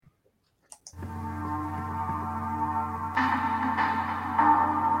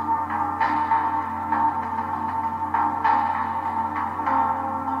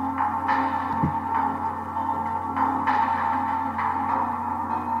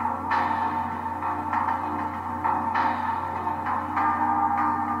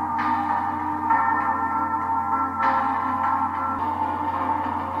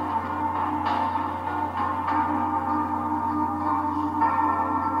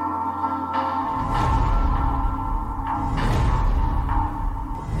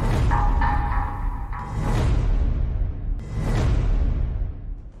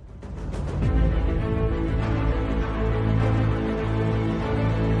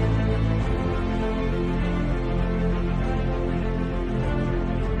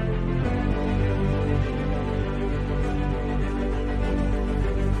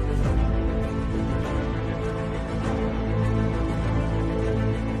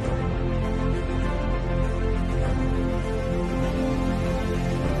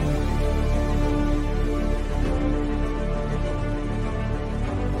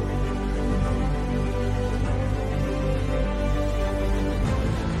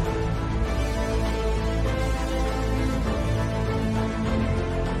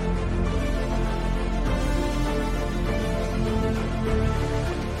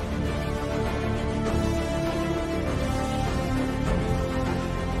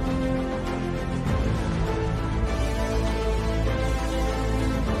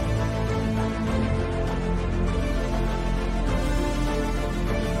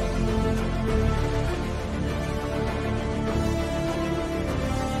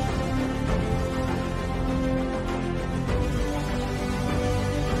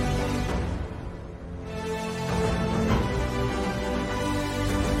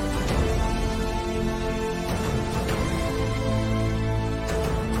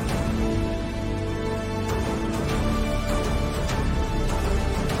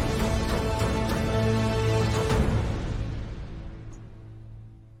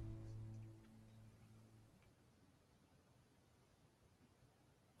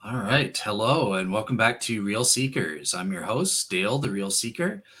All right. Hello, and welcome back to Real Seekers. I'm your host, Dale, the Real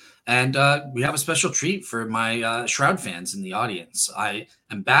Seeker. And we have a special treat for my Shroud fans in the audience. I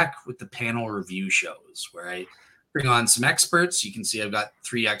am back with the panel review shows where I bring on some experts. You can see I've got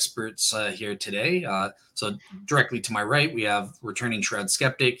three experts here today. So directly to my right, we have returning Shroud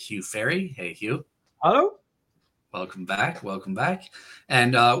skeptic, Hugh Farey. Hey, Hugh. Hello. Welcome back. Welcome back.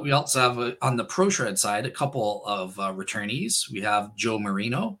 And we also have on the Pro-Shroud side a couple of returnees. We have Joe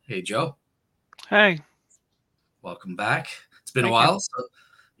Marino. Hey, Joe. Hey. Welcome back. It's been Thank a while. you. So,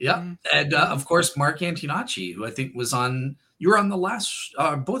 yeah. And of course, Mark Antonacci, who I think was on, you were on the last,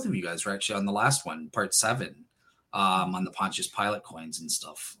 both of you guys were actually on the last one, part 7, on the Pontius Pilate coins and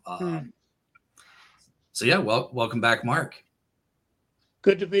stuff. So, yeah, welcome back, Mark.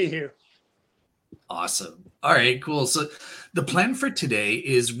 Good to be here. Awesome. All right, cool. So the plan for today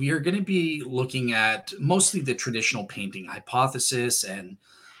is we are going to be looking at mostly the traditional painting hypothesis and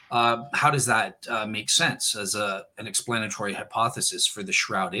how does that make sense as an explanatory hypothesis for the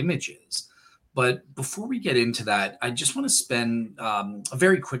Shroud images. But before we get into that, I just want to spend a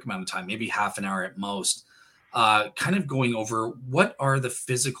very quick amount of time, maybe half an hour at most, kind of going over what are the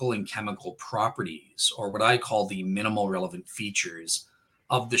physical and chemical properties, or what I call the minimal relevant features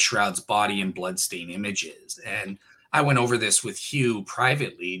of the Shroud's body and bloodstain images. And I went over this with Hugh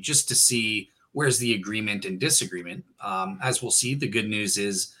privately just to see where's the agreement and disagreement. As we'll see, the good news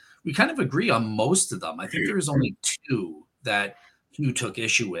is we kind of agree on most of them. I think there's only 2 that Hugh took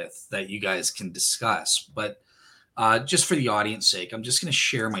issue with that you guys can discuss. But just for the audience sake, I'm just going to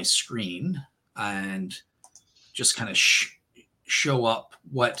share my screen and just kind of show up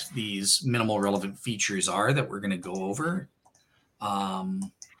what these minimal relevant features are that we're going to go over. All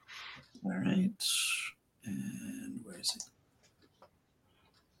right. And where is it?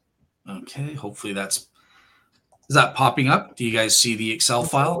 Okay. Hopefully is that popping up? Do you guys see the Excel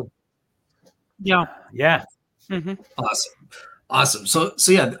file? Yeah. Mm-hmm. Awesome. So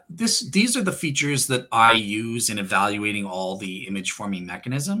yeah, these are the features that I use in evaluating all the image forming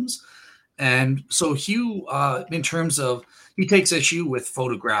mechanisms. And so Hugh, in terms of, he takes issue with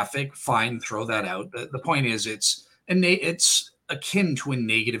photographic, fine, throw that out. The point is it's akin to a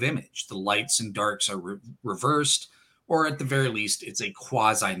negative image. The lights and darks are reversed, or at the very least, it's a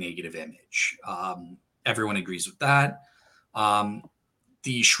quasi-negative image. Everyone agrees with that.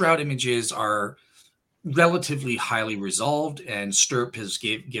 The Shroud images are relatively highly resolved, and Stirp has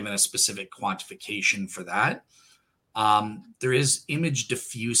given a specific quantification for that. There is image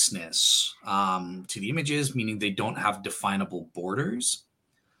diffuseness to the images, meaning they don't have definable borders.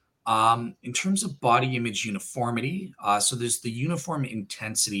 In terms of body image uniformity, so there's the uniform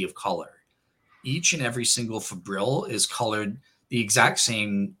intensity of color. Each and every single fibril is colored the exact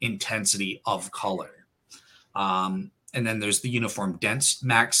same intensity of color. And then there's the uniform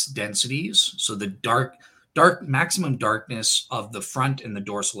max densities. So the dark maximum darkness of the front and the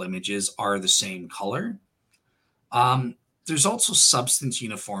dorsal images are the same color. There's also substance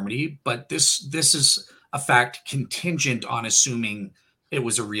uniformity, but this is a fact contingent on assuming it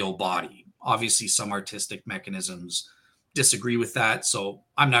was a real body. Obviously, some artistic mechanisms disagree with that, so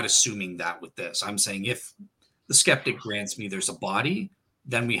I'm not assuming that with this. I'm saying if the skeptic grants me there's a body,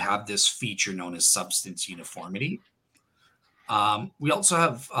 then we have this feature known as substance uniformity. We also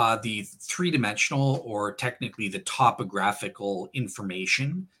have the 3-dimensional, or technically the topographical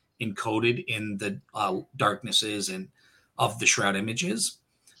information encoded in the darknesses and of the Shroud images.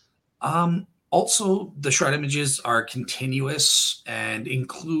 Also, the Shroud images are continuous and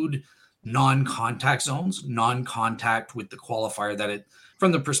include non-contact zones, non-contact with the qualifier that it,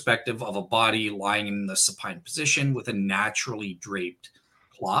 from the perspective of a body lying in the supine position with a naturally draped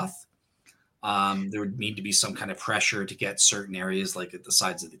cloth. There would need to be some kind of pressure to get certain areas, like at the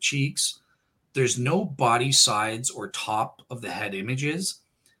sides of the cheeks. There's no body sides or top of the head images.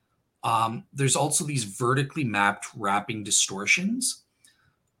 There's also these vertically mapped wrapping distortions.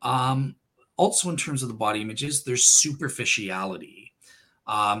 Also, in terms of the body images, there's superficiality.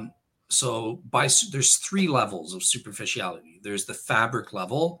 There's 3 levels of superficiality. There's the fabric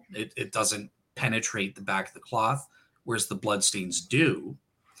level. It doesn't penetrate the back of the cloth, whereas the bloodstains do.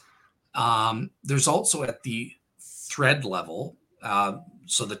 There's also at the thread level.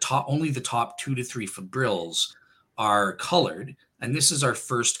 So only the top 2 to 3 fibrils are colored. And this is our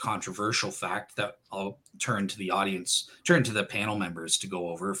first controversial fact that I'll turn to the panel members to go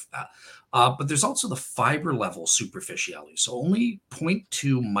over. But there's also the fiber level superficiality. So only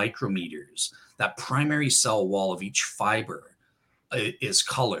 0.2 micrometers, that primary cell wall of each fiber is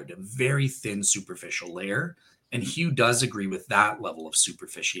colored, a very thin superficial layer. And Hugh does agree with that level of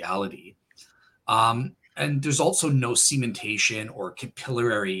superficiality. and there's also no cementation or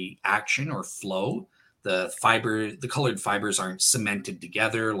capillary action or flow. The colored fibers aren't cemented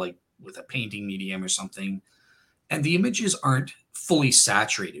together like with a painting medium or something. And the images aren't fully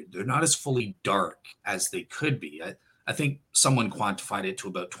saturated. They're not as fully dark as they could be. I think someone quantified it to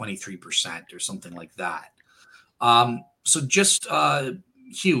about 23% or something like that. So just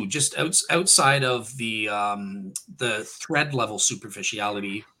Hugh, just outside of the thread level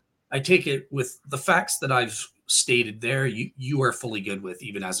superficiality, I take it with the facts that I've stated there, you are fully good with,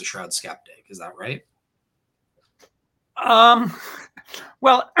 even as a Shroud skeptic. Is that right?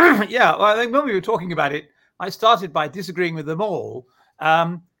 Well, yeah. Well, I think when we were talking about it, I started by disagreeing with them all,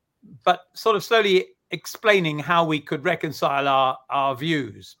 but sort of slowly explaining how we could reconcile our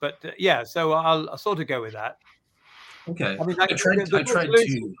views. But yeah, so I'll sort of go with that. Okay. I mean, I tried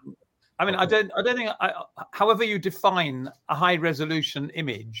to. I mean, I don't think. However you define a high resolution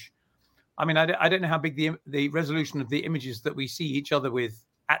image, I mean, I don't know how big the resolution of the images that we see each other with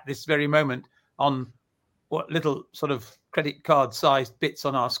at this very moment on what little sort of credit card sized bits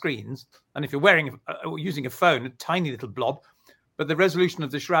on our screens. And if you're using a phone, a tiny little blob, but the resolution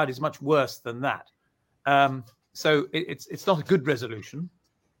of the Shroud is much worse than that. So it's not a good resolution.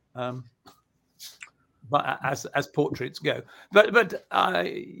 But as portraits go, but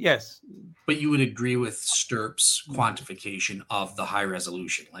yes. But you would agree with Stirp's quantification of the high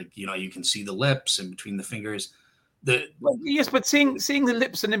resolution, like you can see the lips and between the fingers. Yes, but seeing the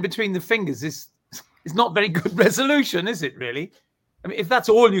lips and in between the fingers is not very good resolution, is it? Really? I mean, if that's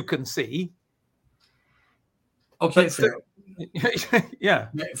all you can see. Okay, fair. Yeah,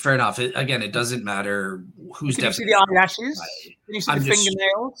 fair enough. Again, it doesn't matter who's. Can you see the eyelashes? Can you see the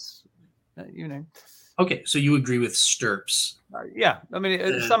fingernails? Okay, so you agree with Stirp's? Yeah, I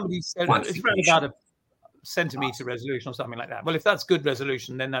mean, somebody said it's around about a centimeter resolution or something like that. Well, if that's good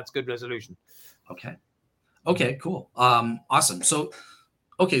resolution, then that's good resolution. Okay, cool. Awesome. So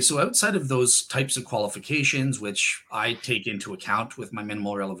outside of those types of qualifications, which I take into account with my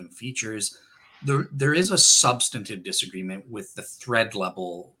minimal relevant features, there is a substantive disagreement with the thread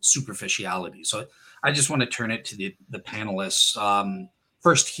level superficiality. So I just want to turn it to the panelists.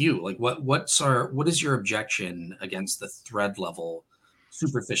 First, Hugh, like what is your objection against the thread level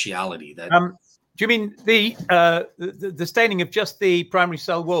superficiality? That do you mean the staining of just the primary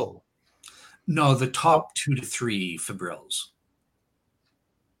cell wall? No, the top 2 to 3 fibrils.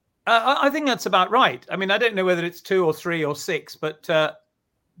 I think that's about right. I mean, I don't know whether it's 2 or 3 or 6, but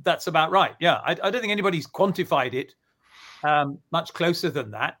that's about right. Yeah, I don't think anybody's quantified it much closer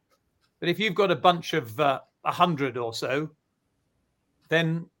than that. But if you've got a bunch of 100 or so,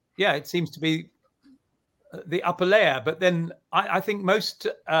 then yeah, it seems to be the upper layer. But then I think most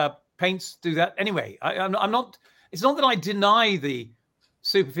paints do that anyway. I'm not. It's not that I deny the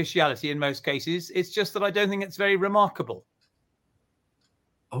superficiality in most cases. It's just that I don't think it's very remarkable.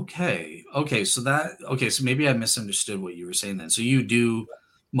 Okay. So maybe I misunderstood what you were saying then. So you do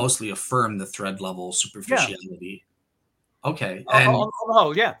mostly affirm the thread level superficiality. Yeah. Okay. And on the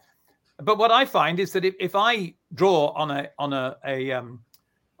whole, yeah. But what I find is that if I draw on a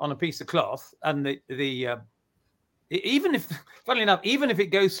piece of cloth, and even if, funnily enough, even if it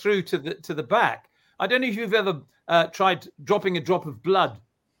goes through to the back, I don't know if you've ever tried dropping a drop of blood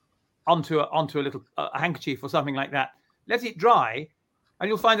onto a little handkerchief or something like that. Let it dry, and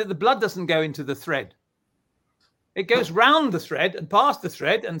you'll find that the blood doesn't go into the thread. It goes round the thread and past the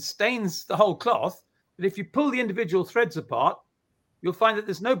thread and stains the whole cloth. But if you pull the individual threads apart, you'll find that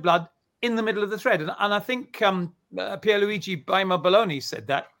there's no blood in the middle of the thread. And I think Pierluigi Baima-Belloni said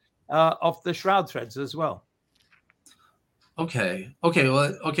that of the Shroud threads as well. Okay,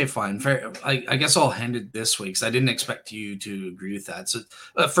 fine. Fair. I guess I'll hand it this way because I didn't expect you to agree with that. So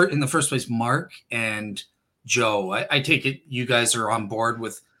in the first place, Mark and Joe, I take it you guys are on board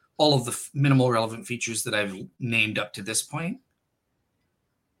with all of the minimal relevant features that I've named up to this point.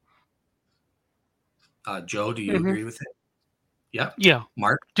 Joe, do you agree with it? Yeah. Yeah.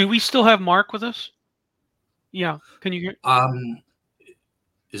 Mark? Do we still have Mark with us? Yeah. Can you hear?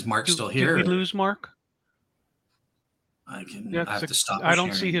 Is Mark still here? Did we lose Mark? I have to stop. I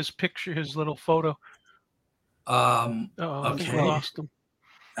don't see his picture, his little photo. Okay. I think we lost him.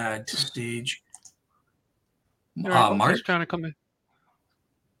 Add to stage. Mark, he's trying to come in.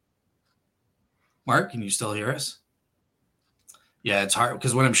 Mark, can you still hear us? Yeah, it's hard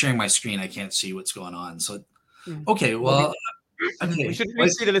because when I'm sharing my screen, I can't see what's going on. So, okay, well, we should really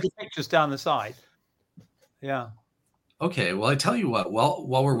see the little pictures down the side. Yeah. Okay, well, I tell you what. While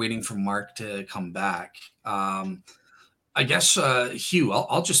we're waiting for Mark to come back, I guess Hugh,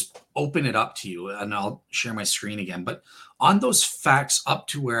 I'll just open it up to you, and I'll share my screen again. But on those facts up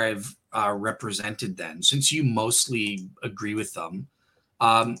to where I've represented then, since you mostly agree with them?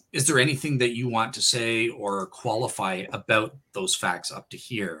 Is there anything that you want to say or qualify about those facts up to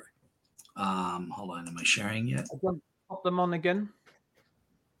here? Hold on, am I sharing yet? Pop them on again.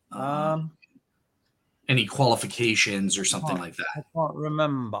 Any qualifications or something like that? I can't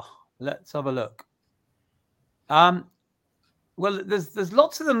remember. Let's have a look. Well, there's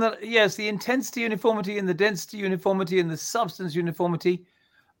lots of them that, yes, the intensity uniformity and the density uniformity and the substance uniformity.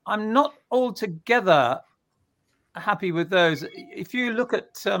 I'm not altogether happy with those. If you look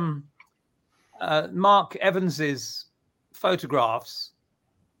at Mark Evans's photographs,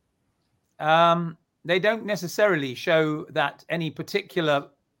 they don't necessarily show that any particular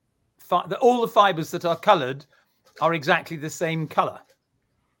that all the fibers that are colored are exactly the same color.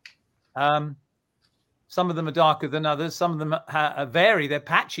 Some of them are darker than others. Some of them vary. They're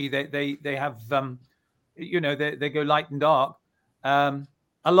patchy. They have they go light and dark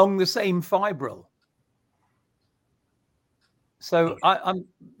along the same fibril. So I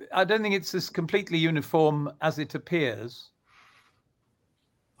don't think it's as completely uniform as it appears.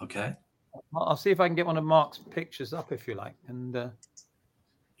 Okay. I'll see if I can get one of Mark's pictures up, if you like. And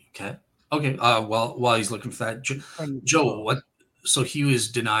okay. While he's looking for that, Joe, what? So Hugh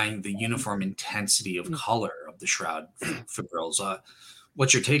is denying the uniform intensity of color of the shroud fibrils.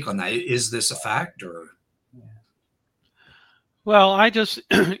 What's your take on that? Is this a fact, or? Well, I just,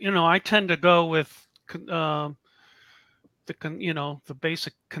 I tend to go with the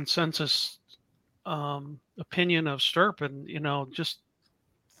basic consensus opinion of Stirp, and just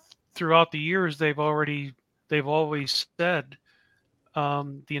throughout the years they've always said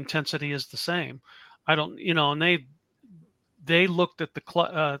the intensity is the same. I don't, and they looked at the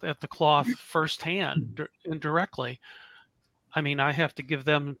cloth firsthand and directly. I mean, I have to give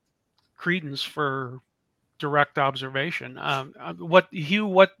them credence for direct observation.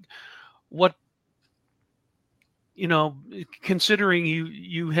 Considering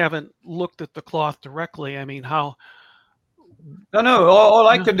you haven't looked at the cloth directly, I mean, how? No. All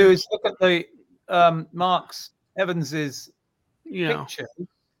I can do is look at the Mark Evans's picture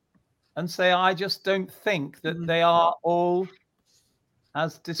and say, I just don't think that they are all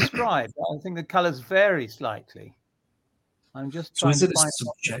as described. I think the colors vary slightly. I'm just trying to find.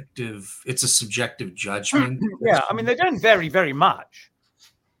 It's a subjective judgment. Yeah, I mean, they don't vary very much.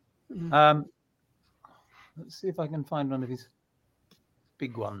 Let's see if I can find one of his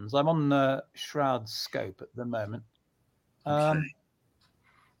big ones. I'm on the Shroud scope at the moment. Okay.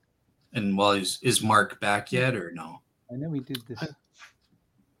 And is Mark back yet or no? I know we did this.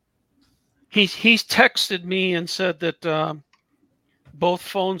 He's texted me and said that both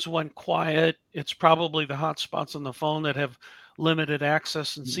phones went quiet. It's probably the hotspots on the phone that have limited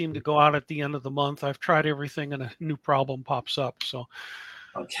access and seem to go out at the end of the month. I've tried everything and a new problem pops up. So,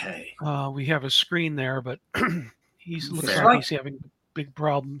 okay, we have a screen there, but looks like he's having big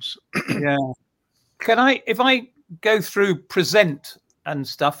problems. Yeah. If I go through present and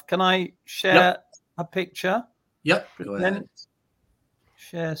stuff, can I share a picture? Yep. Go ahead.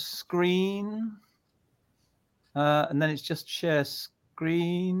 Share screen. And then it's just share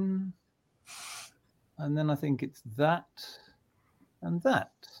screen. And then I think it's that and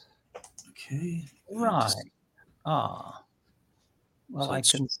that. Okay. Right. Well, so I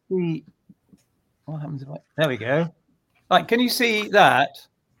can see. What happens if there we go. Right, can you see that?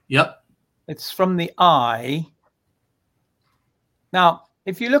 Yep. It's from the eye. Now,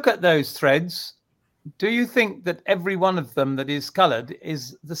 if you look at those threads, do you think that every one of them that is colored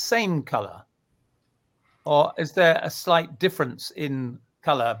is the same color? Or is there a slight difference in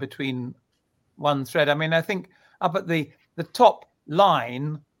color between one thread? I mean, I think up at the top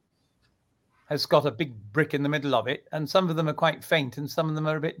line has got a big brick in the middle of it, and some of them are quite faint and some of them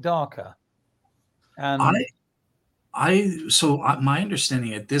are a bit darker. And my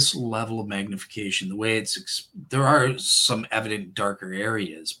understanding at this level of magnification, the way there are some evident darker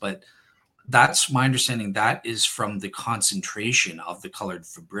areas, but that's my understanding. That is from the concentration of the colored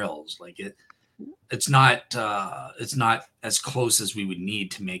fibrils. Like it's not as close as we would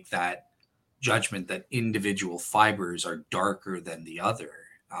need to make that judgment that individual fibers are darker than the other.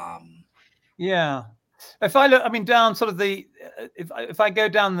 Yeah. If I look, I mean, down sort of if I go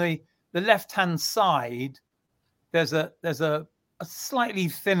down the left-hand side, there's a slightly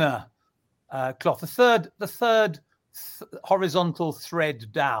thinner cloth, the third horizontal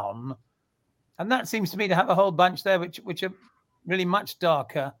thread down, and that seems to me to have a whole bunch there, which are really much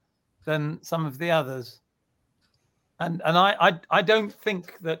darker than some of the others. And I don't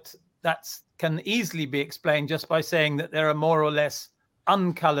think that can easily be explained just by saying that there are more or less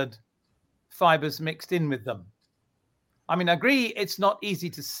uncolored fibers mixed in with them. I mean, I agree it's not easy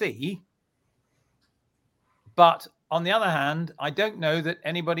to see, but on the other hand, I don't know that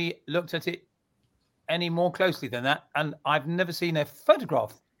anybody looked at it any more closely than that, and I've never seen a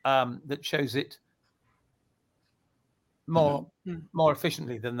photograph that shows it more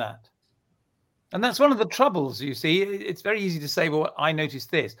efficiently than that. And that's one of the troubles, you see. It's very easy to say, well, I noticed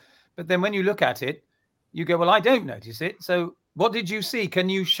this. But then when you look at it, you go, well, I don't notice it. So what did you see? Can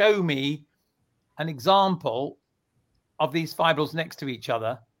you show me an example of these fibrils next to each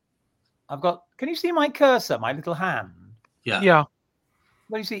other? Can you see my cursor, my little hand? Yeah.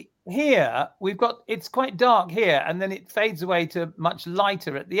 Well, you see, here it's quite dark here, and then it fades away to much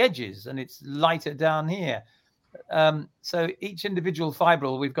lighter at the edges, and it's lighter down here. So each individual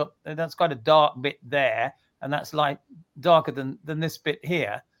fibril, that's quite a dark bit there, and that's darker than this bit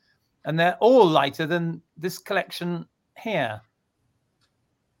here, and they're all lighter than this collection here.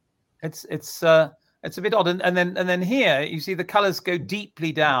 It's a bit odd, and then here you see the colors go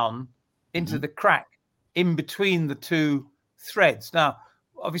deeply down into the crack in between the two threads. Now,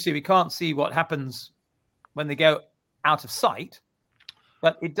 obviously, we can't see what happens when they go out of sight,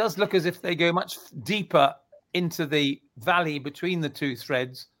 but it does look as if they go much deeper into the valley between the two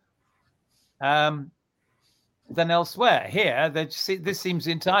threads than elsewhere. Here, this seems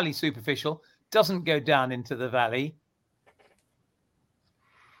entirely superficial, doesn't go down into the valley.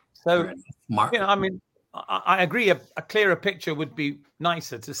 So, I mean, I agree a clearer picture would be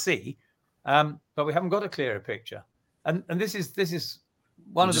nicer to see, but we haven't got a clearer picture. And this is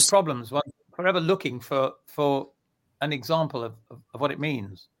one of the problems. One forever looking for an example of what it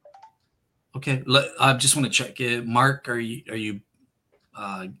means. Okay, I just want to check it. Mark, are you?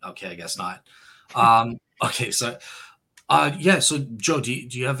 Okay, I guess not. Okay, so yeah. So Joe, do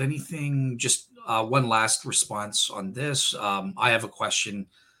you have anything? Just one last response on this. I have a question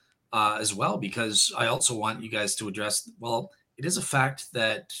as well, because I also want you guys to address. Well, it is a fact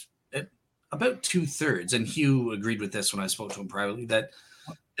that about 2/3, and Hugh agreed with this when I spoke to him privately, that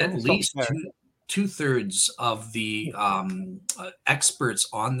at least 2/3 of the experts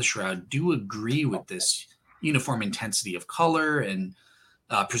on the Shroud do agree with this uniform intensity of color, and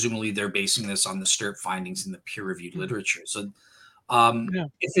presumably they're basing this on the STIRP findings in the peer-reviewed literature. So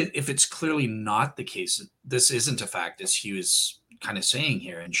if it's clearly not the case, this isn't a fact, as Hugh is kind of saying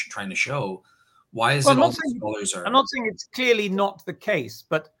here and trying to show, why is it all these colors are... I'm not saying it's clearly not the case,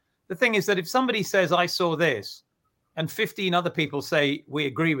 but the thing is that if somebody says, I saw this, and 15 other people say, we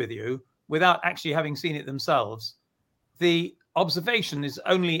agree with you, without actually having seen it themselves, the observation is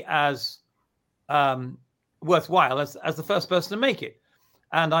only as worthwhile as the first person to make it.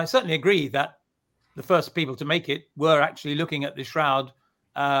 And I certainly agree that the first people to make it were actually looking at the Shroud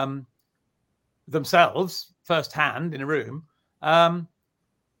themselves, firsthand in a room. But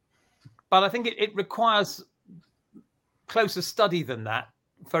I think it requires closer study than that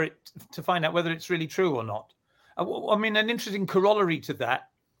for it to find out whether it's really true or not. I mean, an interesting corollary to that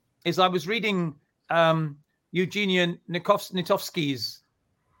is I was reading Eugenia Nitovsky's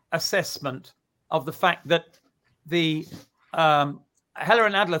assessment of the fact that the Heller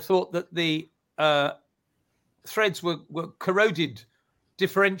and Adler thought that the threads were corroded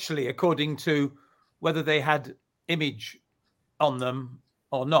differentially according to whether they had image on them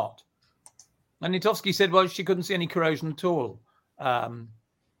or not. And Nitovsky said, well, she couldn't see any corrosion at all on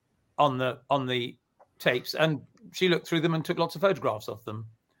the tapes, and she looked through them and took lots of photographs of them.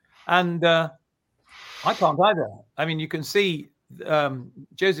 And I can't either. I mean, you can see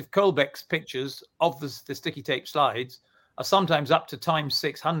Joseph Kolbeck's pictures of the sticky tape slides are sometimes up to times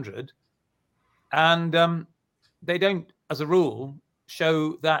 600, and they don't, as a rule,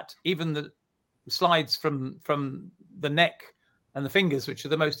 show that even the slides from the neck and the fingers, which are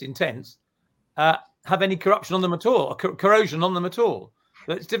the most intense, have any corruption on them at all, or corrosion on them at all.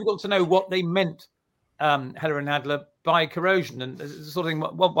 So it's difficult to know what they meant, Heller and Adler, by corrosion, and it's the sort of thing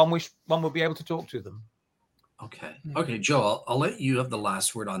one would be able to talk to them. Okay, Joe, I'll let you have the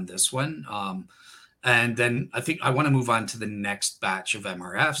last word on this one, and then I think I want to move on to the next batch of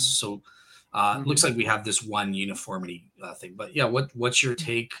MRFs. So it looks like we have this one uniformity thing, but yeah, what's your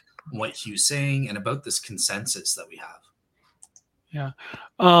take on what Hugh's saying and about this consensus that we have? Yeah.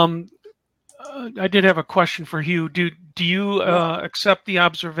 I did have a question for Hugh. Do you accept the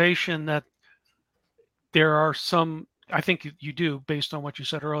observation that there are some, I think you do, based on what you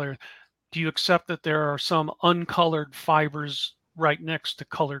said earlier, do you accept that there are some uncolored fibers right next to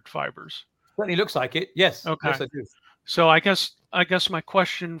colored fibers? Certainly looks like it, yes. Okay. Yes, I do. So I guess my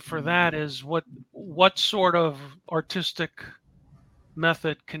question for that is what sort of artistic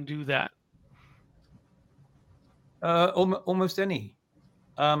method can do that? Almost any.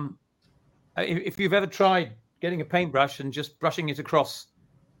 If you've ever tried getting a paintbrush and just brushing it across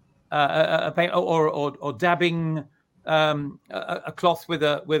a paint, or dabbing a cloth with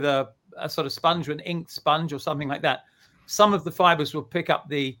a sort of sponge, an ink sponge or something like that, some of the fibers will pick up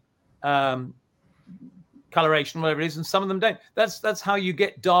the coloration, whatever it is, and some of them don't. That's how you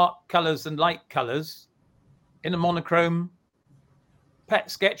get dark colors and light colors in a monochrome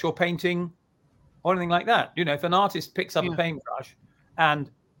sketch or painting or anything like that. If an artist picks up a paintbrush and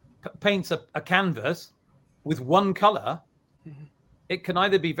paints a canvas with one color, it can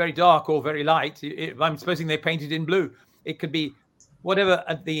either be very dark or very light. I'm supposing they painted in blue. It could be whatever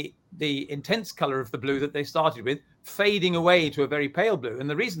the intense color of the blue that they started with, fading away to a very pale blue. And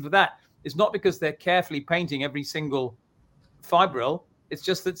the reason for that is not because they're carefully painting every single fibril. It's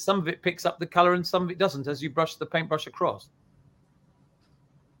just that some of it picks up the color and some of it doesn't as you brush the paintbrush across.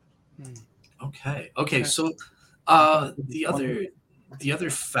 Okay. So the other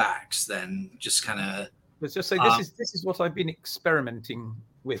facts then, just kind of, let's just say this is what I've been experimenting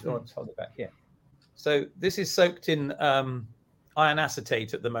with. Oh, let's hold it back here. So this is soaked in iron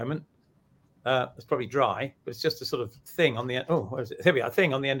acetate at the moment. It's probably dry, but it's just a sort of thing on the end. Oh, where is it? Here we are,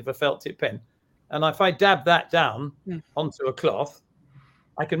 thing on the end of a felt tip pen. And if I dab that down onto a cloth,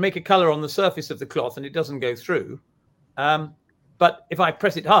 I can make a color on the surface of the cloth and it doesn't go through. But if I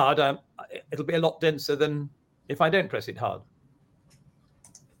press it hard, it'll be a lot denser than if I don't press it hard.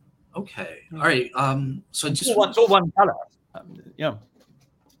 Okay. All right. So it's all one color. All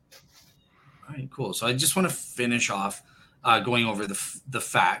right, cool. So I just want to finish off going over the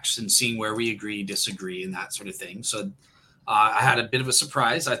facts and seeing where we agree, disagree, and that sort of thing. So I had a bit of a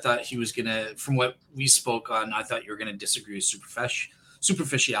surprise. I thought he was going to, from what we spoke on, I thought you were going to disagree with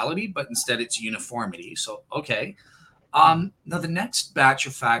superficiality, but instead it's uniformity. So, okay. Now the next batch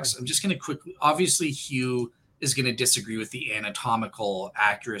of facts, I'm just going to quickly, obviously Hugh is going to disagree with the anatomical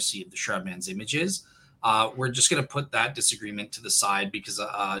accuracy of the Shroudman's images. We're just going to put that disagreement to the side because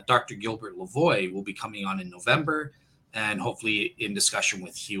Dr. Gilbert Lavoie will be coming on in November and hopefully in discussion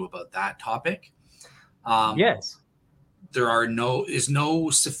with Hugh about that topic. Yes. There is no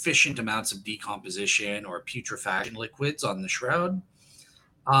sufficient amounts of decomposition or putrefaction liquids on the shroud.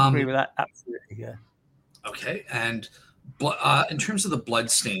 I agree with that. Absolutely, yeah. Okay, and in terms of the blood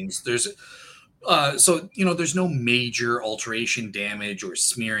stains, there's there's no major alteration, damage, or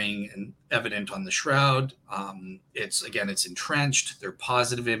smearing evident on the shroud. It's entrenched. They're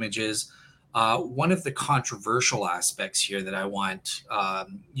positive images. One of the controversial aspects here that I want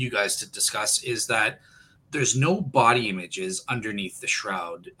you guys to discuss is that there's no body images underneath the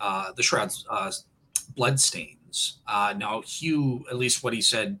shroud. The shroud's blood stains. Now, Hugh, at least what he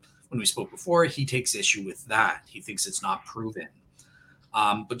said when we spoke before, he takes issue with that. He thinks it's not proven.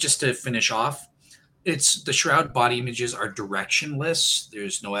 But just to finish off, the shroud body images are directionless.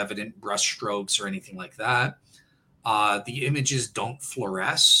 There's no evident brush strokes or anything like that. The images don't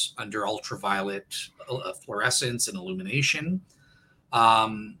fluoresce under ultraviolet fluorescence and illumination.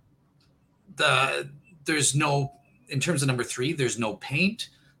 There's no, in terms of number 3, there's no paint.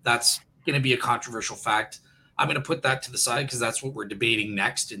 That's going to be a controversial fact. I'm going to put that to the side because that's what we're debating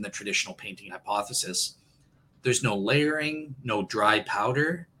next in the traditional painting hypothesis. There's no layering, no dry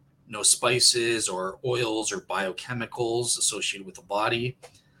powder, no spices or oils or biochemicals associated with the body.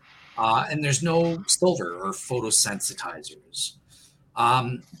 And there's no silver or photosensitizers.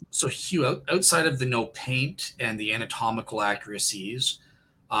 So Hugh, outside of the no paint and the anatomical accuracies,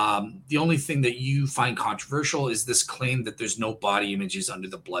 the only thing that you find controversial is this claim that there's no body images under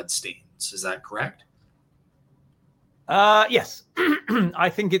the blood stains. Is that correct? Yes. I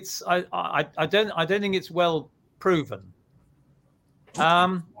think it's. I don't think it's well proven.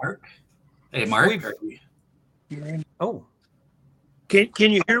 Mark. Hey, Mark. Oh.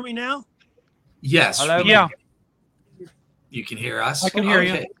 Can you hear me now? Yes. Hello. Yeah. You can hear us. I can hear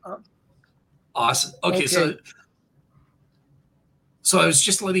you. Awesome. Okay. So I was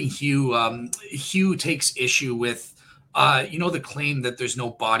just letting Hugh. Hugh takes issue with, the claim that there's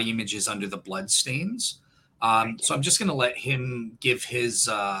no body images under the blood stains. So I'm just going to let him give his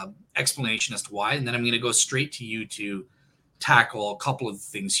explanation as to why, and then I'm going to go straight to you to tackle a couple of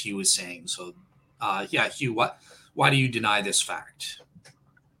things Hugh is saying. So, Hugh, why do you deny this fact?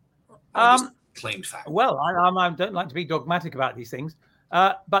 Claimed fact. Well, I don't like to be dogmatic about these things,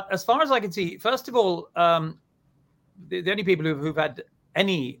 but as far as I can see, first of all, the only people who've had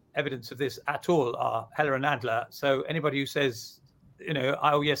any evidence of this at all are Heller and Adler. So anybody who says,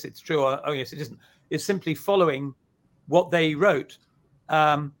 oh yes, it's true, or oh yes, it isn't, is simply following what they wrote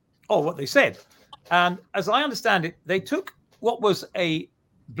or what they said. And as I understand it, they took what was a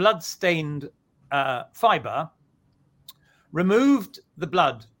blood-stained fiber, removed the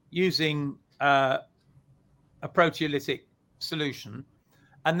blood using a proteolytic solution.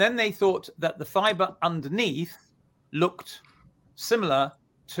 And then they thought that the fiber underneath looked similar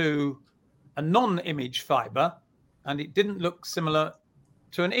to a non-image fiber, and it didn't look similar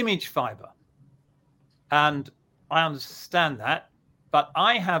to an image fiber. And I understand that, but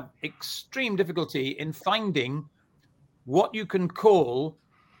I have extreme difficulty in finding what you can call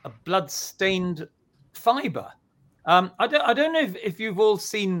a blood-stained fiber. I don't know if you've all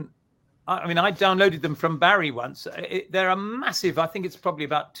seen. I mean, I downloaded them from Barry once. They're a massive, I think it's probably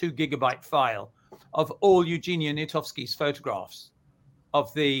about 2 gigabyte file of all Eugenia Nitovsky's photographs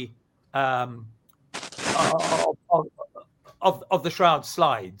of the of the Shroud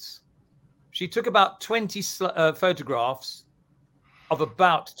slides. She took about 20 photographs of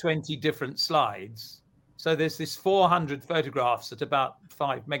about 20 different slides. So there's this 400 photographs at about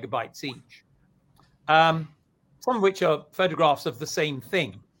 5 megabytes each. Some of which are photographs of the same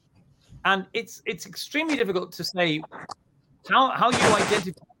thing. And it's extremely difficult to say how you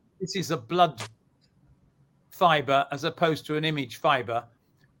identify this is a blood fiber as opposed to an image fiber.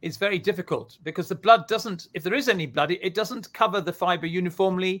 Is very difficult because the blood doesn't, if there is any blood, it doesn't cover the fiber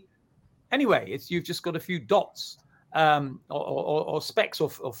uniformly anyway. You've just got a few dots or specks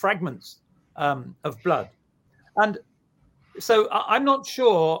or fragments of blood. And so I'm not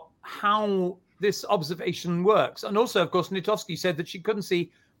sure how this observation works. And also, of course, Nitovsky said that she couldn't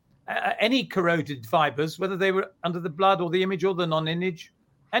see any corroded fibers, whether they were under the blood or the image or the non-image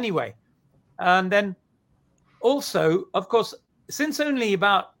anyway. And then also, of course, since only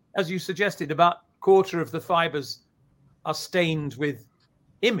about, as you suggested, about a quarter of the fibers are stained with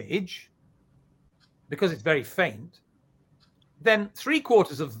image, because it's very faint, then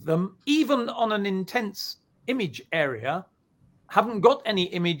 3/4 of them, even on an intense image area, haven't got any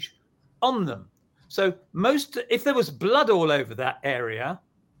image on them. So if there was blood all over that area,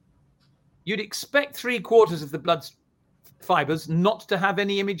 you'd expect 3/4 of the blood fibers not to have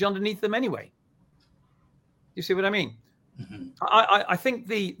any image underneath them anyway. You see what I mean? Mm-hmm. I think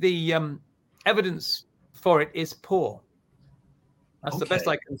the evidence for it is poor. That's the best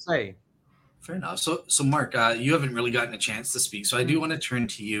I can say. Fair enough. So Mark, you haven't really gotten a chance to speak, so I do want to turn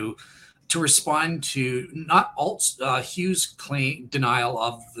to you to respond to not Hugh's denial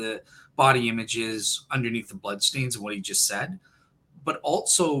of the body images underneath the bloodstains and what he just said, but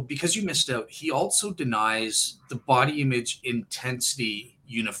also, because you missed out, he also denies the body image intensity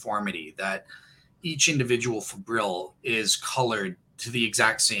uniformity, that each individual fibril is colored to the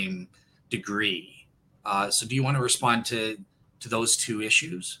exact same degree. So do you want to respond to those two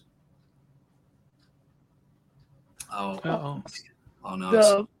issues? Oh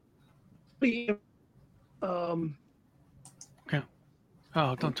no. Okay.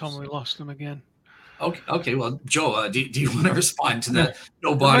 Oh, don't tell me we lost them again. Okay. Well, Joe, do you want to respond to the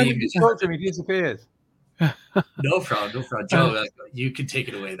no body image? He disappears. No problem. Joe, you can take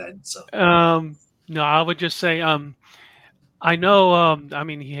it away then. So. No, I would just say, I know. I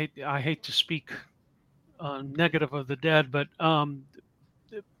mean, I hate to speak negative of the dead, but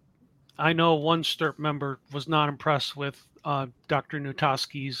I know one STIRP member was not impressed with Dr.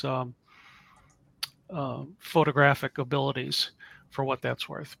 Nitovsky's photographic abilities, for what that's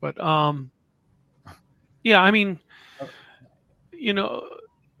worth. But yeah, I mean,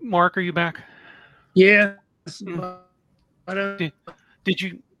 Mark, are you back? Yeah.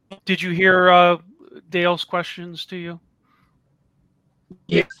 Did you hear Dale's questions to you?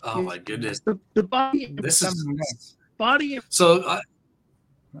 Yes. Oh my goodness. The body. This is body. So.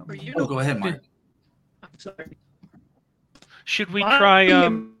 Go ahead, Mark. I'm sorry. Should we try?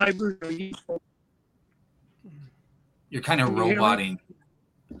 You're kind of roboting.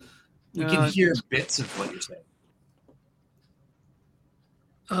 We can hear bits of what you're saying.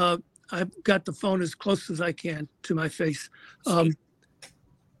 I've got the phone as close as I can to my face.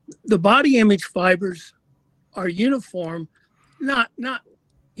 The body image fibers are uniform, not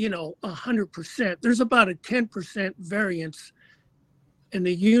 100%. There's about a 10% variance in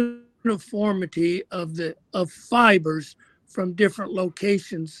the uniformity of fibers from different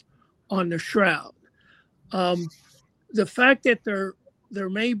locations on the shroud. The fact that there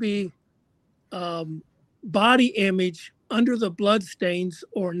may be body image under the bloodstains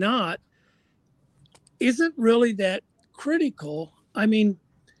or not isn't really that critical. I mean,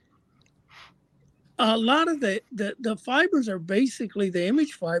 a lot of the fibers are basically, the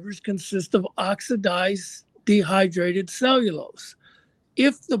image fibers consist of oxidized dehydrated cellulose.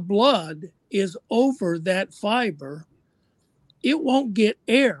 If the blood is over that fiber, it won't get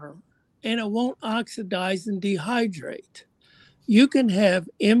air and it won't oxidize and dehydrate. You can have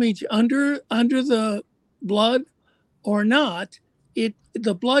image under the blood or not.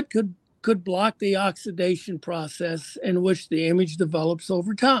 The blood could could block the oxidation process in which the image develops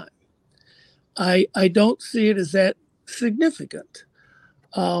over time. I don't see it as that significant.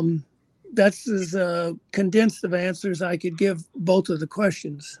 That's as condensed of answers I could give both of the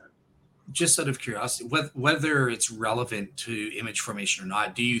questions. Just out of curiosity, whether it's relevant to image formation or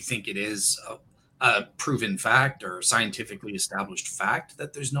not, do you think it is a proven fact or scientifically established fact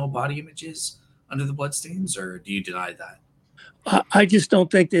that there's no body images under the bloodstains, or do you deny that? I just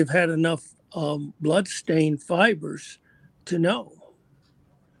don't think they've had enough bloodstain fibers to know.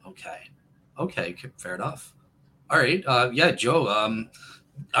 Okay, fair enough. All right, yeah, Joe,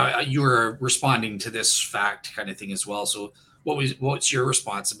 you were responding to this fact kind of thing as well. So what's your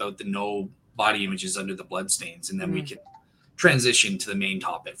response about the no body images under the bloodstains? And then we can transition to the main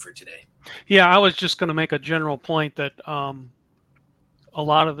topic for today. Yeah, I was just going to make a general point that a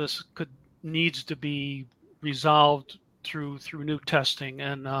lot of this needs to be resolved through new testing,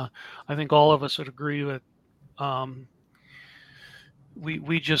 and I think all of us would agree that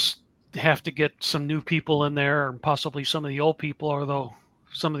we just have to get some new people in there, and possibly some of the old people, although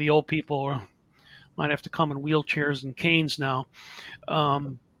some of the old people might have to come in wheelchairs and canes now.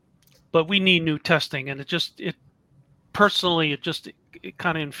 But we need new testing, and it personally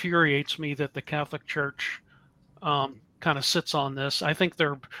kind of infuriates me that the Catholic Church kind of sits on this. I think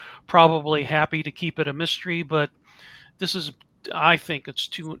they're probably happy to keep it a mystery, but I think it's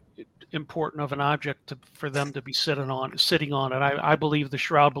too important of an object for them to be sitting on it. I believe the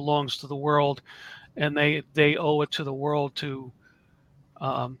shroud belongs to the world, and they owe it to the world to,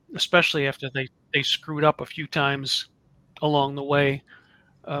 especially after they screwed up a few times along the way.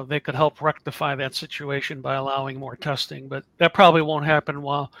 They could help rectify that situation by allowing more testing, but that probably won't happen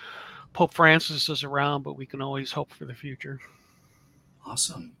while Pope Francis is around, but we can always hope for the future.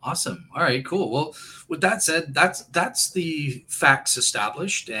 Awesome. All right, cool. Well, with that said, that's the facts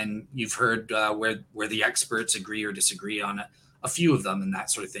established, and you've heard where the experts agree or disagree on a few of them and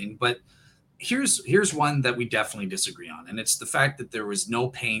that sort of thing. But here's one that we definitely disagree on, and it's the fact that there was no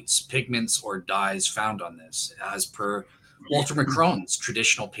paints, pigments, or dyes found on this, as per Walter McCrone's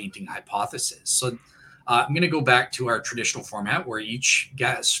traditional painting hypothesis. So I'm going to go back to our traditional format where each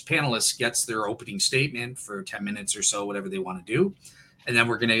panelist gets their opening statement for 10 minutes or so, whatever they want to do. And then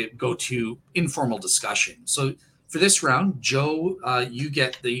we're going to go to informal discussion. So for this round, Joe, you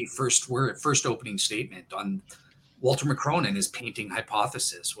get the first opening statement on Walter McCrone and his painting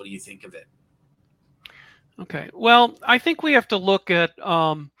hypothesis. What do you think of it? Okay. Well, I think we have to look at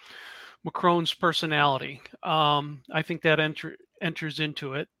McCrone's personality. I think that enters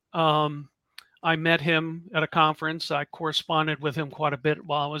into it. I met him at a conference. I corresponded with him quite a bit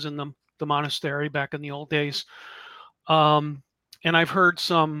while I was in the monastery back in the old days. And I've heard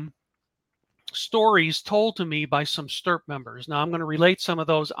some stories told to me by some STIRP members. Now, I'm going to relate some of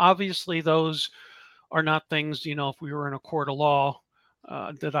those. Obviously, those are not things, if we were in a court of law,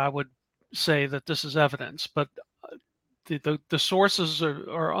 that I would say that this is evidence. But the sources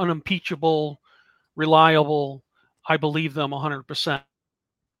are unimpeachable, reliable. I believe them 100%.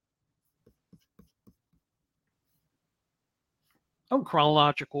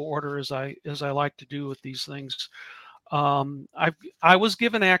 Chronological order, as I like to do with these things. I was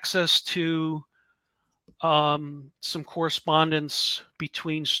given access to some correspondence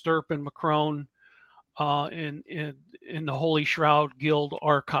between STIRP and McCrone in the Holy Shroud Guild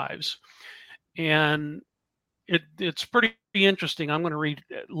archives, and it's pretty interesting. I'm going to read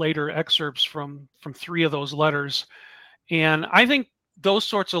later excerpts from 3 of those letters, and I think those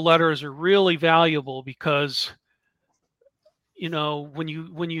sorts of letters are really valuable because when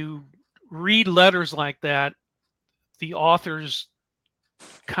you read letters like that, the authors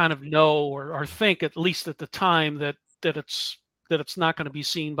kind of know or think, at least at the time, that it's not going to be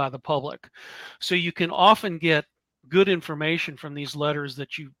seen by the public. So you can often get good information from these letters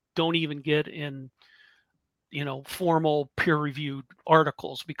that you don't even get in formal peer-reviewed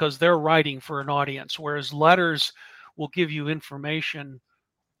articles, because they're writing for an audience, whereas letters will give you information,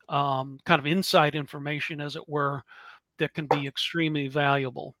 kind of inside information, as it were, that can be extremely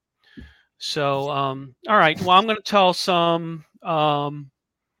valuable. So, all right. Well, I'm going to tell some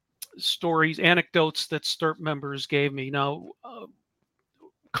stories, anecdotes that STIRP members gave me. Now, a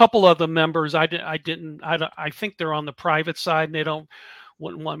couple of the members, I think they're on the private side, and they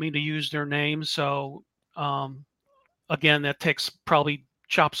wouldn't want me to use their names. So, again, that probably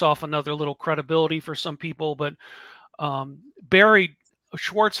chops off another little credibility for some people. But Barry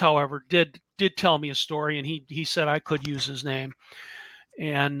Schwartz, however, did tell me a story, and he said I could use his name,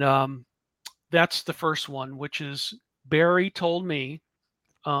 and that's the first one, which is Barry told me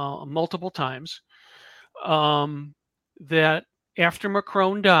multiple times that after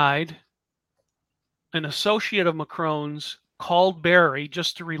McCrone died, an associate of McCrone's called Barry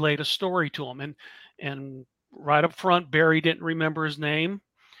just to relate a story to him, and right up front, Barry didn't remember his name,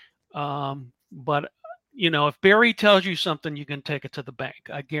 but if Barry tells you something, you can take it to the bank.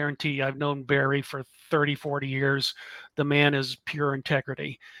 I guarantee you, I've known Barry for 30, 40 years. The man is pure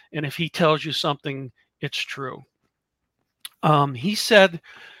integrity. And if he tells you something, it's true. He said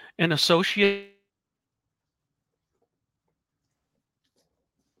an associate.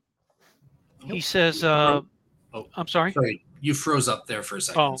 He says, I'm sorry. Sorry, you froze up there for a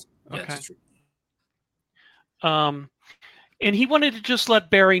second. Oh, okay. And he wanted to just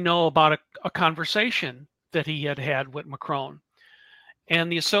let Barry know about a conversation that he had with McCrone.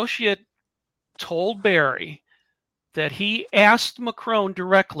 And the associate told Barry that he asked McCrone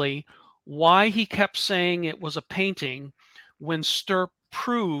directly why he kept saying it was a painting when Stirp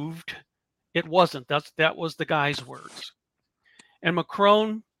proved it wasn't. That was the guy's words. And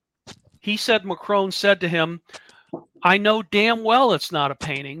he said McCrone said to him, "I know damn well it's not a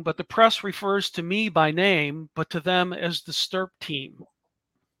painting, but the press refers to me by name, but to them as the Stirp team."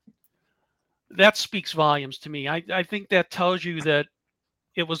 That speaks volumes to me. I think that tells you that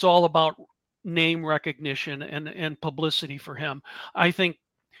it was all about name recognition and publicity for him.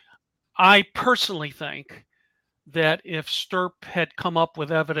 I personally think that if Stirp had come up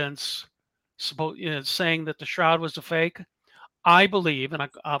with evidence saying that the Shroud was a fake, I believe, and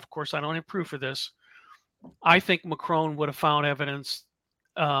of course I don't have proof of this, I think McCrone would have found evidence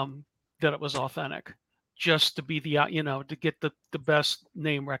that it was authentic, just to be to get the best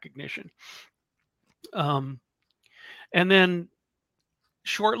name recognition. And then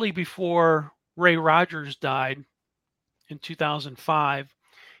shortly before Ray Rogers died in 2005,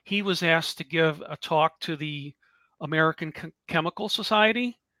 he was asked to give a talk to the American Chemical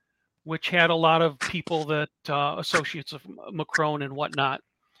Society, which had a lot of people that associates of McCrone and whatnot.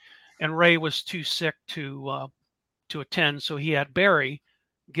 And Ray was too sick to attend, so he had Barry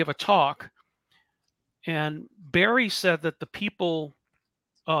give a talk. And Barry said that the people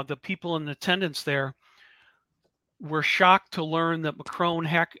in attendance there were shocked to learn that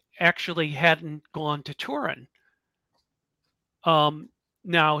McCrone actually hadn't gone to Turin.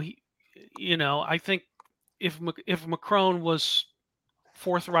 Now, I think if McCrone was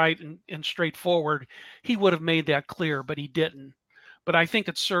forthright and straightforward, he would have made that clear, but he didn't. But I think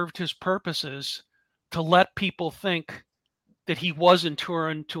it served his purposes to let people think that he was in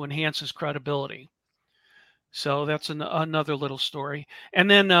Turin to enhance his credibility. So that's another little story. And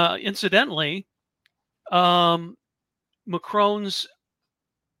then, incidentally, McCrone's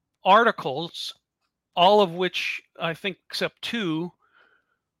articles, all of which I think except 2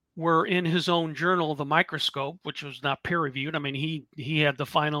 were in his own journal, The Microscope, which was not peer-reviewed. I mean, he had the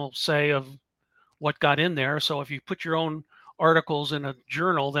final say of what got in there. So if you put your own articles in a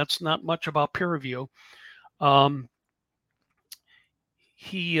journal, that's not much about peer review. The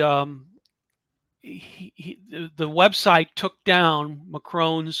website took down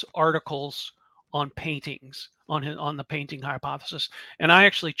McCrone's articles on paintings, on the painting hypothesis. And I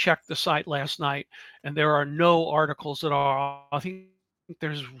actually checked the site last night, and there are no articles at all. I think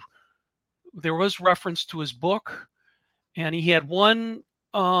there was reference to his book, and he had one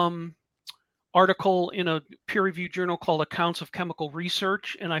article in a peer-reviewed journal called Accounts of Chemical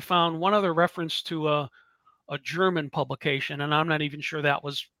Research, and I found one other reference to a German publication, and I'm not even sure that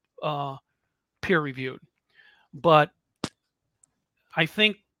was peer-reviewed. But I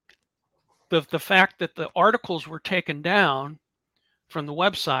think the fact that the articles were taken down from the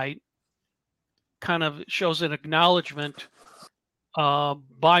website kind of shows an acknowledgement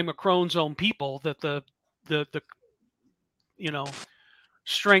by McCrone's own people that the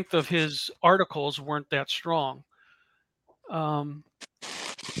strength of his articles weren't that strong. And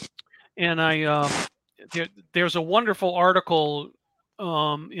there's a wonderful article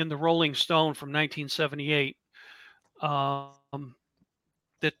in the Rolling Stone from 1978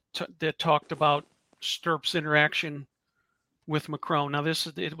 that talked about Stirp's interaction with McCrone. Now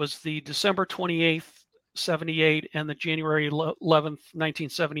it was the December 28th, 78 and the January 11th,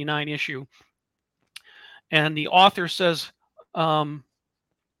 1979 issue. And the author says,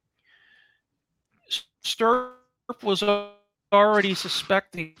 Stirp was already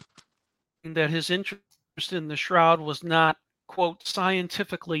suspecting that his interest in the Shroud was not, quote,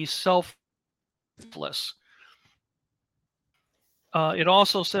 scientifically selfless. It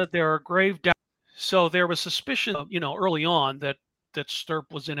also said there are grave doubts. So there was suspicion, early on that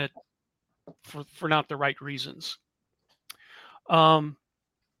Stirp was in it for not the right reasons. Now,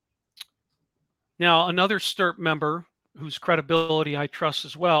 another Stirp member whose credibility I trust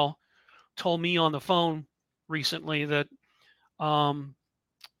as well told me on the phone recently that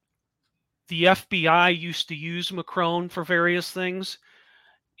the FBI used to use McCrone for various things,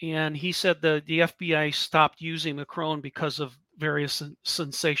 and he said the FBI stopped using McCrone because of various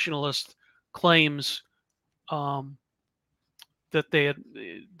sensationalist claims that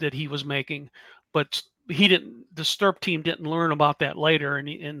he was making, but he didn't. The STIRP team didn't learn about that later,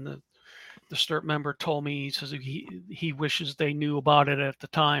 and the STIRP member told me, he says he wishes they knew about it at the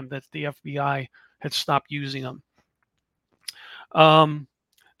time, that the FBI had stopped using them.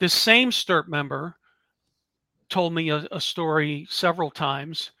 This same STIRP member told me a story several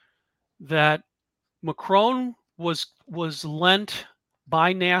times that McCrone was lent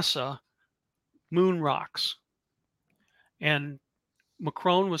by NASA moon rocks, and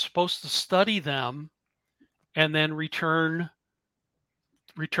McCrone was supposed to study them and then return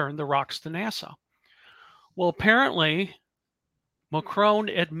the rocks to NASA. Well, apparently,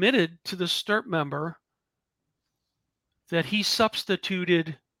 McCrone admitted to the STIRP member that he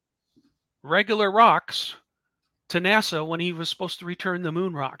substituted regular rocks to NASA when he was supposed to return the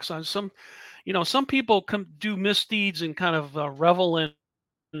moon rocks. Some people do misdeeds and kind of revel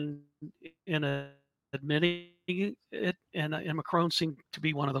in admitting it, and McCrone seemed to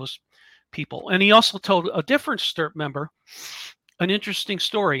be one of those people. And he also told a different STIRP member an interesting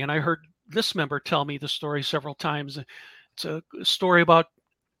story, and I heard this member tell me the story several times. It's a story about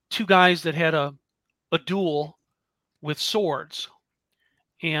two guys that had a duel with swords,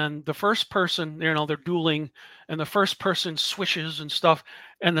 and the first person, they're dueling, and the first person swishes and stuff,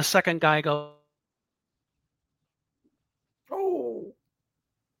 and the second guy goes, "Oh."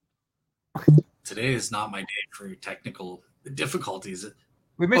 Today is not my day for technical difficulties.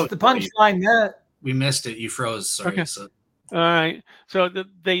 We missed the punchline there. We missed it. You froze. Sorry. Okay. So. All right. So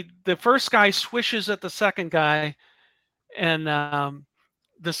the first guy swishes at the second guy, and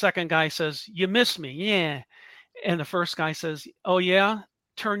the second guy says, "You missed me." Yeah. And the first guy says, "Oh yeah,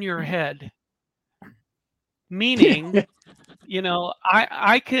 turn your head." Meaning,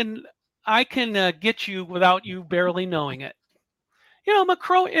 I can get you without you barely knowing it.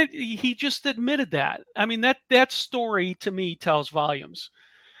 McCrone, he just admitted that. I mean, that story to me tells volumes.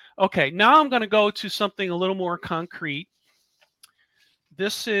 Okay, now I'm going to go to something a little more concrete.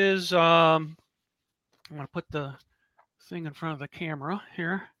 This is, I'm going to put the thing in front of the camera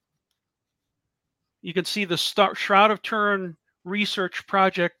here. You can see the Shroud of Turin Research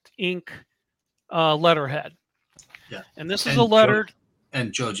Project Inc. Letterhead. Yeah. And this is a letter.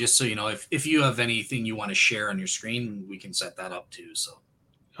 Joe, just so you know, if you have anything you want to share on your screen, we can set that up too. So.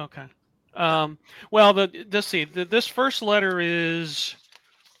 Okay. Well, let's see. This first letter is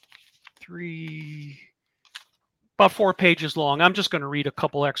about 4 pages long. I'm just going to read a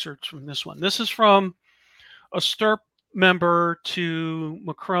couple excerpts from this one. This is from a STIRP member to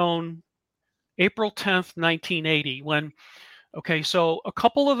McCrone, April 10th, 1980. So a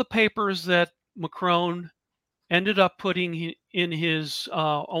couple of the papers that McCrone ended up putting in his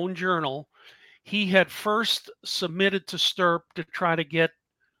own journal, he had first submitted to STIRP to try to get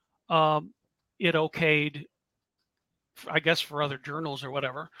it okayed, I guess, for other journals or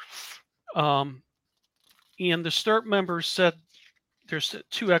whatever. And the STIRP member said, there's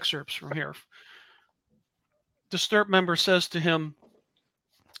 2 excerpts from here. The STIRP member says to him,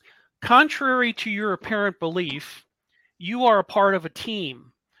 "Contrary to your apparent belief, you are a part of a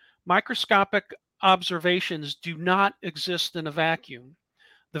team. Microscopic observations do not exist in a vacuum.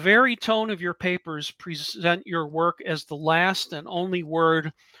 The very tone of your papers present your work as the last and only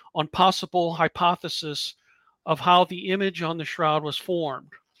word on possible hypothesis of how the image on the shroud was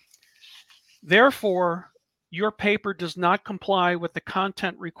formed. Therefore, your paper does not comply with the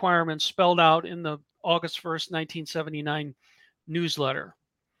content requirements spelled out in the August 1st, 1979 newsletter."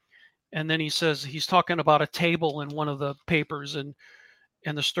 And then he says, he's talking about a table in one of the papers, and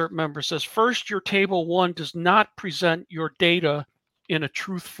the STIRP member says, "First, your table 1 does not present your data in a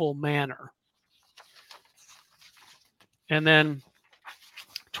truthful manner." And then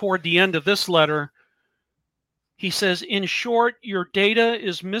toward the end of this letter, he says, "In short, your data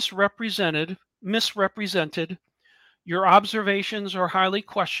is misrepresented. Your observations are highly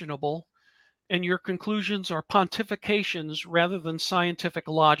questionable, and your conclusions are pontifications rather than scientific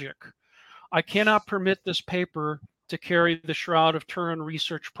logic. I cannot permit this paper to carry the Shroud of Turin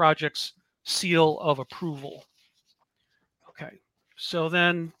Research Project's seal of approval." Okay, so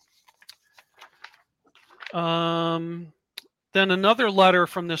then another letter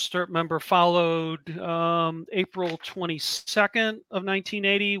from this STIRP member followed April 22nd of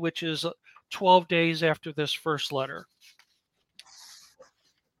 1980, which is 12 days after this first letter.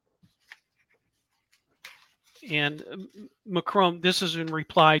 And McCrone, this is in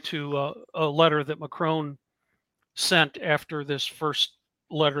reply to a letter that McCrone sent after this first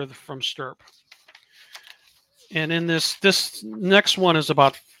letter from Stirp. And in this next one is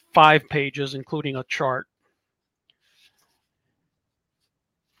about 5 pages, including a chart.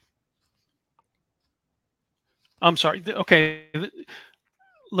 I'm sorry. Okay,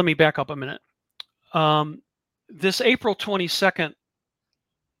 let me back up a minute. This April 22nd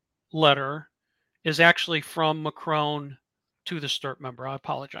letter is actually from McCrone to the Stirp member. I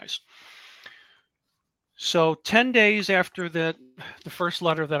apologize. So 10 days after the first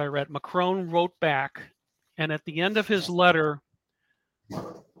letter that I read, McCrone wrote back, and at the end of his letter,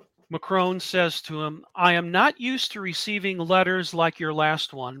 McCrone says to him, "I am not used to receiving letters like your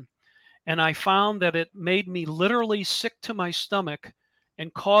last one, and I found that it made me literally sick to my stomach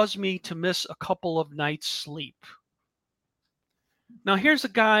and caused me to miss a couple of nights' sleep." Now here's a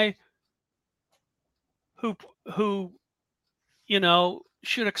guy who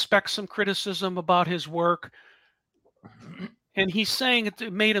should expect some criticism about his work, and he's saying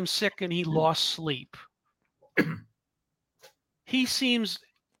it made him sick and he lost sleep. He seems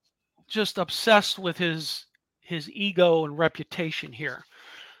just obsessed with his ego and reputation here.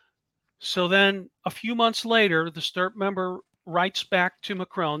 So then a few months later, the Stirp member writes back to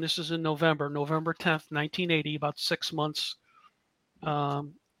McCrone. This is in November 10th, 1980, about 6 months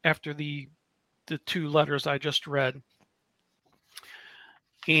after the 2 letters I just read.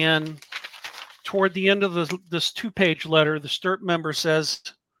 And toward the end of this 2-page letter, the Stirp member says,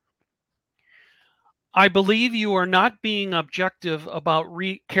 "I believe you are not being objective about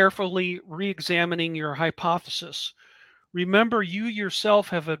carefully re-examining your hypothesis. Remember, you yourself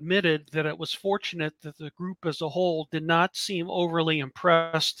have admitted that it was fortunate that the group as a whole did not seem overly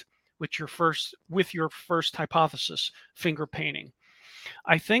impressed with your first hypothesis, finger painting.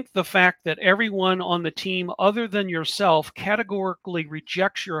 I think the fact that everyone on the team other than yourself categorically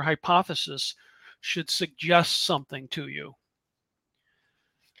rejects your hypothesis should suggest something to you."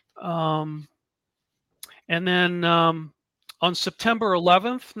 And then on September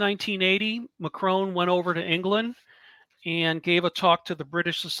 11th, 1980, McCrone went over to England and gave a talk to the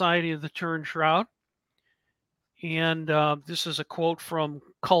British Society of the Turned Shroud. And this is a quote from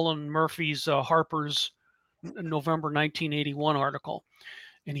Cullen Murphy's Harper's November 1981 article.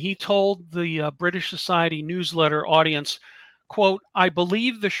 And he told the British Society newsletter audience, quote, "I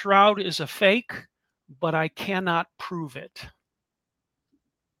believe the shroud is a fake, but I cannot prove it."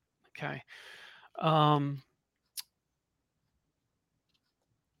 Okay.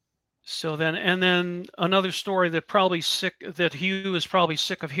 So then another story that Hugh is probably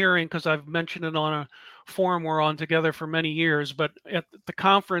sick of hearing, because I've mentioned it on a forum we're on together for many years. But at the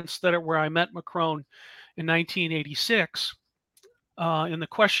conference where I met McCrone in 1986, in the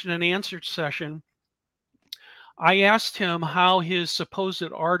question and answer session, I asked him how his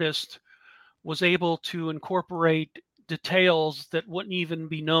supposed artist was able to incorporate details that wouldn't even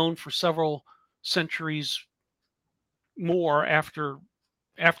be known for several centuries more after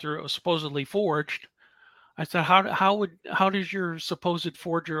it was supposedly forged. I said, how does your supposed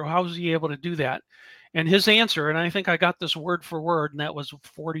forger, how was he able to do that? And his answer, and I think I got this word for word, and that was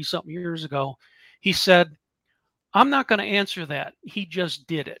 40 something years ago. He said, "I'm not going to answer that. He just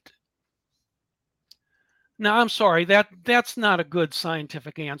did it." Now, I'm sorry, that's not a good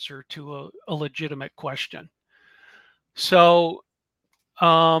scientific answer to a legitimate question. So,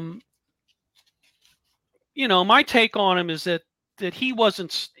 my take on him is that he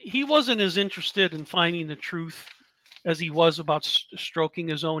wasn't as interested in finding the truth as he was about stroking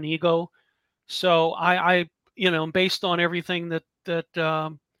his own ego. So I based on everything that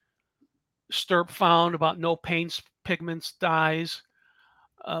Stirp found about no paints, pigments, dyes,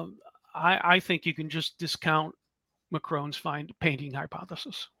 I think you can just discount McCrone's painting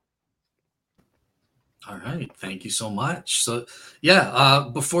hypothesis. All right, thank you so much. So, yeah,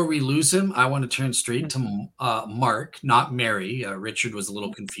 before we lose him, I want to turn straight to Mark, not Mary. Richard was a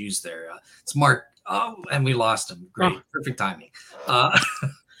little confused there. It's Mark. Oh, and we lost him. Great, perfect timing.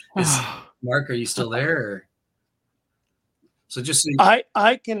 Mark, are you still there? Or? So just so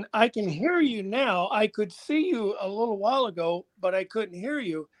I can hear you now. I could see you a little while ago, but I couldn't hear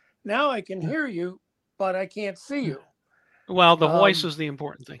you. Now I can hear you, but I can't see you. Well, the voice is the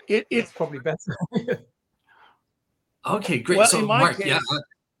important thing. It's probably better. Okay, great. Well, so, Mark, case,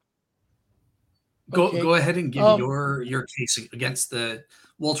 go ahead and give your case against the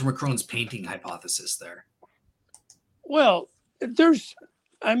Walter McCrone's painting hypothesis there. Well,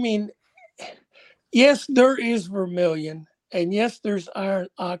 yes, there is vermilion, and yes, there's iron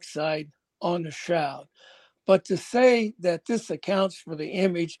oxide on the shroud. But to say that this accounts for the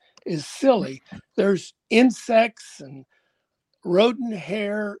image is silly. There's insects and rodent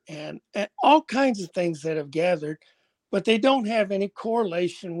hair and all kinds of things that have gathered. but they don't have any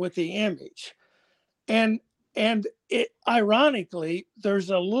correlation with the image. And ironically, there's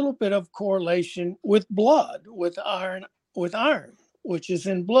a little bit of correlation with blood, with iron, which is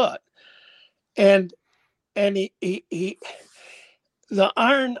in blood. And he the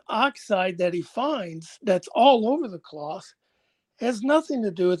iron oxide that he finds that's all over the cloth has nothing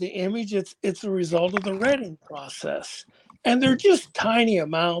to do with the image. It's a result of the retting process. And they're just tiny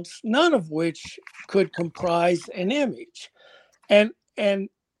amounts, none of which could comprise an image. And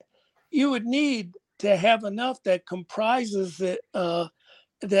you would need to have enough that comprises it,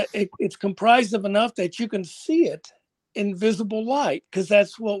 it's comprised of enough that you can see it in visible light, because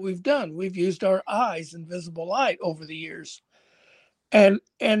that's what we've done. We've used our eyes in visible light over the years.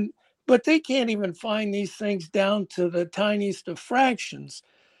 But they can't even find these things down to the tiniest of fractions.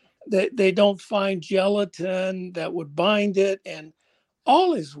 They don't find gelatin that would bind it. And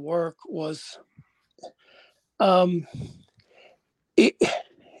all his work was,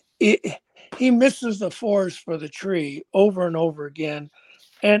 he misses the forest for the tree over and over again.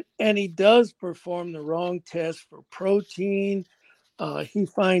 And he does perform the wrong test for protein. He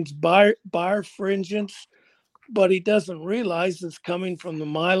finds birefringence, but he doesn't realize it's coming from the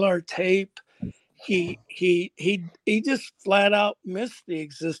mylar tape. He just flat out missed the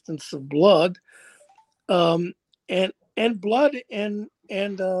existence of blood, and blood and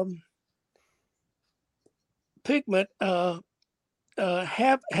pigment have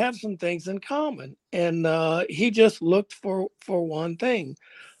some things in common, and he just looked for one thing,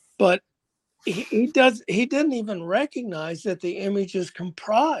 but he didn't even recognize that the image is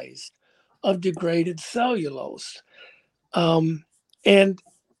comprised of degraded cellulose, and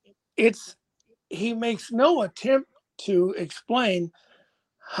he makes no attempt to explain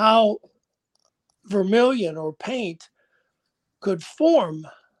how vermilion or paint could form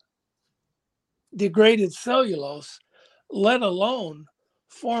degraded cellulose, let alone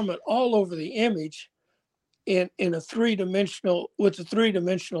form it all over the image in a three-dimensional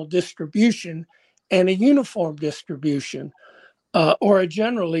distribution and a uniform distribution, or a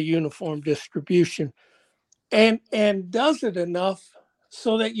generally uniform distribution, and does it enough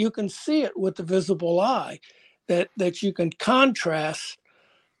so that you can see it with the visible eye, that you can contrast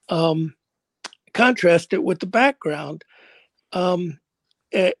it with the background.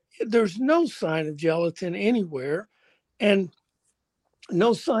 There's no sign of gelatin anywhere, and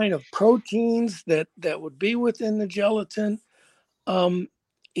no sign of proteins that would be within the gelatin.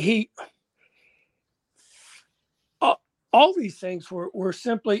 All these things were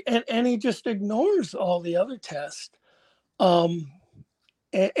simply, and he just ignores all the other tests. And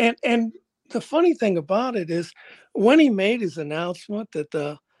the funny thing about it is, when he made his announcement that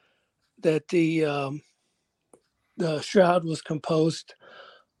the shroud was composed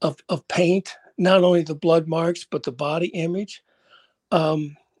of paint, not only the blood marks but the body image,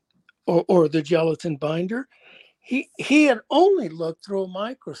 or the gelatin binder, he had only looked through a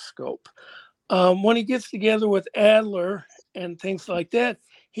microscope. When he gets together with Adler and things like that,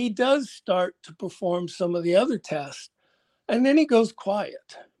 he does start to perform some of the other tests, and then he goes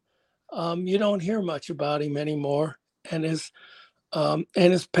quiet. You don't hear much about him anymore, and his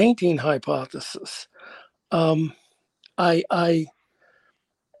painting hypothesis.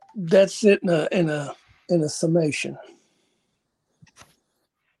 That's it in a summation.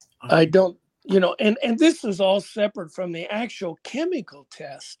 I don't, and this is all separate from the actual chemical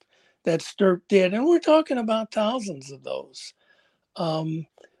test that Stirp did, and we're talking about thousands of those.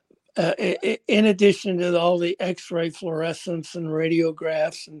 In addition to all the X-ray fluorescence and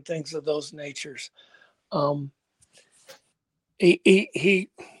radiographs and things of those natures. He's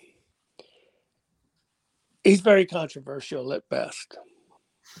very controversial at best.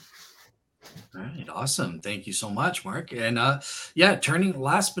 All right, awesome. Thank you so much, Mark. And turning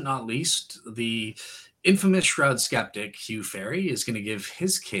last but not least, the infamous Shroud skeptic Hugh Farey is going to give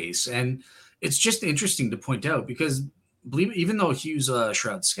his case. And it's just interesting to point out, because even though Hugh's a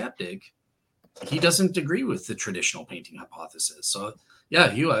Shroud skeptic, he doesn't agree with the traditional painting hypothesis. So yeah,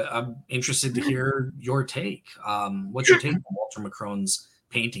 Hugh, I'm interested to hear your take. What's your take on Walter McCrone's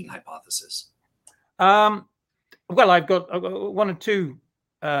painting hypothesis? Well, I've got one or two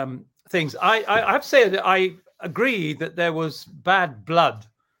things. I have to say that I agree that there was bad blood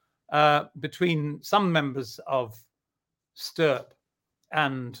between some members of Stirp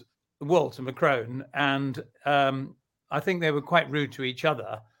and Walter McCrone, and I think they were quite rude to each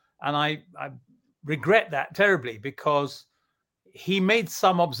other, and I regret that terribly, because he made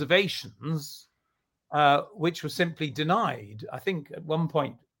some observations which were simply denied. I think at one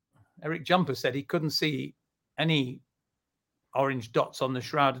point Eric Jumper said he couldn't see any orange dots on the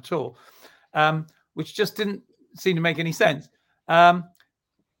shroud at all, which just didn't seem to make any sense. I'm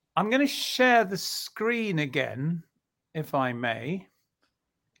going to share the screen again, if I may.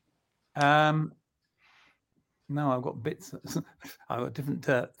 No, I've got bits. I've got different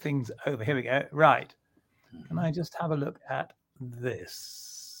things over. Here we go. Right. Can I just have a look at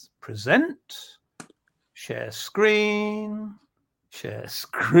this? Present. Share screen. Share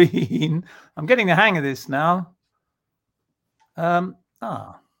screen. I'm getting the hang of this now.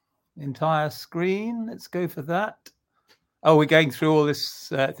 Entire screen. Let's go for that. Oh, we're going through all this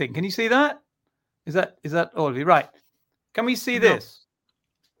thing. Can you see that? Is that all of you? Right. Can we see this?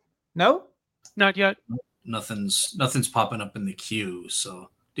 No? Not yet. Nothing's popping up in the queue. So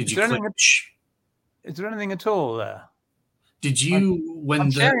did you click? Is there anything at all there? Did you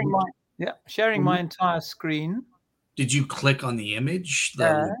sharing my entire screen? Did you click on the image, the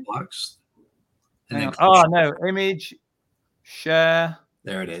little box? Oh no, image, share.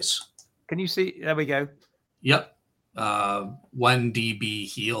 There it is. Can you see? There we go. Yep. 1 dB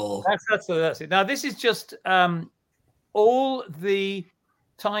heal. That's it. Now this is just all the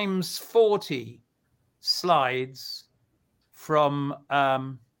times 40 slides from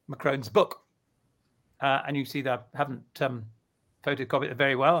McCrone's book, and you see that I haven't photocopied it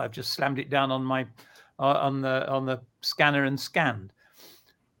very well. I've just slammed it down on my on the scanner and scanned.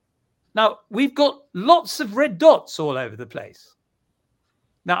 Now we've got lots of red dots all over the place.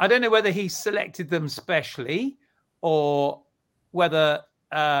 Now I don't know whether he selected them specially or whether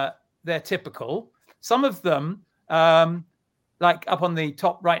they're typical. Some of them, like up on the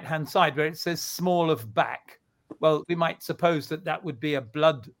top right-hand side where it says small of back, well, we might suppose that would be a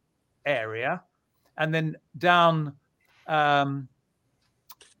blood area. And then down on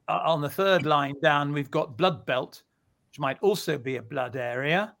the third line down, we've got blood belt, which might also be a blood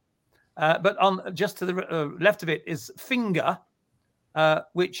area. But on just to the left of it is finger,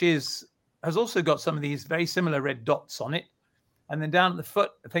 which has also got some of these very similar red dots on it. And then down at the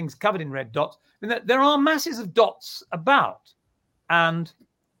foot, things covered in red dots. And there are masses of dots about. And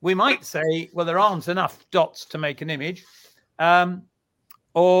we might say, well, there aren't enough dots to make an image. According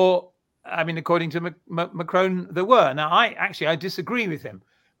to McCrone, there were. Now, I disagree with him.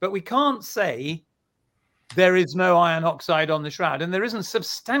 But we can't say there is no iron oxide on the shroud. And there isn't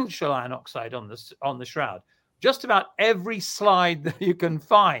substantial iron oxide on the shroud. Just about every slide that you can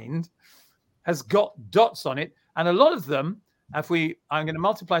find has got dots on it. And a lot of them, I'm going to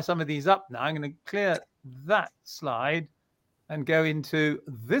multiply some of these up now. I'm going to clear that slide and go into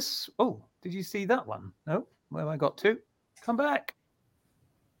this. Oh, did you see that one? No, where have I got to? Come back.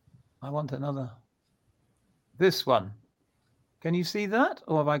 I want another. This one. Can you see that?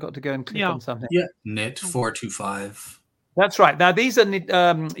 Or have I got to go and click on something? Yeah, NIT 425. That's right. Now, these are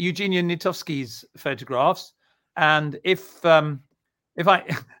Eugenia Nitowski's photographs. And if I'm just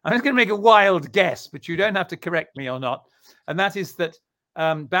going to make a wild guess, but you don't have to correct me or not. And that is that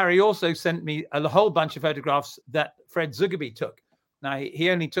Barry also sent me a whole bunch of photographs that Fred Zugerby took. Now, he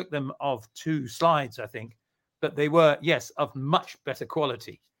only took them of 2 slides, I think, but they were, yes, of much better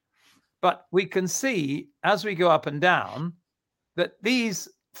quality. But we can see as we go up and down that these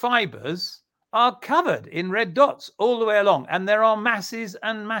fibers are covered in red dots all the way along. And there are masses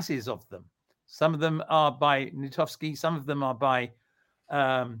and masses of them. Some of them are by Nitowski. Some of them are by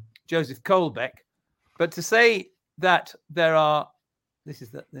Joseph Kolbeck. But to say that there are, this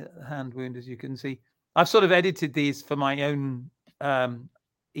is the hand wound, as you can see. I've sort of edited these for my own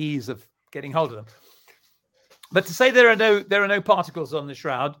ease of getting hold of them. But to say there are no particles on the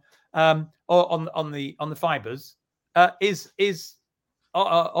shroud or on the fibers is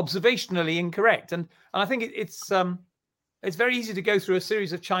observationally incorrect. And I think it's very easy to go through a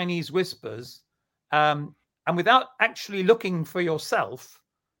series of Chinese whispers, and without actually looking for yourself,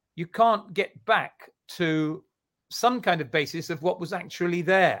 you can't get back to some kind of basis of what was actually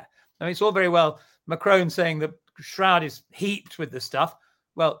there. I mean, it's all very well McCrone saying the shroud is heaped with the stuff.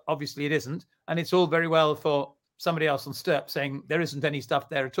 Well, obviously it isn't. And it's all very well for somebody else on Stirp saying there isn't any stuff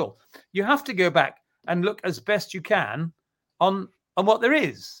there at all. You have to go back and look as best you can on what there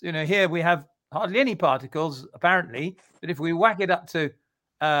is. You know, here we have hardly any particles, apparently. But if we whack it up to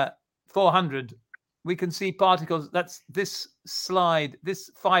 400, we can see particles. That's this slide, this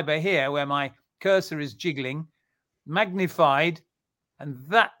fiber here where my cursor is jiggling, magnified, and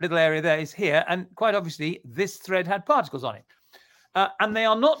that little area there is here. And quite obviously, this thread had particles on it. And they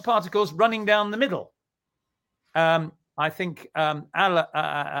are not particles running down the middle. I think Adler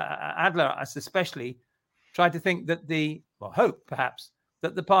especially tried to think that hope perhaps,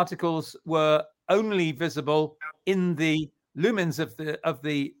 that the particles were only visible in the lumens of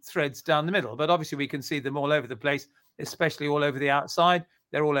the threads down the middle. But obviously we can see them all over the place, especially all over the outside.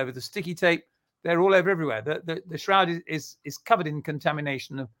 They're all over the sticky tape. They're all over everywhere. The shroud is covered in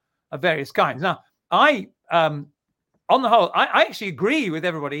contamination of various kinds. Now, on the whole, I actually agree with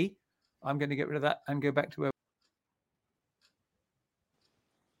everybody. I'm going to get rid of that and go back to where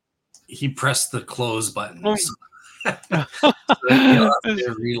he pressed the close button. Oh. So you'll have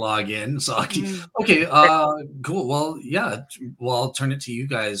to relog in. So okay, cool. Well, yeah. Well, I'll turn it to you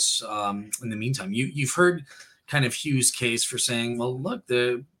guys. In the meantime, you've heard kind of Hugh's case for saying, well, look,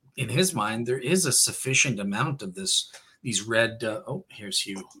 in his mind, there is a sufficient amount of these red. Oh, here's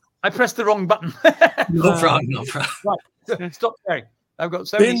Hugh. I pressed the wrong button. No problem. No problem. Right, stop sharing. I've got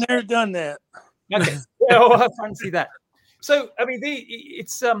so Been many. there, done that. Okay. Oh, I fancy that. So, I mean,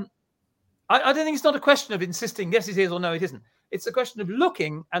 it's I don't think it's not a question of insisting yes it is or no it isn't. It's a question of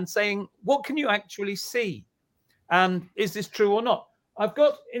looking and saying what can you actually see, and is this true or not? I've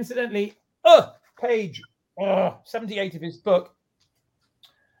got, incidentally, page 78 of his book,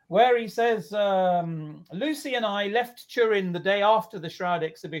 where he says Lucy and I left Turin the day after the Shroud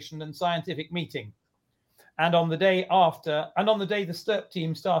exhibition and scientific meeting, and on the day the STURP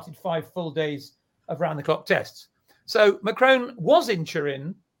team started 5 full days of round-the-clock tests. So McCrone was in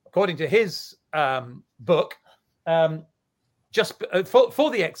Turin, according to his book, just for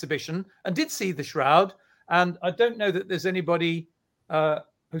the exhibition, and did see the shroud. And I don't know that there's anybody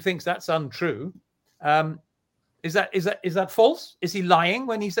who thinks that's untrue. Is that false? Is he lying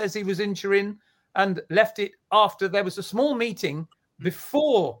when he says he was in Turin and left it after there was a small meeting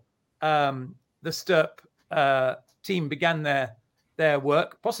before the STURP team began their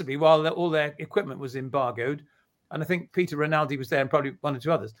work, possibly while all their equipment was embargoed? And I think Peter Rinaldi was there, and probably 1 or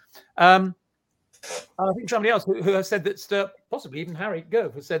 2 others. I think somebody else who has said that STURP, possibly even Harry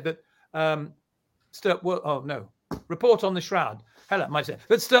Gove, has said that STURP report on the shroud. Hella might say,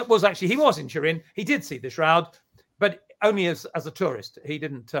 but STURP was actually, he was in Turin. He did see the shroud, but only as a tourist. He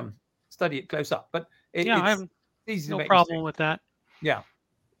didn't study it close up. But I have no problem with that. Yeah,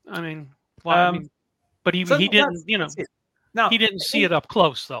 I mean, but he didn't, Now, he didn't see it up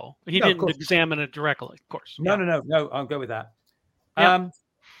close, though. He didn't examine it directly, of course. No. I'll go with that. Yeah.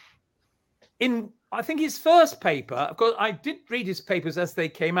 In, I think, his first paper, of course, I did read his papers as they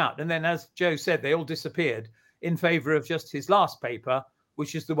came out. And then, as Joe said, they all disappeared in favor of just his last paper,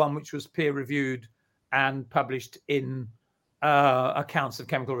 which is the one which was peer-reviewed and published in Accounts of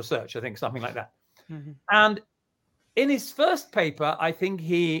Chemical Research, I think, something like that. Mm-hmm. And in his first paper, I think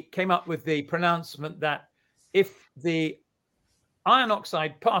he came up with the pronouncement that if the iron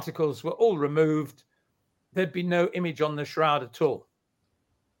oxide particles were all removed, there'd be no image on the shroud at all,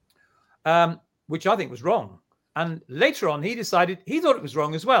 which I think was wrong. And later on, he decided he thought it was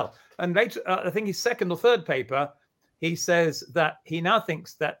wrong as well. And later, I think his second or third paper, he says that he now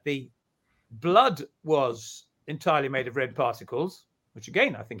thinks that the blood was entirely made of red particles, which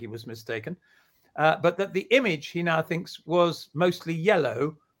again, I think he was mistaken, but that the image he now thinks was mostly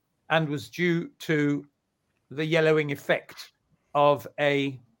yellow and was due to the yellowing effect of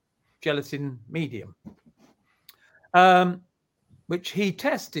a gelatin medium, which he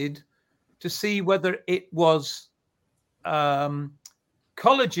tested to see whether it was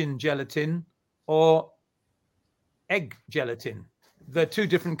collagen gelatin or egg gelatin. The 2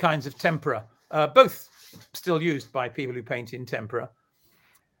 different kinds of tempera, both still used by people who paint in tempera.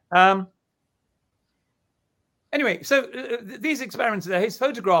 Anyway, so these experiments there, his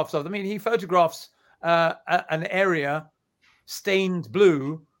photographs of them, I mean, he photographs an area stained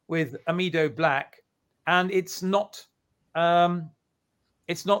blue with amido black, and it's not the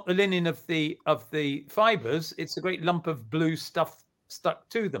linen of the fibers. It's a great lump of blue stuff stuck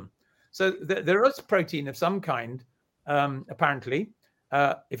to them. So there is protein of some kind, apparently,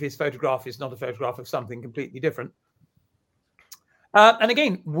 if his photograph is not a photograph of something completely different. And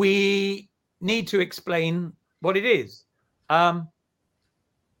again, we need to explain what it is. And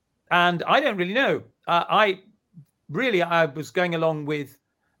I don't really know. I was going along with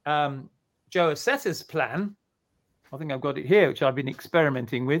Joe Acetta's plan. I think I've got it here, which I've been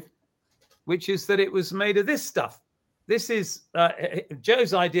experimenting with, which is that it was made of this stuff. This is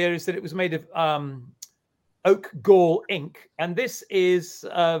Joe's idea is that it was made of oak gall ink, and this is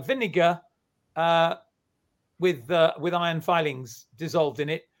vinegar with iron filings dissolved in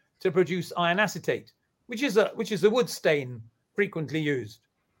it to produce iron acetate, which is a wood stain frequently used.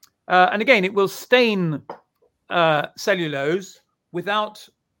 And again, it will stain cellulose without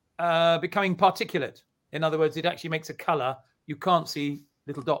becoming particulate. In other words, it actually makes a color. You can't see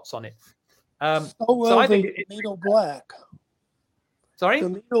little dots on it. So I think amido black. Sorry?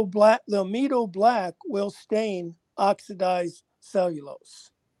 The amido black will stain oxidized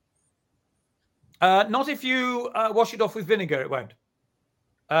cellulose. Not if you wash it off with vinegar, it won't.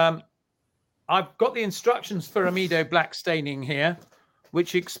 I've got the instructions for amido black staining here,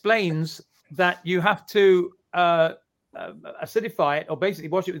 which explains that you have to acidify it, or basically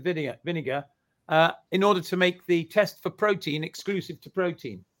wash it with vinegar in order to make the test for protein exclusive to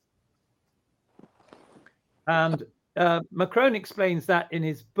protein. And McCrone explains that in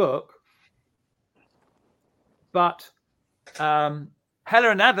his book. But Heller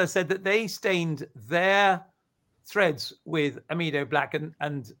and Adler said that they stained their threads with amido black,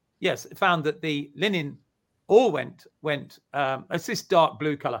 and yes, found that the linen all went it's this dark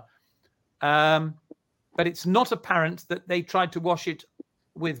blue color. But it's not apparent that they tried to wash it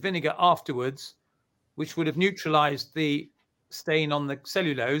with vinegar afterwards, which would have neutralized the stain on the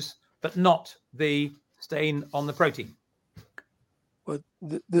cellulose, but not the stain on the protein. But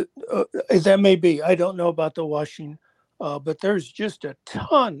that may be. I don't know about the washing, but there's just a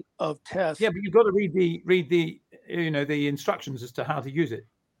ton of tests. Yeah, but you've got to read the the instructions as to how to use it.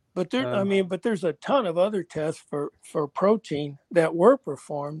 But but there's a ton of other tests for protein that were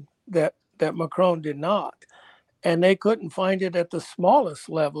performed that McCrone did not, and they couldn't find it at the smallest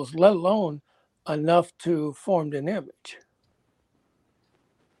levels, let alone enough to form an image.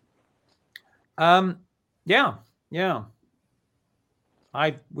 Yeah.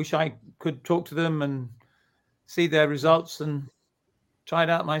 I wish I could talk to them and see their results and try it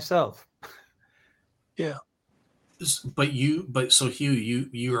out myself. Yeah. So Hugh,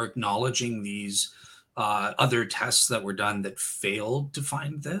 you are acknowledging these other tests that were done that failed to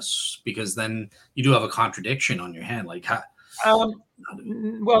find this, because then you do have a contradiction on your hand. Like, well,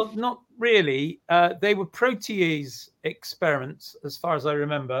 not really. They were protease experiments, as far as I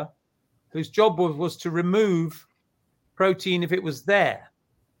remember, whose job was to remove protein if it was there.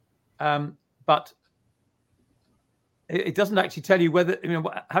 But it doesn't actually tell you whether,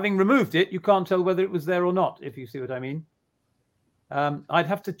 having removed it, you can't tell whether it was there or not, if you see what I mean. I'd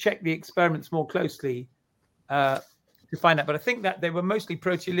have to check the experiments more closely to find out, but I think that they were mostly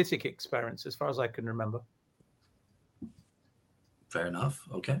proteolytic experiments, as far as I can remember. Fair enough.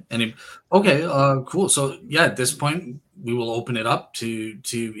 Okay. Cool. So yeah, at this point, we will open it up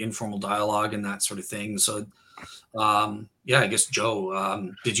to informal dialogue and that sort of thing. So I guess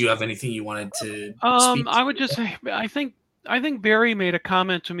Joe, did you have anything you wanted to speak to? I would just say, I think Barry made a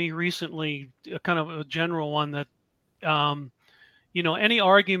comment to me recently, kind of a general one, that any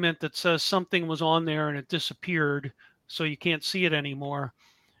argument that says something was on there and it disappeared, so you can't see it anymore,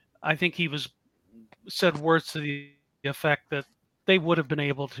 I think he said words to the effect that they would have been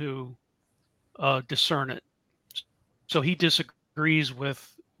able to discern it. So he disagrees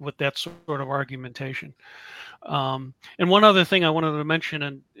with that sort of argumentation. And one other thing I wanted to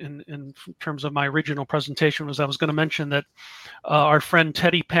mention in terms of my original presentation was I was going to mention that our friend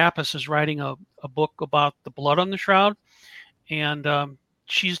Teddy Pappas is writing a book about the blood on the shroud, and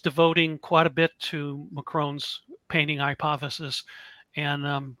she's devoting quite a bit to McCrone's painting hypothesis.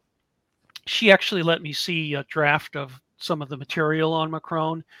 And she actually let me see a draft of some of the material on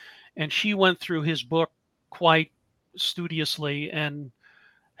McCrone, and she went through his book quite studiously and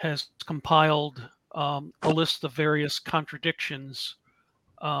has compiled a list of various contradictions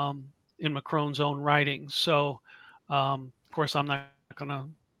in McCrone's own writings. So, of course, I'm not going to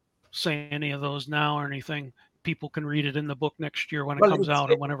say any of those now or anything. People can read it in the book next year when it comes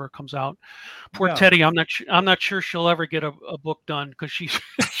out, or whenever it comes out. Poor Teddy, I'm not sure she'll ever get a book done, because she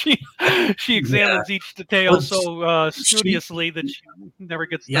examines each detail so studiously that she never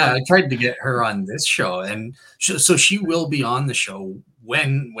gets done. Yeah, I tried to get her on this show, and so she will be on the show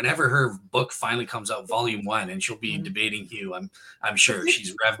whenever her book finally comes out, Volume 1, and she'll be debating Hugh. I'm sure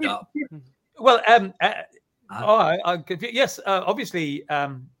she's revved up. Well, yes, obviously.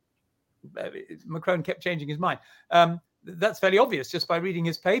 McCrone kept changing his mind. That's fairly obvious just by reading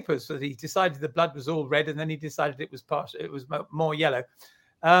his papers. So he decided the blood was all red, and then he decided it was more yellow.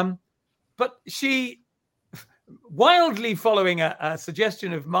 But she, wildly following a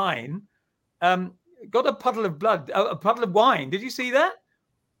suggestion of mine, got a puddle of blood, a puddle of wine. Did you see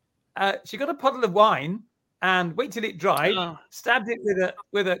that? She got a puddle of wine and wait till it dried, stabbed it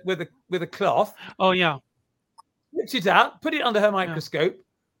with a cloth. Oh yeah. Whipped it out, put it under her microscope.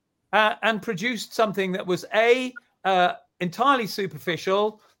 And produced something that was A, entirely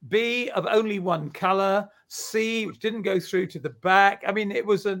superficial, B, of only one color, C, which didn't go through to the back. I mean,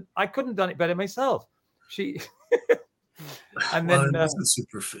 I couldn't have done it better myself. And then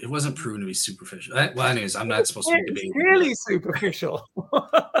it wasn't proven to be superficial. Well, anyways, I'm not supposed to be debating. It's really superficial.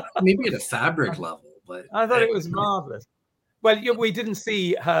 Maybe at a fabric level, but I thought it was marvelous. Well, we didn't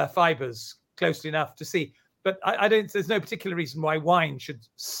see her fibers closely enough to see. But there's no particular reason why wine should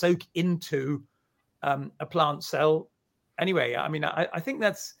soak into a plant cell. Anyway, I mean, I think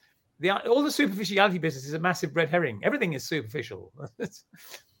that's all the superficiality business is a massive red herring. Everything is superficial.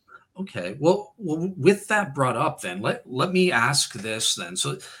 Okay. Well, with that brought up, then let me ask this then.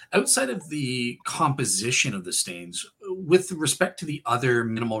 So, outside of the composition of the stains, with respect to the other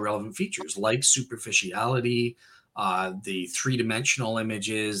minimal relevant features like superficiality, the three-dimensional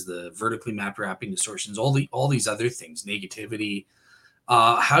images, the vertically mapped wrapping distortions, all these other things, negativity.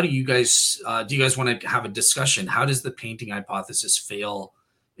 How do you guys want to have a discussion? How does the painting hypothesis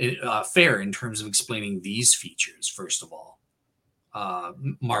fare in terms of explaining these features? First of all.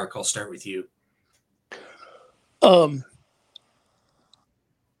 Mark, I'll start with you. I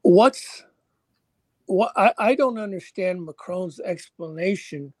don't understand McCrone's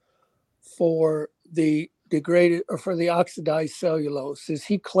explanation for the degraded or for the oxidized cellulose. Is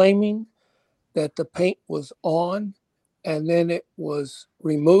he claiming that the paint was on and then it was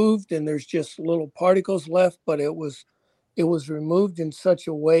removed and there's just little particles left, but it was removed in such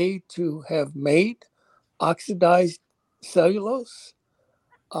a way to have made oxidized cellulose?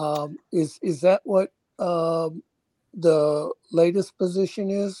 Is that what the latest position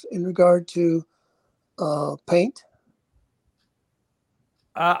is in regard to paint?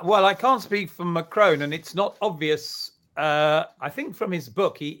 Well, I can't speak for McCrone, and it's not obvious. I think from his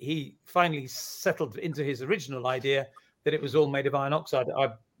book, he finally settled into his original idea that it was all made of iron oxide. I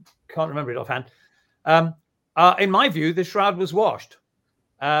can't remember it offhand. In my view, the shroud was washed,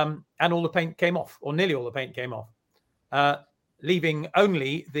 and all the paint came off, or nearly all the paint came off, leaving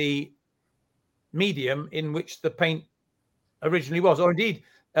only the medium in which the paint originally was. Or indeed,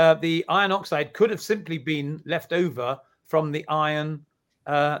 the iron oxide could have simply been left over from the iron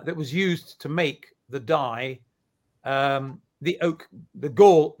that was used to make the dye, the oak, the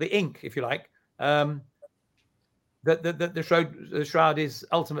gall, the ink, if you like, that the shroud is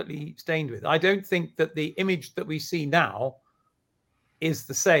ultimately stained with. I don't think that the image that we see now is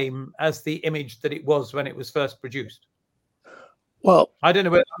the same as the image that it was when it was first produced. Well, I don't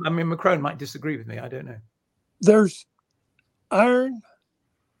know. I mean, McCrone might disagree with me. I don't know. There's iron,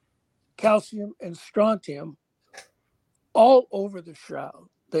 calcium, and strontium all over the shroud,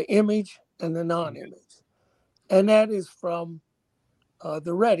 the image and the non-image. And that is from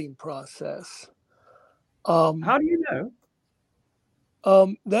the retting process. How do you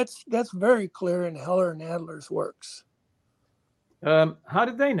know? That's very clear in Heller and Adler's works. How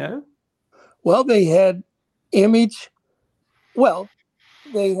did they know? Well, they had image. Well,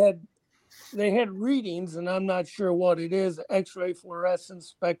 they had readings, and I'm not sure what it is, X-ray, fluorescence,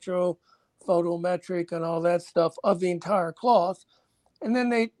 spectro, photometric, and all that stuff of the entire cloth. And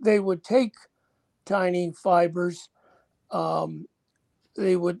then they would take tiny fibers.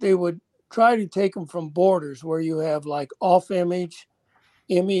 They would try to take them from borders where you have like off image,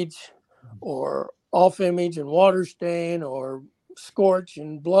 or off image and water stain, or scorch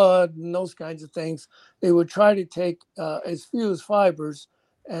and blood and those kinds of things. They would try to take as few as fibers,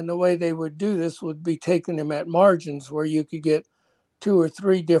 and the way they would do this would be taking them at margins where you could get 2 or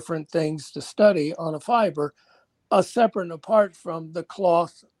 3 different things to study on a fiber, separate and apart from the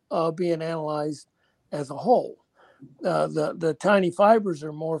cloth being analyzed as a whole. The tiny fibers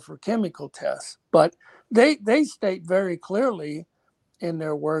are more for chemical tests, but they state very clearly in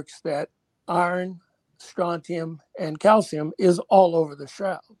their works that iron, strontium, and calcium is all over the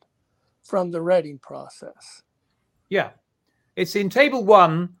shroud from the retting process. Yeah. It's in table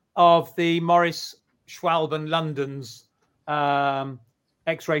 1 of the Morris, Schwalbe and London's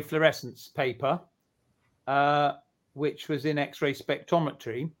X-ray fluorescence paper, which was in X-ray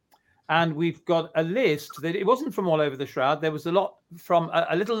spectrometry. And we've got a list that it wasn't from all over the shroud. There was a lot from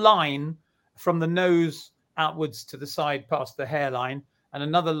a little line from the nose outwards to the side past the hairline, and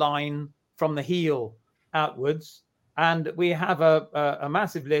another line from the heel outwards. And we have a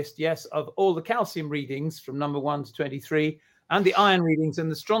massive list, yes, of all the calcium readings from number 1 to 23, and the iron readings and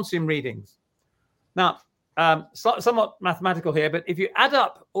the strontium readings. Now, somewhat mathematical here, but if you add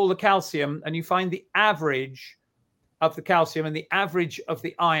up all the calcium and you find the average of the calcium and the average of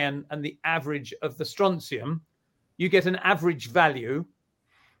the iron and the average of the strontium, you get an average value.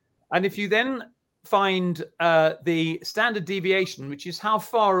 And if you then find the standard deviation, which is how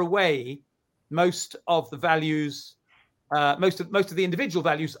far away most of the values, most of the individual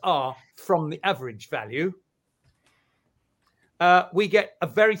values are from the average value, we get a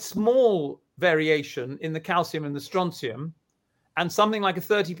very small variation in the calcium and the strontium, and something like a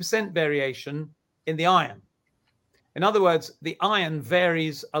 30% variation in the iron. In other words, the iron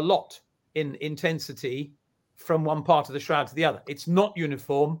varies a lot in intensity from one part of the shroud to the other. It's not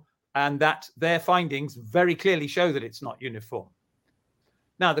uniform, and that their findings very clearly show that it's not uniform.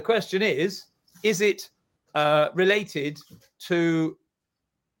 Now, the question is it related to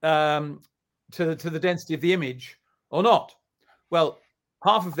to the density of the image or not? Well,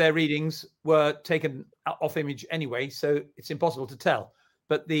 half of their readings were taken off image anyway, so it's impossible to tell.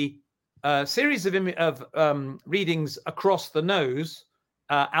 But the series of readings across the nose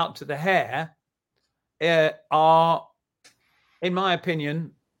out to the hair are, in my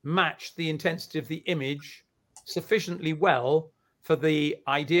opinion, match the intensity of the image sufficiently well for the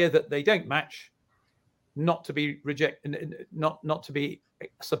idea that they don't match not to be not to be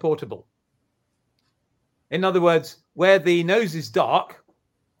supportable. In other words, where the nose is dark,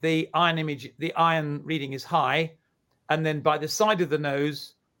 the iron reading is high, and then by the side of the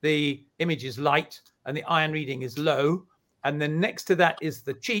nose, the image is light and the iron reading is low. And then next to that is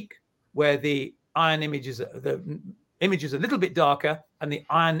the cheek, where the image is a little bit darker and the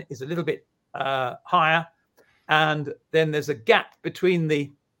iron is a little bit higher. And then there's a gap between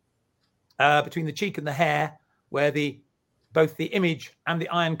the cheek and the hair, where both the image and the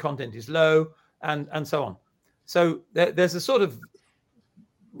iron content is low, and so on. So there's a sort of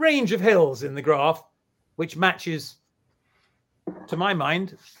range of hills in the graph, which matches, to my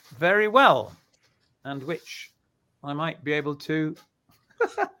mind, very well, and which I might be able to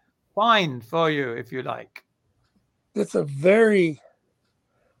find for you if you like. It's a very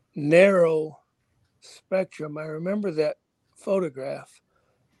narrow spectrum. I remember that photograph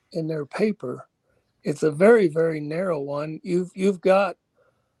in their paper. It's a very, very narrow one. You've got,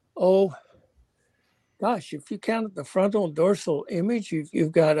 oh gosh, if you count the frontal and dorsal image,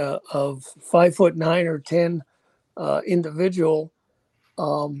 you've got a 5'9" or 10 individual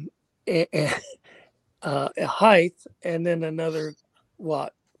height, and then another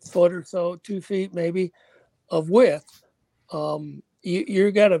foot or so, 2 feet maybe of width.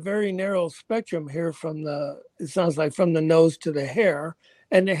 You got a very narrow spectrum here it sounds like from the nose to the hair,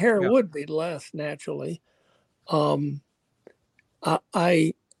 and the hair would be less naturally.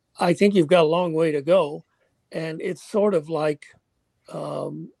 I think you've got a long way to go, and it's sort of like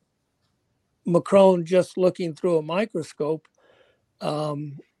McCrone just looking through a microscope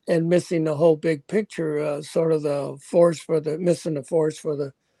and missing the whole big picture, sort of missing the forest for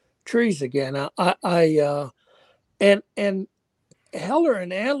the trees again. And Heller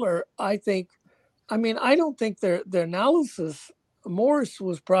and Adler, I don't think their analysis, Morris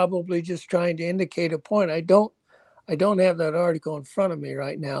was probably just trying to indicate a point. I don't have that article in front of me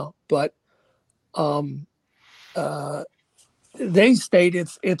right now, but they state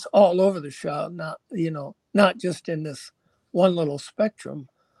it's all over the shroud, not just in this one little spectrum.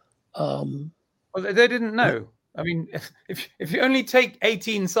 Well, they didn't know. I mean, if you only take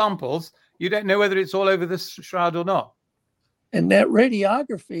 18 samples, you don't know whether it's all over the shroud or not. And that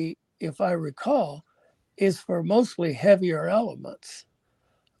radiography, if I recall, is for mostly heavier elements.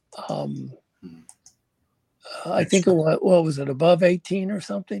 I think what was it, above 18 or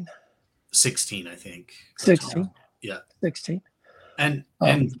something? 16, I think. 16. Yeah. 16. And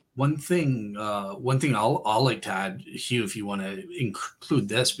one thing I'll like to add, Hugh, if you want to include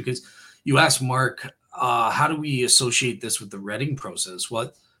this, because you asked Mark, how do we associate this with the Redding process?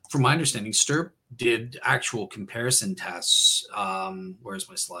 Well, from my understanding, Stirp did actual comparison tests. Where's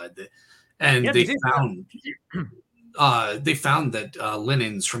my slide? They found that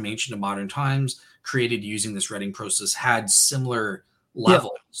linens from ancient to modern times created using this Redding process had similar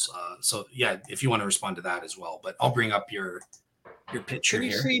levels. So if you want to respond to that as well, but I'll bring up your picture Can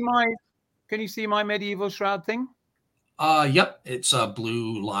you here. Can you see my medieval shroud thing? Yep, it's a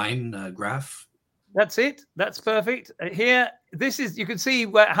blue line graph. That's it. That's perfect. Here, you can see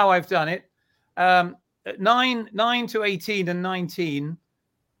how I've done it. 9 to 18 and 19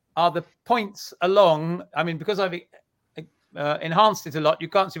 are the points along. I mean, because I've enhanced it a lot, you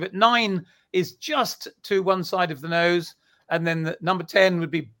can't see, but 9 is just to one side of the nose, and then the number 10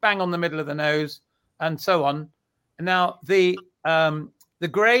 would be bang on the middle of the nose, and so on. Now, the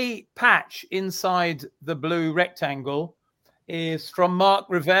grey patch inside the blue rectangle is from Mark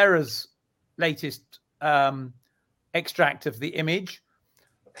Rivera's latest extract of the image,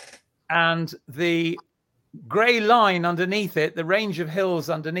 and the grey line underneath it, the range of hills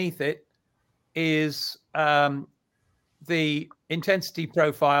underneath it, is the intensity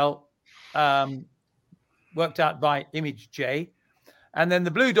profile worked out by Image J, and then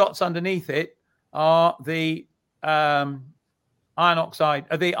the blue dots underneath it are the iron oxide,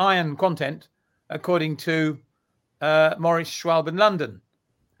 the iron content, according to Morris, Schwalbe, and London.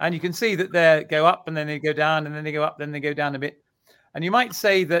 And you can see that they go up and then they go down, and then they go up, then they go down a bit. And you might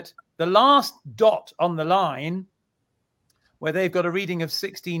say that the last dot on the line, where they've got a reading of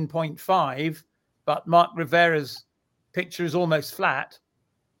 16.5, but Mark Rivera's picture is almost flat,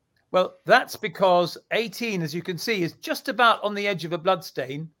 Well, that's because 18, as you can see, is just about on the edge of a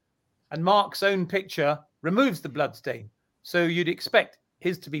bloodstain, and Mark's own picture removes the bloodstain. So you'd expect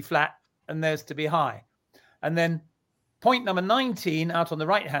his to be flat and theirs to be high. And then point number 19 out on the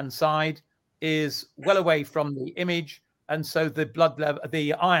right-hand side is well away from the image, and so the blood level,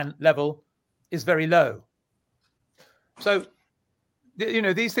 the iron level, is very low. So, you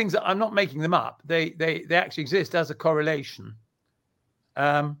know, these things, I'm not making them up. They actually exist as a correlation,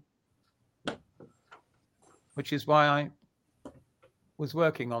 which is why I was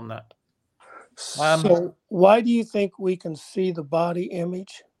working on that. So why do you think we can see the body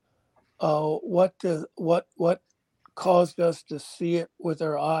image? What caused us to see it with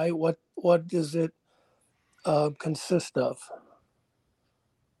our eye? What does it consist of?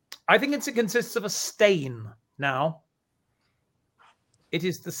 I think it consists of a stain now. It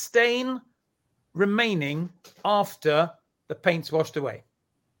is the stain remaining after the paint's washed away.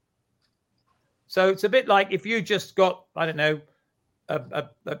 So it's a bit like if you just got, I don't know,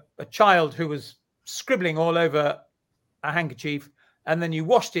 a child who was scribbling all over a handkerchief, and then you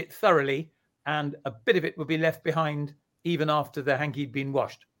washed it thoroughly, and a bit of it would be left behind even after the hanky had been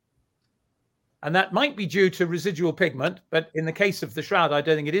washed. And that might be due to residual pigment, but in the case of the shroud, I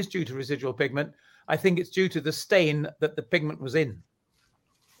don't think it is due to residual pigment. I think it's due to the stain that the pigment was in.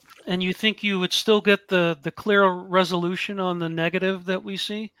 And you think you would still get the clear resolution on the negative that we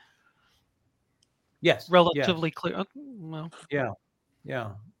see? Yes. Relatively clear. Okay, well,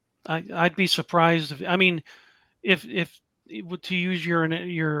 yeah. I'd be surprised if, I mean, if to use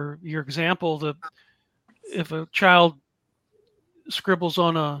your example, if a child scribbles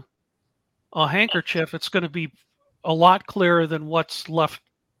on a handkerchief, it's going to be a lot clearer than what's left.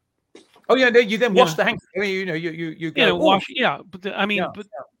 Oh yeah, you then wash the handkerchief. I mean, you know, you go wash. Yeah,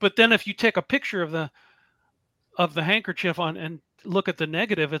 but then if you take a picture of the handkerchief and look at the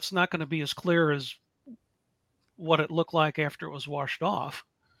negative, it's not going to be as clear as what it looked like after it was washed off.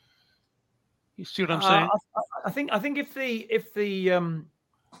 You see what I'm saying? I think if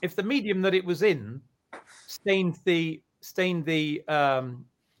the medium that it was in stained the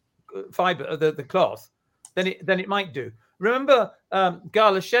fiber, the cloth, then it might do. Remember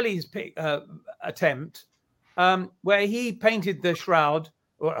Gala Shelley's attempt where he painted the shroud,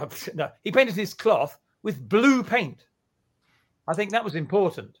 or no, he painted his cloth with blue paint. I think that was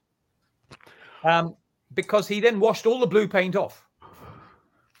important because he then washed all the blue paint off,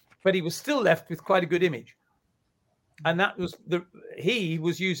 but he was still left with quite a good image. And that was he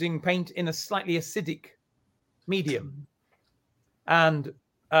was using paint in a slightly acidic medium, and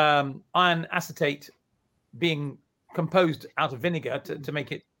iron acetate being composed out of vinegar to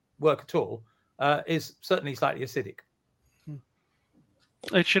make it work at all is certainly slightly acidic.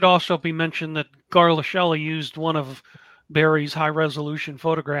 It should also be mentioned that Garla Shelley used one of Barry's high-resolution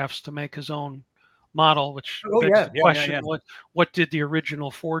photographs to make his own model, which begs the question, what did the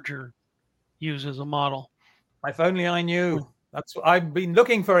original forger use as a model? If only I knew. That's what I've been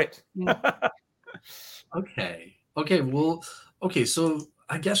looking for it. Okay. Well, okay. So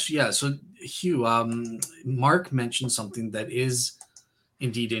I guess, yeah. So Hugh, Mark mentioned something that is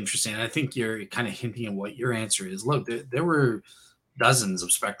indeed interesting. And I think you're kind of hinting at what your answer is. Look, there were dozens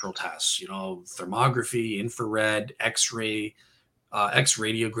of spectral tests, you know, thermography, infrared, X-ray,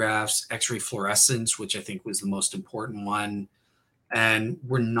 X-radiographs, X-ray fluorescence, which I think was the most important one. And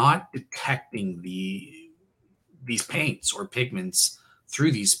we're not detecting these paints or pigments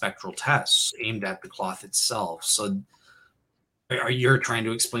through these spectral tests aimed at the cloth itself. So are you trying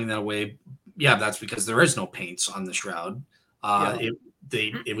to explain that away? Yeah, that's because there is no paints on the shroud.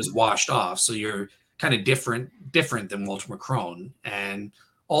 It was washed off. So you're kind of different than Walter McCrone. And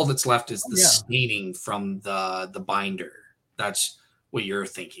all that's left is the staining from the binder. That's what you're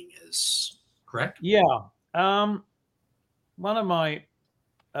thinking is, correct? Yeah. One of my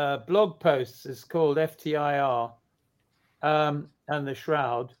blog posts is called FTIR and the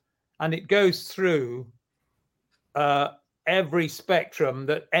Shroud, and it goes through every spectrum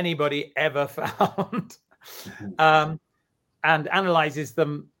that anybody ever found and analyzes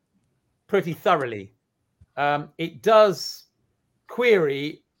them pretty thoroughly. It does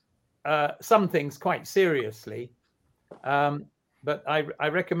query some things quite seriously, but I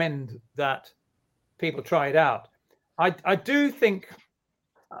recommend that people try it out. I do think,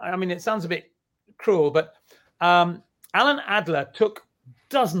 I mean, it sounds a bit cruel, but Alan Adler took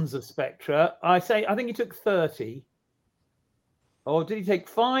dozens of spectra. I think he took 30. Or did he take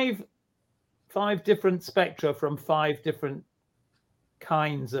five different spectra from 5 different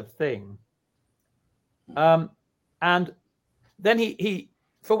kinds of thing? And then he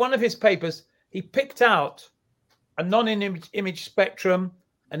for one of his papers, he picked out a non-image spectrum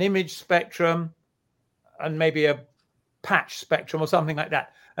an image spectrum and maybe a patch spectrum or something like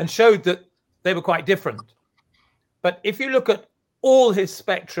that, and showed that they were quite different. But if you look at all his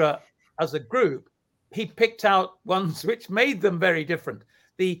spectra as a group, he picked out ones which made them very different.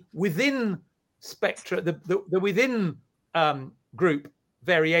 The within spectra, the within group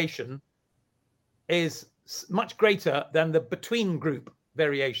variation is much greater than the between group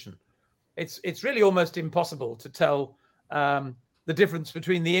variation. It's really almost impossible to tell the difference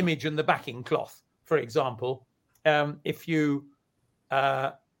between the image and the backing cloth, for example, if you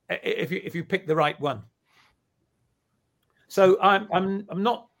pick the right one. So I'm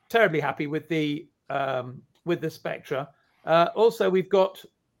not terribly happy with the spectra. Also, we've got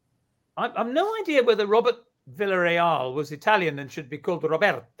I've no idea whether Robert Villarreal was Italian and should be called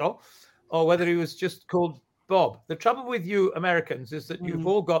Roberto, or whether he was just called Bob. The trouble with you Americans is that you've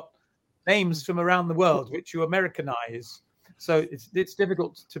all got names from around the world which you Americanize. So it's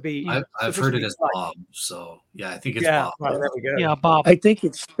difficult to be. I've heard it as Bob. So yeah, I think it's Bob. Well, there we go. Yeah, Bob. I think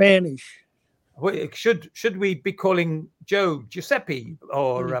it's Spanish. Should we be calling Joe Giuseppe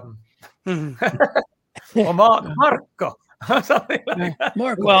or or Marco? Something like that.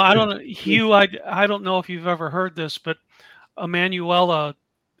 Marco. Well, I don't know, Hugh. I don't know if you've ever heard this, but Emanuela,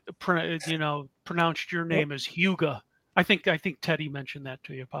 pronounced your name as Hugo. I think Teddy mentioned that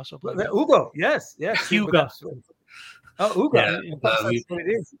to you, possibly. Hugo, yes, Hugo. Oh, Hugo. Yeah, That's what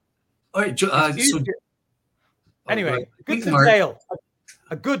it is. All right. Anyway, good to Dale.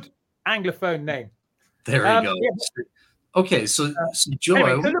 A good Anglophone name. There we go. Yeah. Okay, so Joe,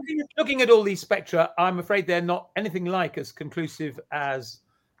 anyway, so looking at all these spectra, I'm afraid they're not anything like as conclusive as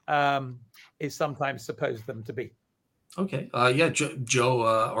is sometimes supposed them to be. Okay,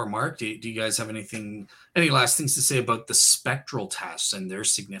 Joe or Mark, do you guys have any last things to say about the spectral tests and their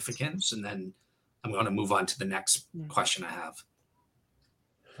significance? And then I'm going to move on to the next question I have.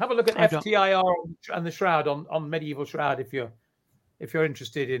 Have a look at FTIR and the Shroud on Medieval Shroud if you're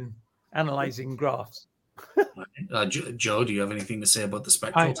interested in analyzing graphs. Joe, do you have anything to say about the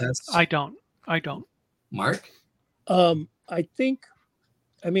spectral tests? I don't. Mark? I've been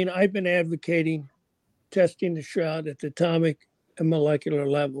advocating testing the Shroud at the atomic and molecular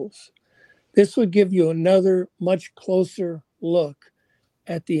levels. This would give you another much closer look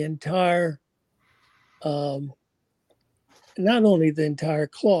at the entire, not only the entire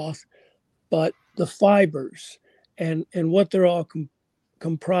cloth, but the fibers and what they're all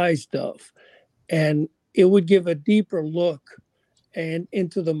comprised of. And it would give a deeper look and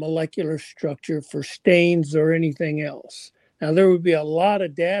into the molecular structure for stains or anything else. Now, there would be a lot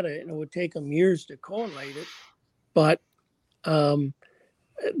of data, and it would take them years to correlate it. But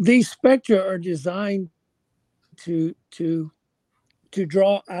these spectra are designed to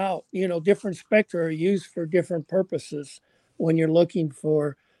draw out, different spectra are used for different purposes when you're looking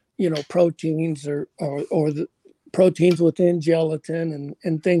for, proteins or the proteins within gelatin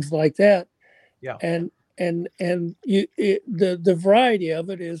and things like that. Yeah. And the variety of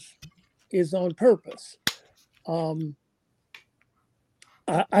it is on purpose.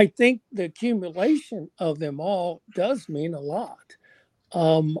 I think the accumulation of them all does mean a lot.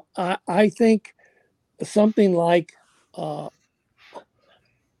 I think something like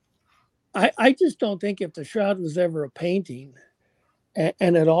I just don't think if the Shroud was ever a painting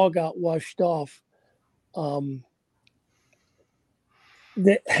and it all got washed off, then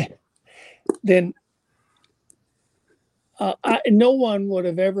no one would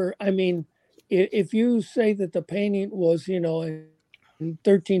have ever. If you say that the painting was, in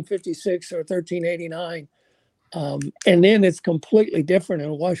 1356 or 1389, and then it's completely different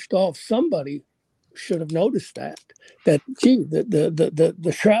and washed off, somebody should have noticed that gee,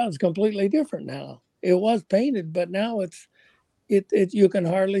 the Shroud's completely different now. It was painted, but now it's you can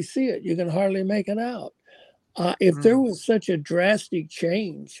hardly see it. You can hardly make it out. If there was such a drastic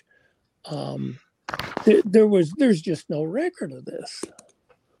change, there's just no record of this.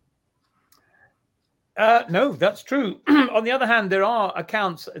 No, that's true. On the other hand, there are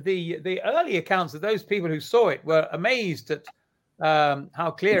accounts. The early accounts of those people who saw it were amazed at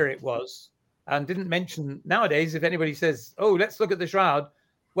how clear it was, and didn't mention. Nowadays, if anybody says, "Oh, let's look at the Shroud,"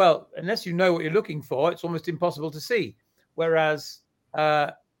 well, unless you know what you're looking for, it's almost impossible to see. Whereas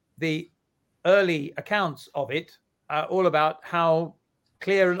the early accounts of it are all about how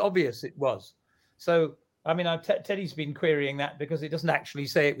clear and obvious it was. So, Teddy's been querying that because it doesn't actually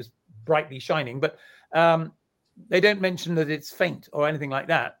say it was brightly shining, but they don't mention that it's faint or anything like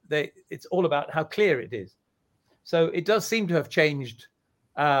that. It's all about how clear it is. So it does seem to have changed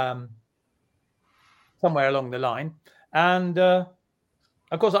somewhere along the line. And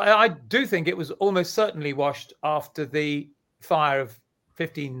of course, I do think it was almost certainly washed after the fire of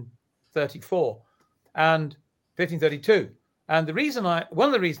 1534 and 1532. And one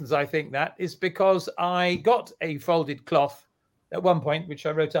of the reasons I think that is because I got a folded cloth at one point, which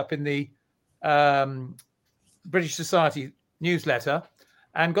I wrote up in the British Society newsletter,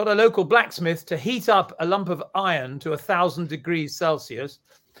 and got a local blacksmith to heat up a lump of iron to 1,000 degrees Celsius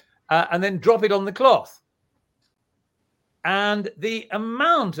and then drop it on the cloth. And the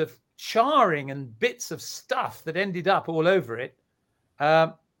amount of charring and bits of stuff that ended up all over it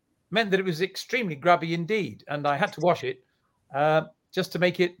meant that it was extremely grubby indeed. And I had to wash it just to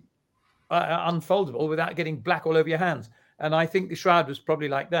make it unfoldable without getting black all over your hands. And I think the shroud was probably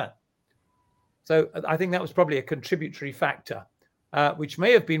like that. So I think that was probably a contributory factor, which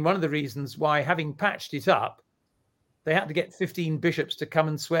may have been one of the reasons why, having patched it up, they had to get 15 bishops to come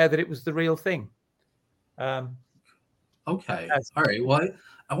and swear that it was the real thing. Okay. All right. Well,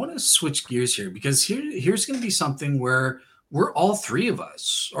 I want to switch gears here, because here's going to be something where we're all three of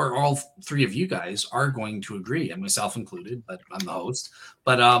us, or all three of you guys, are going to agree, and myself included, but I'm the host.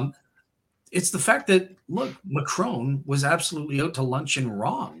 But it's the fact that, look, McCrone was absolutely out to lunch and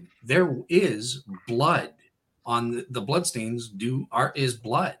wrong. There is blood on the bloodstains. Is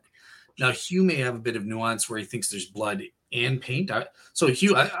blood. Now, Hugh may have a bit of nuance where he thinks there's blood and paint. So,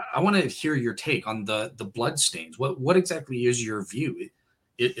 Hugh, I want to hear your take on the blood stains. What exactly is your view?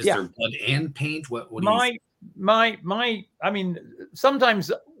 Is there blood and paint? What do you think? I mean,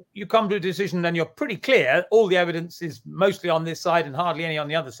 sometimes you come to a decision and you're pretty clear. All the evidence is mostly on this side and hardly any on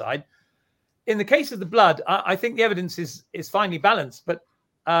the other side. In the case of the blood, I think the evidence is finely balanced, but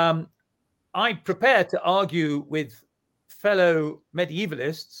I prepare to argue with fellow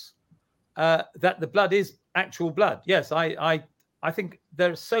medievalists that the blood is actual blood. Yes, I think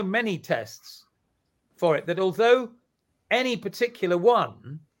there are so many tests for it that although any particular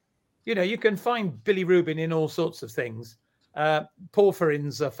one, you can find bilirubin in all sorts of things.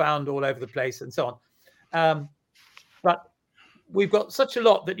 Porphyrins are found all over the place and so on. But we've got such a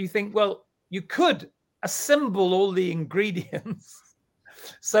lot that you think, well, you could assemble all the ingredients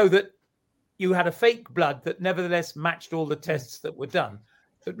so that you had a fake blood that nevertheless matched all the tests that were done.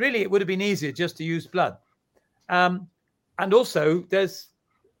 But really, it would have been easier just to use blood. And also, there's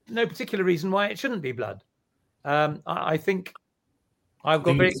no particular reason why it shouldn't be blood. I think I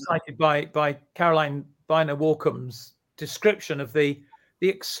got very excited by Caroline Biner Walkham's description of the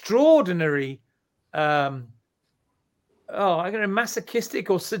extraordinary masochistic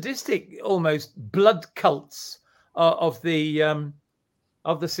or sadistic almost blood cults of the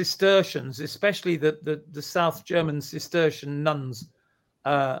Cistercians, especially the South German Cistercian nuns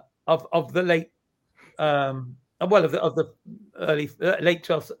of the late of the early late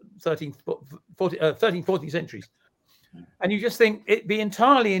 12th, 13th, 13th, 14th centuries. And you just think it'd be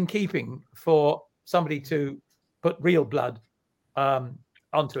entirely in keeping for somebody to put real blood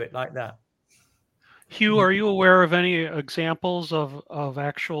onto it like that. Hugh, are you aware of any examples of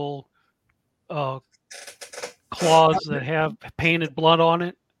actual cloths that have painted blood on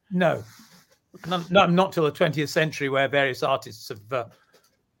it? No, not till the 20th century, where various artists have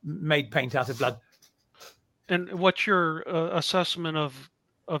made paint out of blood. And what's your assessment of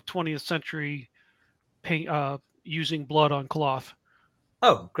 20th century paint using blood on cloth?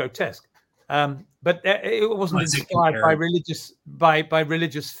 Oh, grotesque! But it wasn't inspired by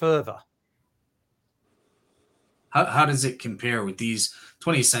religious fervor. How does it compare with these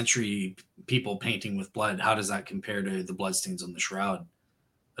 20th century people painting with blood? How does that compare to the bloodstains on the shroud?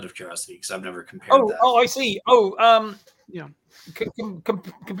 Out of curiosity, because I've never compared that. Oh, I see. Yeah,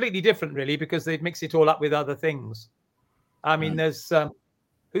 completely different, really, because they'd mix it all up with other things. I mean, there's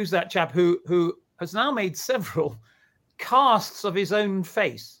who's that chap who has now made several casts of his own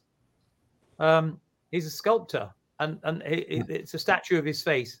face. He's a sculptor, and it's a statue of his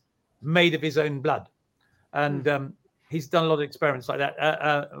face made of his own blood. And he's done a lot of experiments like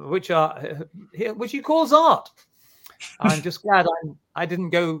that, which he calls art. I'm just glad I didn't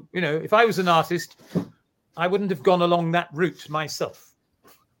go. If I was an artist, I wouldn't have gone along that route myself.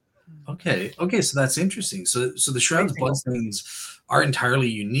 Okay, so that's interesting. So the shroud's bloodstains are entirely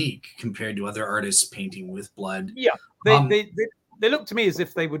unique compared to other artists painting with blood. Yeah, they look to me as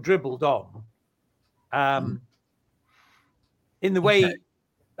if they were dribbled on. In the way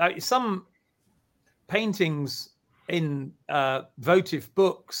some paintings in votive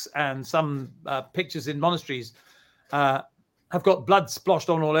books and some pictures in monasteries have got blood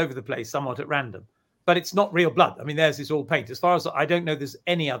sploshed on all over the place, somewhat at random. But it's not real blood. I mean, theirs is all paint. As far as I don't know, there's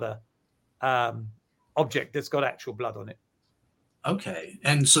any other object that's got actual blood on it. Okay,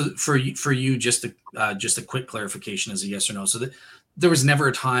 and so for you, just a quick clarification as a yes or no. So there was never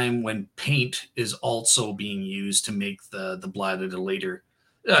a time when paint is also being used to make the blood at a later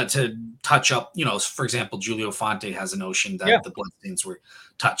to touch up. For example, Giulio Fonte has a notion that Yeah. the bloodstains were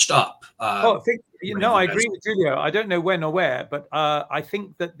touched up. I think I agree with Giulio. I don't know when or where, but I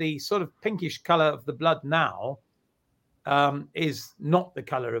think that the sort of pinkish color of the blood now is not the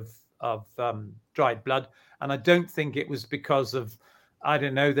color of dried blood, and I don't think it was because of, I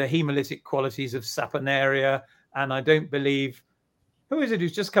don't know, the hemolytic qualities of saponaria, and I don't believe, who is it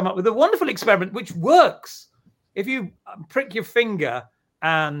who's just come up with a wonderful experiment which works? If you prick your finger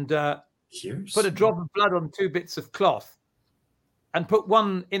and put a drop of blood on 2 bits of cloth and put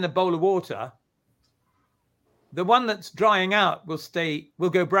one in a bowl of water, the one that's drying out will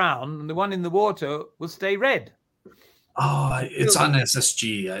go brown, and the one in the water will stay red. Oh, it's on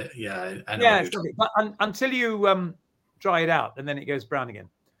SSG. I know. Yeah, but until you dry it out, and then it goes brown again.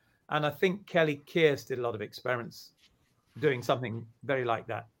 And I think Kelly Kearse did a lot of experiments doing something very like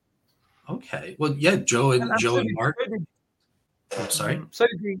that. Okay. Well, yeah, Joe and Mark. Sorry. So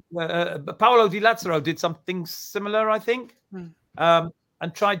did Paolo Di Lazzaro did something similar, I think, and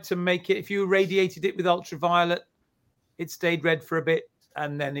tried to make it. If you irradiated it with ultraviolet, it stayed red for a bit,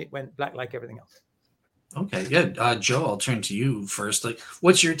 and then it went black like everything else. Okay, yeah, Joe, I'll turn to you first. Like,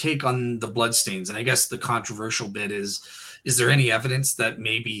 what's your take on the bloodstains? And I guess the controversial bit is there any evidence that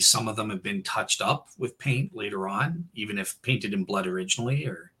maybe some of them have been touched up with paint later on, even if painted in blood originally?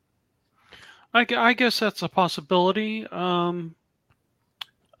 Or I guess that's a possibility. I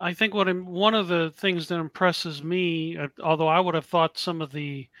think one of the things that impresses me, although I would have thought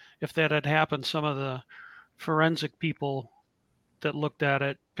if that had happened, some of the forensic people that looked at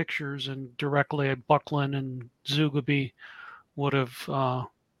it, pictures and directly at Buckland and Zugaby, would have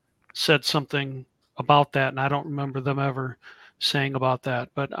said something about that, and I don't remember them ever saying about that.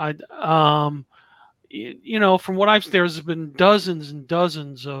 But from what there's been dozens and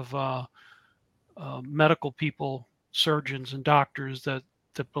dozens of medical people, surgeons and doctors that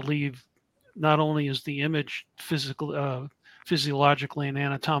believe not only is the image physiologically and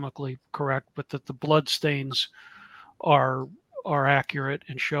anatomically correct, but that the blood stains are accurate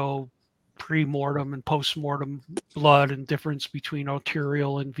and show pre-mortem and post-mortem blood and difference between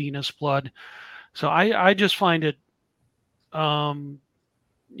arterial and venous blood. So I just find it,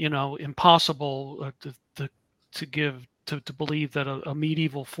 impossible to believe that a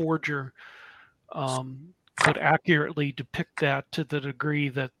medieval forger could accurately depict that to the degree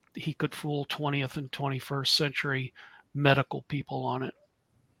that he could fool 20th and 21st century medical people on it.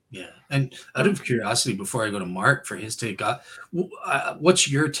 Yeah, and out of curiosity, before I go to Mark for his take, what's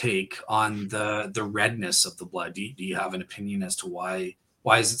your take on the redness of the blood? Do you have an opinion as to why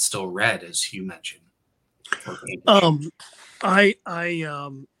is it still red, as Hugh mentioned?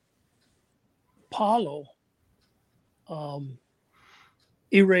 Paulo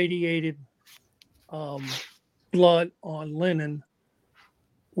irradiated blood on linen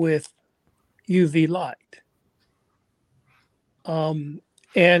with UV light.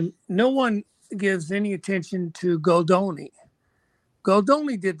 And no one gives any attention to Goldoni.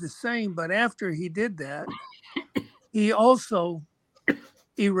 Goldoni did the same, but after he did that, he also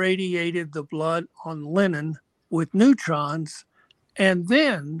irradiated the blood on linen with neutrons and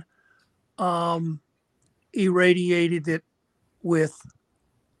then irradiated it with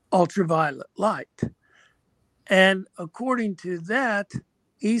ultraviolet light. And according to that,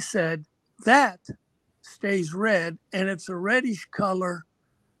 he said that stays red, and it's a reddish color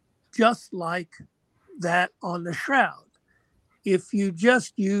just like that on the shroud. If you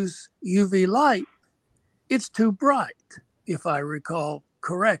just use UV light, it's too bright, if I recall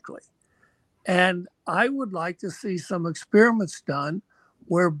correctly. And I would like to see some experiments done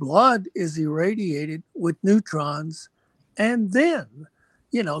where blood is irradiated with neutrons and then,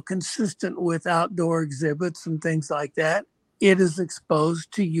 consistent with outdoor exhibits and things like that, it is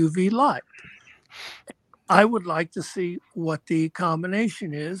exposed to UV light. I would like to see what the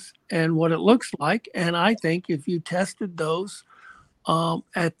combination is and what it looks like. And I think if you tested those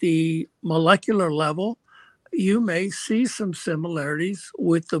at the molecular level, you may see some similarities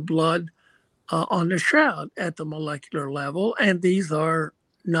with the blood on the shroud at the molecular level. And these are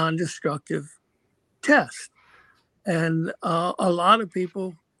non-destructive tests. And a lot of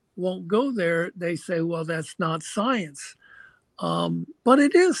people won't go there. They say, well, that's not science. But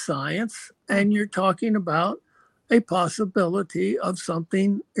it is science, and you're talking about a possibility of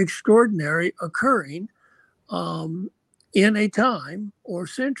something extraordinary occurring in a time or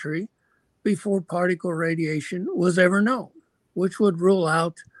century before particle radiation was ever known, which would rule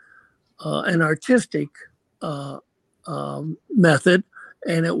out an artistic method,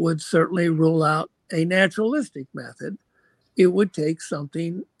 and it would certainly rule out a naturalistic method. It would take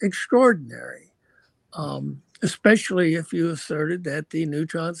something extraordinary. especially if you asserted that the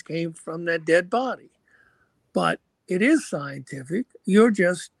neutrons came from that dead body. But it is scientific. You're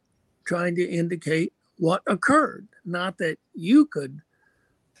just trying to indicate what occurred, not that you could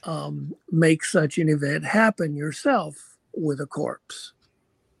make such an event happen yourself with a corpse.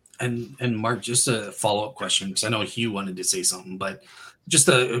 And Mark, just a follow-up question, because I know Hugh wanted to say something, but just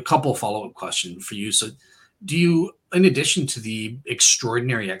a couple follow-up questions for you. So do you, in addition to the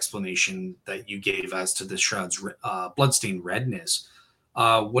extraordinary explanation that you gave as to the Shroud's bloodstain redness,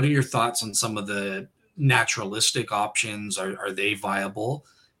 what are your thoughts on some of the naturalistic options? Are they viable?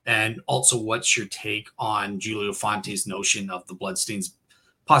 And also, what's your take on Giulio Fante's notion of the bloodstains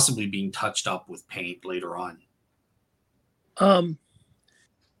possibly being touched up with paint later on?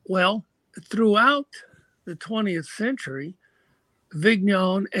 Well, throughout the 20th century,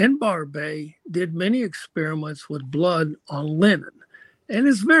 Vignon and Barbet did many experiments with blood on linen. And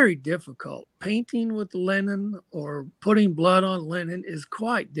it's very difficult. Painting with linen or putting blood on linen is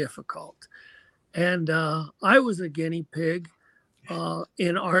quite difficult. And I was a guinea pig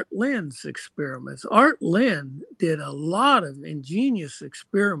in Art Lynn's experiments. Art Lynn did a lot of ingenious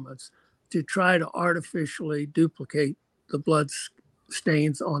experiments to try to artificially duplicate the blood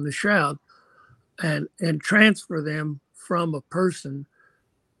stains on the shroud and transfer them from a person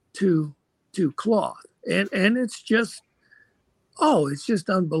to cloth. And it's just, it's just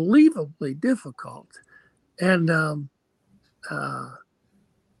unbelievably difficult. And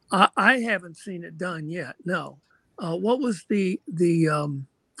I haven't seen it done yet. No. What was the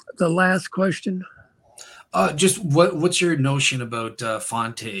last question? Just what's your notion about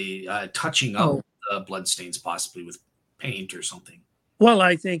Fante touching up the bloodstains possibly with paint or something? Well,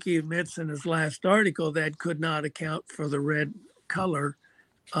 I think he admits in his last article that could not account for the red color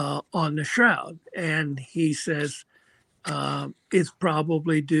on the shroud. And he says it's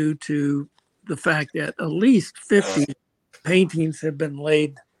probably due to the fact that at least 50 paintings have been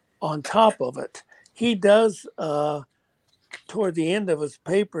laid on top of it. He does, toward the end of his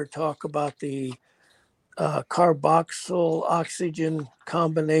paper, talk about the carboxyl oxygen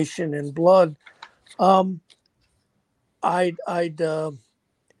combination in blood. That's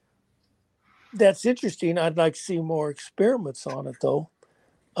interesting. I'd like to see more experiments on it, though.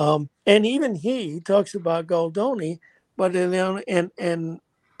 And even he talks about Goldoni, but and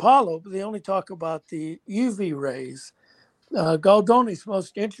Paulo, they only talk about the UV rays. Goldoni's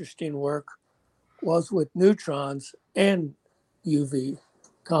most interesting work was with neutrons and UV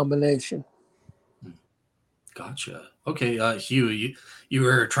combination. Gotcha. Okay, Hugh, you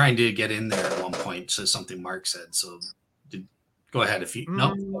were trying to get in there at one point, so something Mark said. So go ahead if you.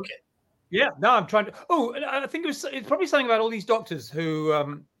 No, okay. Yeah, no, I'm trying to. Oh, I think it's probably something about all these doctors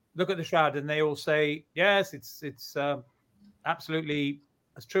who look at the shroud and they all say, yes, it's absolutely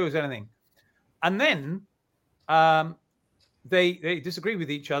as true as anything, and then they disagree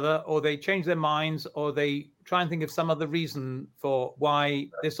with each other, or they change their minds, or they try and think of some other reason for why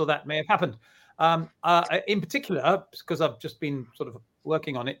this or that may have happened. In particular, because I've just been sort of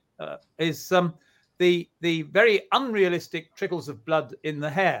working on it, is the very unrealistic trickles of blood in the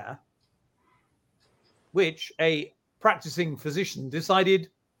hair, which a practicing physician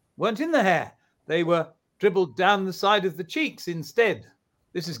decided weren't in the hair. They were dribbled down the side of the cheeks instead.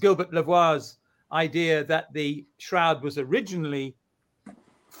 This is Gilbert Lavoie's idea that the shroud was originally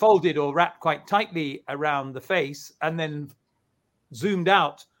folded or wrapped quite tightly around the face and then zoomed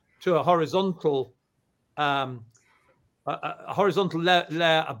out to a horizontal layer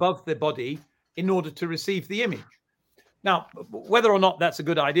above the body in order to receive the image. Now, whether or not that's a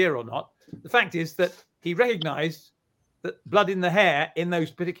good idea or not, the fact is that he recognized that blood in the hair in those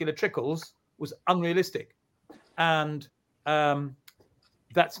particular trickles was unrealistic. And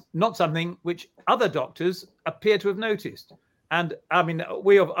that's not something which other doctors appear to have noticed. And I mean, I've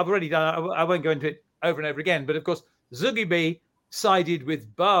already done, I won't go into it over and over again, but of course, Zugibe sided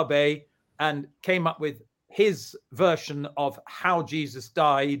with Barbet and came up with his version of how Jesus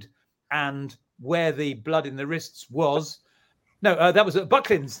died and where the blood in the wrists was. No, that was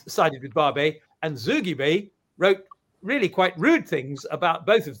Bucklin's sided with Barbet, and Zugibe wrote really quite rude things about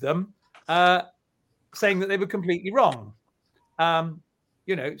both of them, saying that they were completely wrong.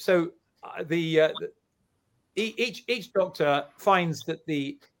 So each doctor finds that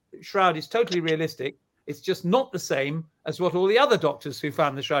the shroud is totally realistic. It's just not the same as what all the other doctors who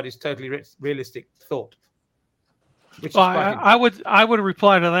found the shroud is totally realistic thought. Which I would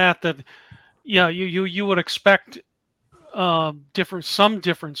reply to that yeah, you would expect some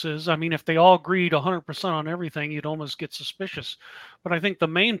differences. I mean, if they all agreed 100% on everything, you'd almost get suspicious. But I think the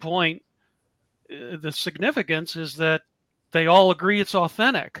main point, the significance is that they all agree it's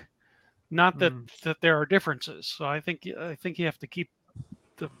authentic. not that there are differences. So I think you have to keep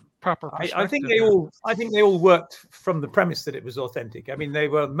the proper perspective. I think they all worked from the premise that it was authentic. I mean, they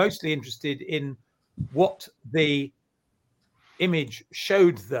were mostly interested in what the image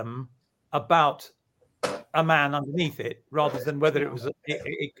showed them about a man underneath it, rather than whether it was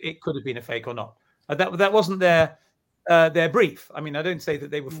it could have been a fake or not. That wasn't their brief. I mean, I don't say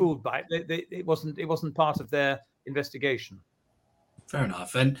that they were fooled by it. It wasn't part of their investigation. Fair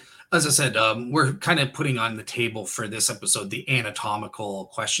enough. And as I said, we're kind of putting on the table for this episode the anatomical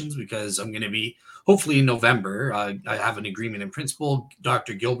questions, because I'm going to be, hopefully in November, I have an agreement in principle.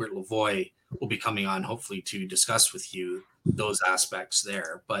 Dr. Gilbert Lavoie will be coming on, hopefully, to discuss with you those aspects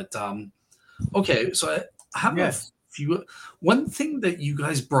there. But okay, so I have a few. One thing that you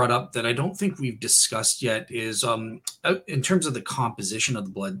guys brought up that I don't think we've discussed yet is in terms of the composition of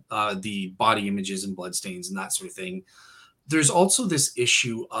the blood, the body images and blood stains and that sort of thing. There's also this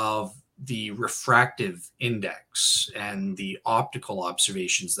issue of the refractive index and the optical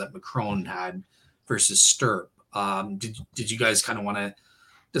observations that McCrone had versus Stirp. Did you guys kind of want to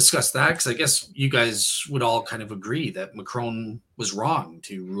discuss that? Because I guess you guys would all kind of agree that McCrone was wrong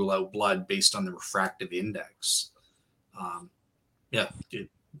to rule out blood based on the refractive index.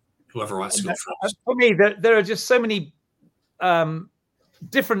 Whoever wants to go first. For me, there are just so many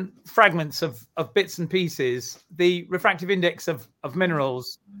different fragments of bits and pieces. The refractive index of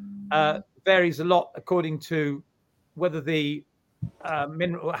minerals varies a lot according to whether the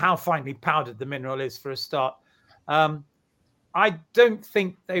mineral, how finely powdered the mineral is, for a start. I don't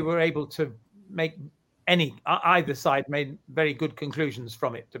think they were able to make either side made very good conclusions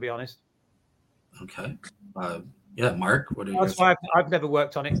from it, to be honest. Okay. Mark, what are That's why I've never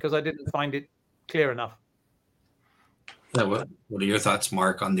worked on it, because I didn't find it clear enough. Yeah, what are your thoughts,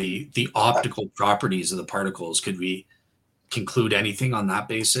 Mark, on the optical properties of the particles? Could we conclude anything on that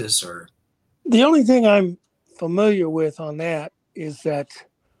basis? Or the only thing I'm familiar with on that is that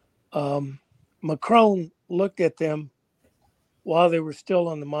McCrone looked at them while they were still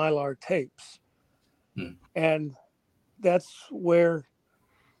on the Mylar tapes. And that's where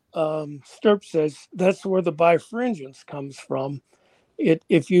Stirp says that's where the birefringence comes from.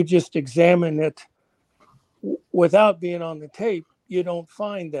 If you just examine it without being on the tape, you don't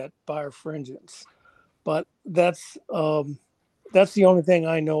find that birefringence. But that's the only thing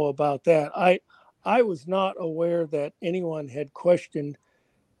I know about that. I was not aware that anyone had questioned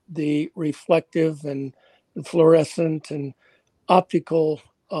the reflective and fluorescent and optical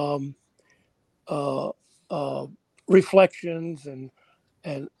reflections and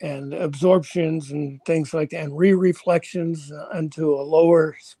absorptions and things like that, and re-reflections into a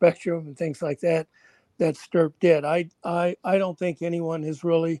lower spectrum and things like that Stirp did. I don't think anyone has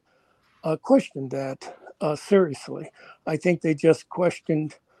really questioned that seriously. I think they just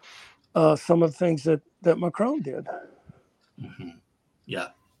questioned some of the things that McCrone did. Mm-hmm. Yeah.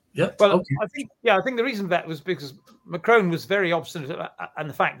 Yep. Well, okay. I think the reason for that was because McCrone was very obstinate and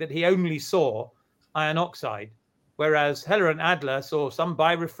the fact that he only saw iron oxide, whereas Heller and Adler saw some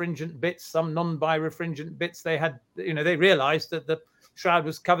birefringent bits, some non-birefringent bits. They realized that the shroud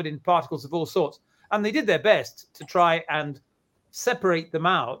was covered in particles of all sorts, and they did their best to try and separate them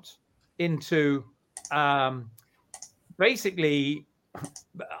out into basically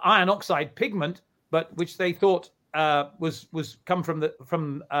iron oxide pigment, but which they thought was come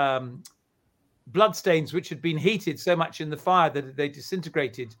from blood stains which had been heated so much in the fire that they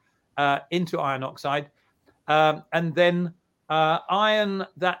disintegrated into iron oxide, and then iron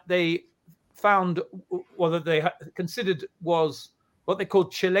that they found, or that they considered was what they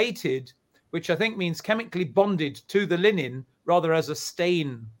called chelated, which I think means chemically bonded to the linen rather as a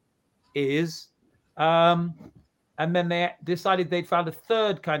stain is. And then they decided they'd found a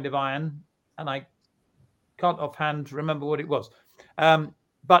third kind of iron, and I can't offhand remember what it was.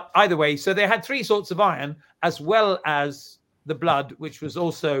 But either way, so they had three sorts of iron, as well as the blood, which was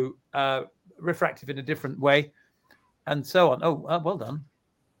also refractive in a different way, and so on. Oh, well done.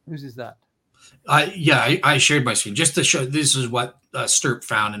 Whose is that? I shared my screen just to show this is what Stirp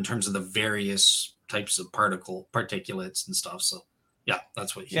found in terms of the various types of particulates and stuff. So yeah,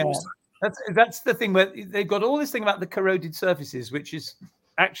 that's what he was talking. That's the thing where they've got all this thing about the corroded surfaces, which is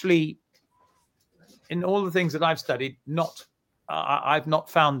actually, in all the things that I've studied, I've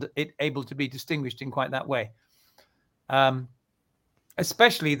not found it able to be distinguished in quite that way.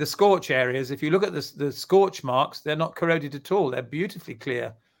 Especially the scorch areas. If you look at the scorch marks, they're not corroded at all. They're beautifully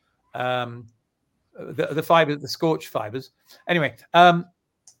clear. The fiber, the scorch fibers. Anyway,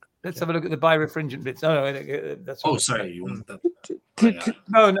 let's have a look at the birefringent bits. That's. Oh, sorry, you want that?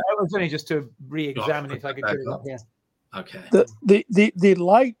 No, it was only just to re-examine if I could get it up here. Okay. The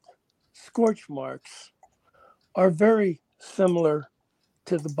light scorch marks are very similar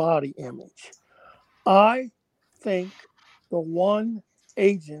to the body image. I think the one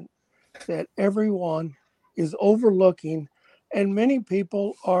agent that everyone is overlooking, and many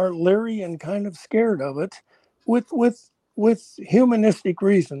people are leery and kind of scared of it, with humanistic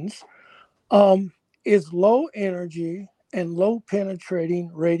reasons, is low energy and low penetrating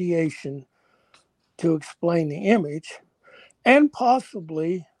radiation to explain the image, and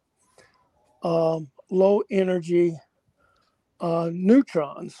possibly low energy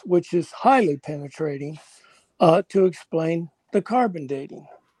neutrons, which is highly penetrating, to explain the carbon dating.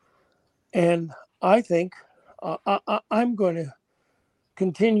 And I think I'm going to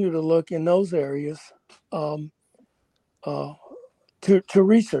continue to look in those areas to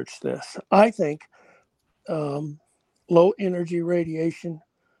research this. I think low energy radiation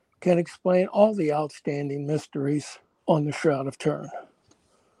can explain all the outstanding mysteries on the Shroud of Turin.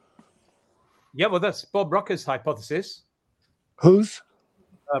 Yeah, well, that's Bob Rucker's hypothesis. Whose?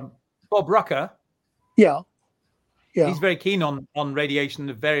 Bob Rucker. Yeah. He's very keen on radiation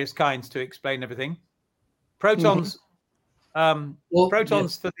of various kinds to explain everything. Protons,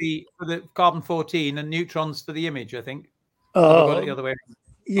 protons for the carbon 14 and neutrons for the image, I think. I've got it the other way.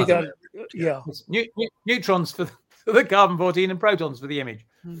 You got it. Yeah. Neutrons for the carbon 14 and protons for the image.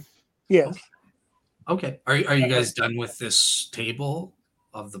 Yes. Okay. Are you guys done with this table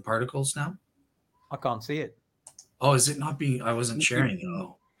of the particles now? I can't see it. Oh, is it not being? I wasn't sharing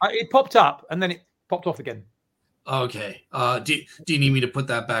though. It popped up and then it popped off again. Okay. Do you need me to put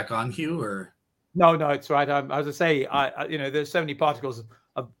that back on, Hugh, or? No, it's right. As I say, there's so many particles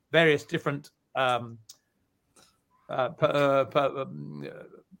of various different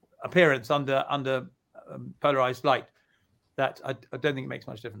appearance under polarized light that I don't think it makes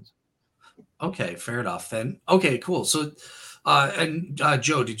much difference. Okay, fair enough then. Okay, cool. So,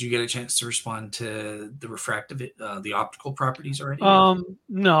 Joe, did you get a chance to respond to the refractive, the optical properties already?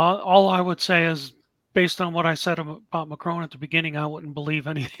 No. All I would say is, based on what I said about McCrone at the beginning, I wouldn't believe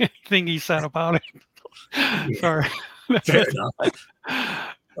anything he said about it. Yeah. Sorry. Fair enough.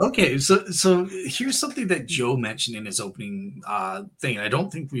 Okay, so here's something that Joe mentioned in his opening thing. I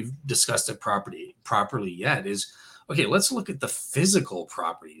don't think we've discussed it properly yet. Is okay, let's look at the physical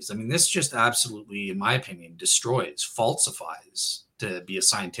properties. I mean, this just absolutely, in my opinion, destroys, falsifies, to be a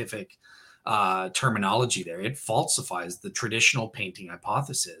scientific terminology there. It falsifies the traditional painting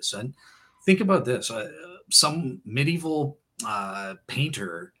hypothesis. And think about this. Some medieval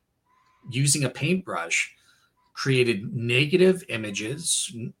painter using a paintbrush created negative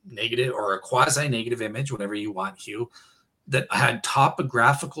images, negative or a quasi-negative image, whatever you want, Hugh, that had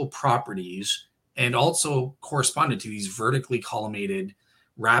topographical properties and also corresponded to these vertically collimated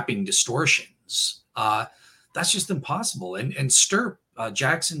wrapping distortions. That's just impossible. And Stirp,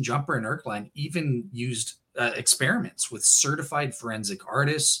 Jackson, Jumper, and Erkline even used experiments with certified forensic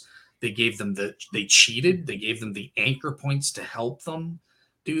artists. They cheated. They gave them the anchor points to help them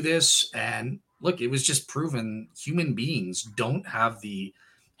do this. And look, it was just proven human beings don't have the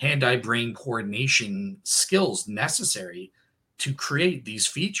hand-eye brain coordination skills necessary to create these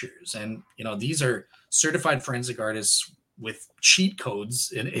features. And, these are certified forensic artists with cheat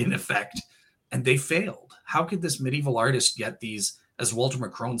codes in effect, and they failed. How could this medieval artist get these, as Walter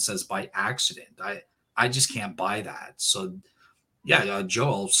McCrone says, by accident? I just can't buy that. So yeah,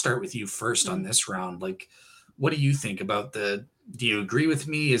 Joe, I'll start with you first on this round. Like, what do you think about do you agree with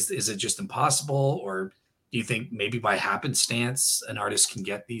me? Is it just impossible? Or do you think maybe by happenstance an artist can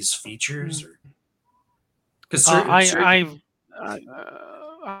get these features? Or because I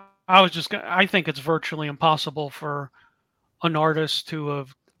think it's virtually impossible for an artist to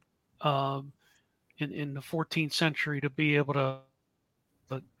have in the 14th century to be able to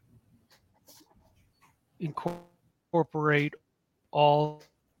incorporate all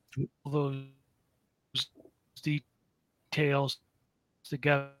those details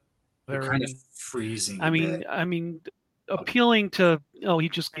together. They're kind of freezing. I mean, appealing to he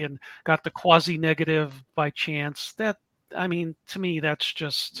just got the quasi-negative by chance. That, I mean, to me, that's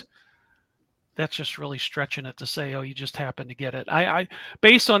just really stretching it to say, you just happened to get it. I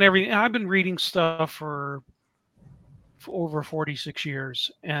based on everything, I've been reading stuff for over 46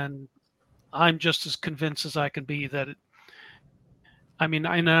 years, and I'm just as convinced as I can be that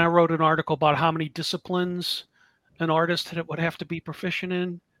I wrote an article about how many disciplines an artist would have to be proficient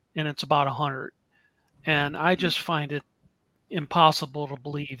in, and it's about 100. And I just find it impossible to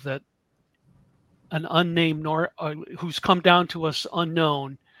believe that an unnamed who's come down to us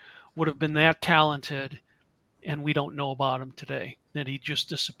unknown would have been that talented, and we don't know about him today, that he just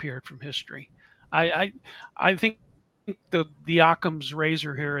disappeared from history. I think the Occam's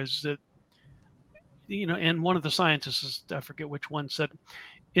razor here is that, and one of the scientists, I forget which one, said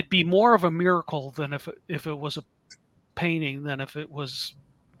it'd be more of a miracle than if it was a painting than if it was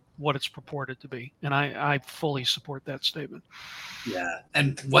what it's purported to be. And I fully support that statement. Yeah.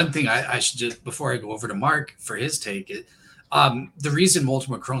 And one thing I should just, before I go over to Mark for his take, the reason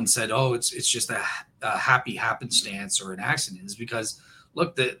Walter McCrone said, oh, it's just a happy happenstance or an accident is because,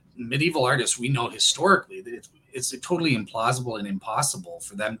 look, the medieval artists, we know historically that it's totally implausible and impossible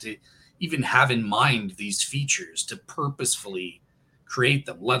for them to even have in mind these features to purposefully create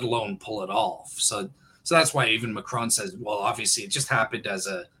them, let alone pull it off. So that's why even Macron says, well, obviously it just happened as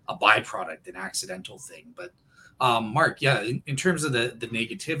a byproduct, an accidental thing. But Mark, yeah, in terms of the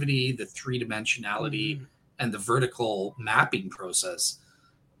negativity, the three-dimensionality, and the vertical mapping process,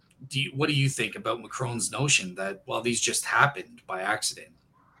 what do you think about Macron's notion that, well, these just happened by accident?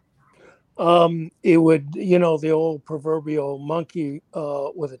 It would, the old proverbial monkey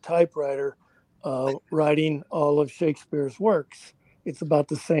with a typewriter writing all of Shakespeare's works. It's about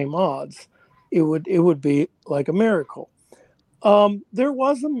the same odds. It would be like a miracle. There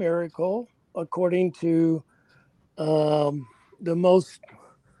was a miracle, according to the most,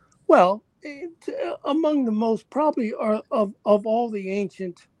 among the most probably of all the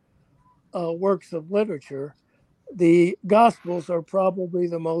ancient works of literature. The Gospels are probably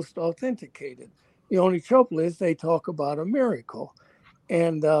the most authenticated. The only trouble is they talk about a miracle,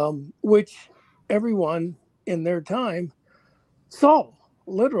 and which everyone in their time saw,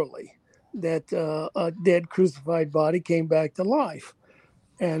 literally, that a dead crucified body came back to life.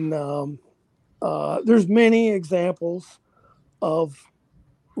 And there's many examples of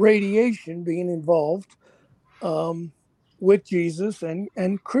radiation being involved with Jesus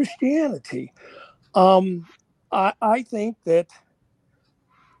and Christianity. I think that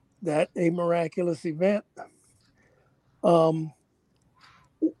a miraculous event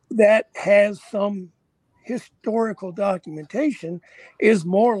that has some historical documentation is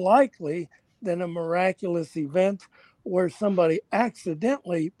more likely than a miraculous event where somebody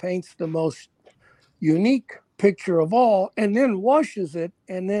accidentally paints the most unique picture of all and then washes it,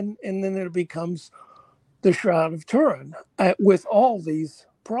 and then it becomes the Shroud of Turin with all these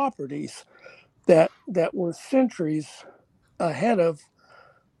properties that were centuries ahead of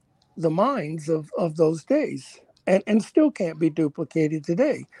the minds of those days and still can't be duplicated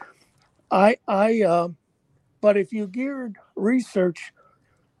today. But if you geared research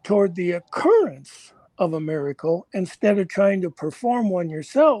toward the occurrence of a miracle instead of trying to perform one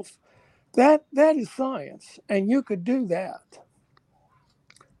yourself, that is science, and you could do that.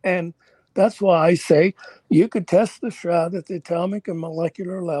 And that's why I say you could test the shroud at the atomic and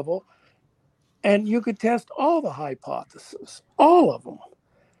molecular level, and you could test all the hypotheses, all of them.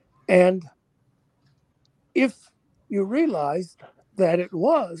 And if you realized that it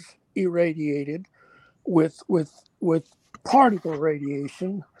was irradiated with particle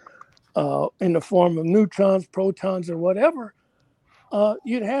radiation in the form of neutrons, protons, or whatever,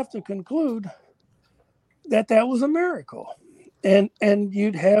 you'd have to conclude that was a miracle. And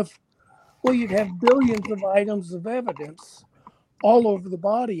you'd have billions of items of evidence all over the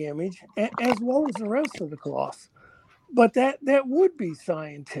body image, as well as the rest of the cloth. But that would be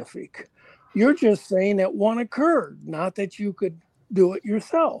scientific. You're just saying that one occurred, not that you could do it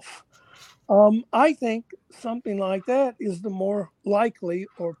yourself. I think something like that is the more likely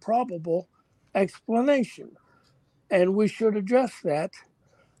or probable explanation. And we should address that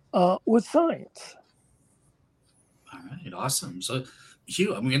with science. All right, awesome. So,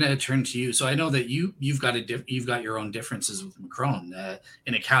 Hugh, I'm going to turn to you. So I know that you've got your own differences with Macron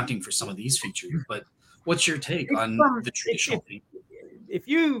in accounting for some of these features. But what's your take on the traditional paint? If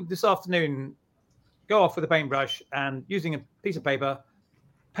you this afternoon go off with a paintbrush and using a piece of paper,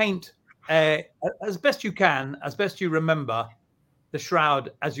 paint as best you can, as best you remember the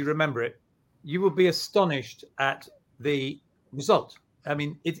shroud as you remember it, you will be astonished at the result. I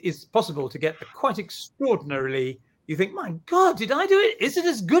mean, it is possible to get a quite extraordinarily. You think, my God, did I do it? Is it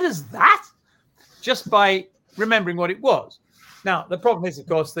as good as that? Just by remembering what it was. Now, the problem is, of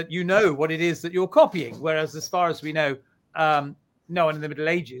course, that you know what it is that you're copying, whereas as far as we know, no one in the Middle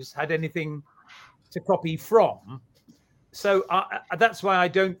Ages had anything to copy from. So that's why I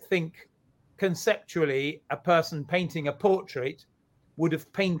don't think conceptually a person painting a portrait would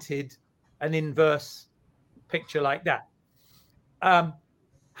have painted an inverse picture like that.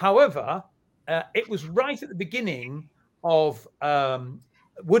 However, it was right at the beginning of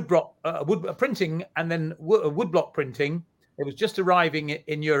woodblock printing and then woodblock printing. It was just arriving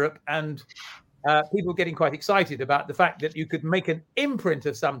in Europe, and people were getting quite excited about the fact that you could make an imprint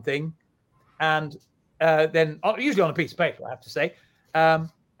of something and than usually on a piece of paper, I have to say. And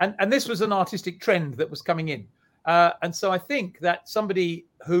this was an artistic trend that was coming in. And so I think that somebody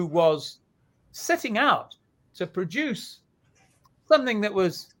who was setting out to produce something that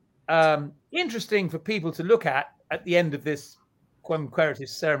was interesting for people to look at the end of this quem queritis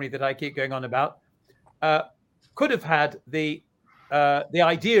ceremony that I keep going on about, could have had the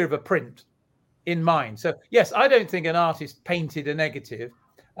idea of a print in mind. So yes, I don't think an artist painted a negative.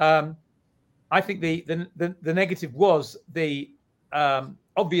 I think the negative was the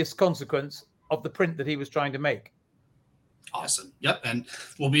obvious consequence of the print that he was trying to make. Awesome. Yep. And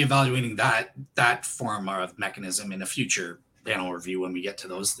we'll be evaluating that form of mechanism in a future panel review when we get to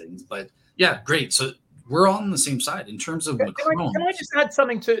those things. But yeah, great. So we're all on the same side in terms of McCrone. Can I just add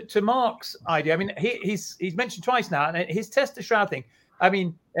something to Mark's idea? I mean, he's mentioned twice now, and his test the shroud thing. I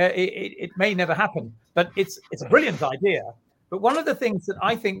mean, it may never happen, but it's a brilliant idea. But one of the things that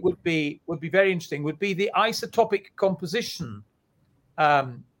I think would be very interesting would be the isotopic composition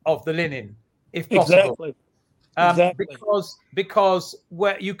of the linen, if possible. Exactly. Because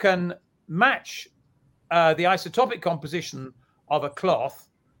where you can match the isotopic composition of a cloth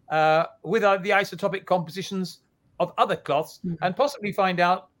with the isotopic compositions of other cloths, and possibly find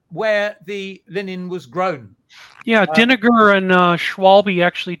out where the linen was grown. Yeah, Diniger and Schwalbe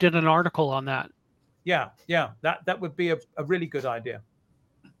actually did an article on that. Yeah, that would be a really good idea.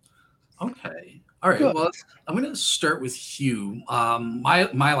 Okay. All right. Good. Well, I'm going to start with Hugh. My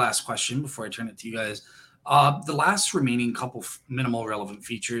last question before I turn it to you guys. The last remaining couple minimal relevant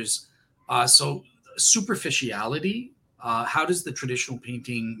features. So superficiality. How does the traditional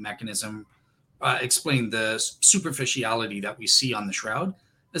painting mechanism explain the superficiality that we see on the shroud,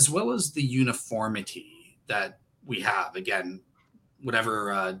 as well as the uniformity that we have? Again,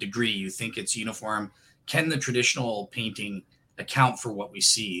 whatever degree you think it's uniform, can the traditional painting account for what we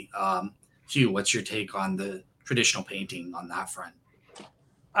see? Hugh, what's your take on the traditional painting on that front?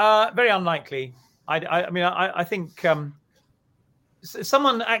 Very unlikely. I think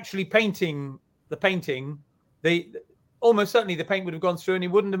someone actually painting the painting, almost certainly the paint would have gone through and he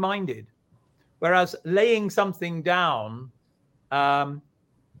wouldn't have minded. Whereas laying something down on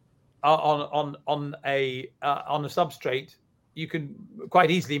a substrate, you can quite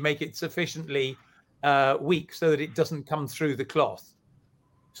easily make it sufficiently weak so that it doesn't come through the cloth.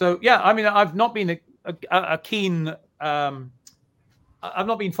 So yeah, I mean, I've not been I've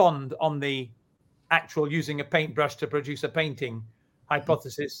not been fond on the actual using a paintbrush to produce a painting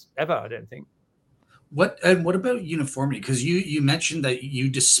hypothesis ever, I don't think. What about uniformity? Because you mentioned that you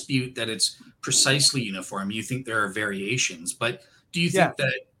dispute that it's precisely uniform. You think there are variations, but do you think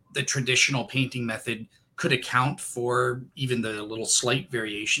that the traditional painting method could account for even the little slight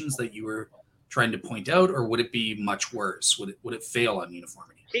variations that you were trying to point out, or would it be much worse? Would it fail on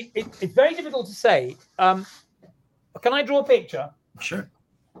uniformity? It's very difficult to say. Can I draw a picture? Sure.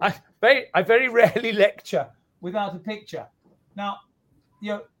 I very rarely lecture without a picture. Now,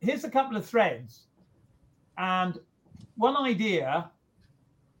 here's a couple of threads, and one idea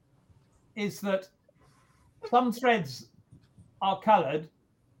is that some threads are colored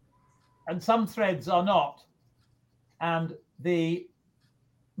and some threads are not, and the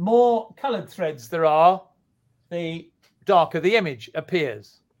more colored threads there are, the darker the image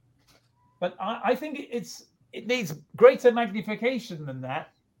appears. But I think it needs greater magnification than that,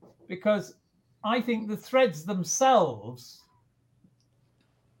 because I think the threads themselves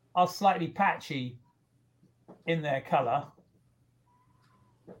are slightly patchy in their color.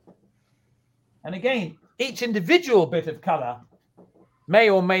 And again, each individual bit of color may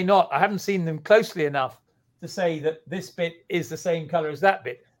or may not, I haven't seen them closely enough to say that this bit is the same color as that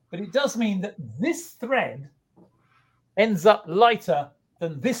bit, but it does mean that this thread ends up lighter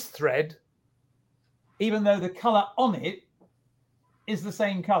than this thread, even though the color on it is the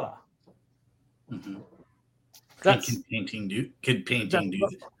same color. Mm-hmm. Could painting do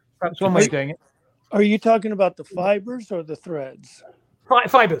that? That's one way of doing it. Are you talking about the fibers or the threads?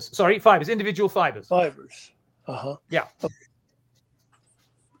 Fibers, individual fibers. Fibers. Uh-huh. Yeah.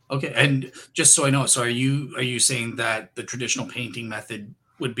 Okay, and just so I know, so are you saying that the traditional painting method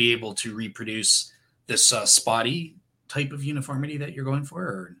would be able to reproduce this spotty type of uniformity that you're going for?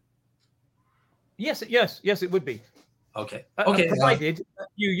 Or? Yes, it would be. Okay. Provided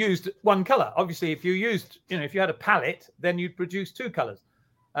you used one color. Obviously, if you used, if you had a palette, then you'd produce two colors.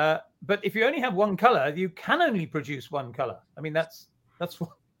 But if you only have one color, you can only produce one color. I mean, that's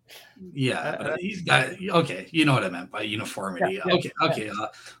what. Yeah. Okay. You know what I meant by uniformity. Okay.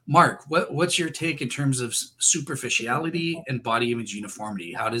 Mark, what's your take in terms of superficiality and body image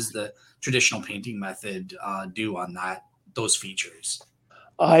uniformity? How does the traditional painting method do on those features?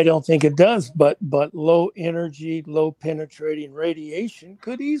 I don't think it does, but low energy, low penetrating radiation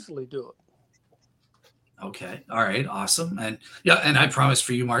could easily do it. Okay. All right. Awesome. And yeah, and I promise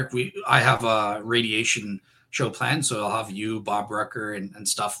for you, Mark, I have a radiation show planned, so I'll have you, Bob Rucker, and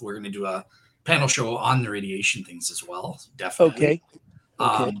stuff. We're going to do a panel show on the radiation things as well. Definitely.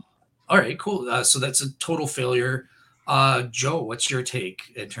 Okay. All right. Cool. So that's a total failure. Joe, what's your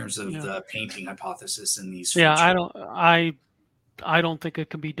take in terms of the painting hypothesis in these? Yeah, I don't think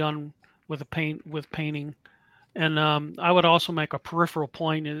it can be done with painting, and I would also make a peripheral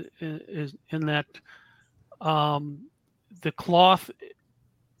point is in that the cloth,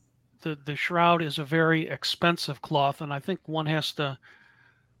 the shroud is a very expensive cloth, and I think one has to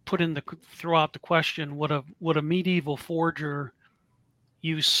throw out the question: would a medieval forger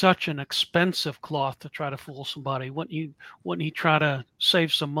use such an expensive cloth to try to fool somebody? Wouldn't he try to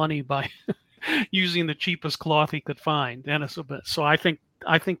save some money by using the cheapest cloth he could find? And so I think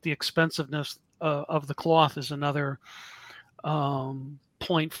the expensiveness of the cloth is another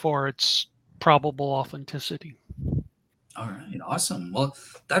point for its probable authenticity. All right, awesome. Well,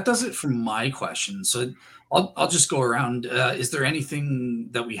 that does it for my question. So I'll just go around. Is there anything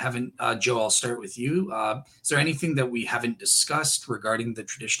that we haven't, Joe? I'll start with you. Is there anything that we haven't discussed regarding the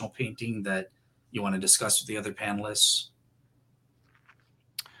traditional painting that you want to discuss with the other panelists?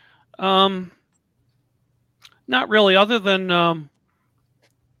 Not really, other than I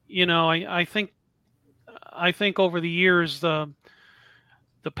think over the years the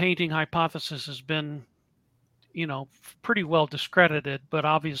painting hypothesis has been pretty well discredited, but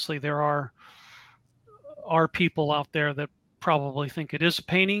obviously there are people out there that probably think it is a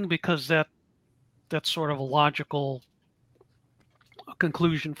painting, because that's sort of a logical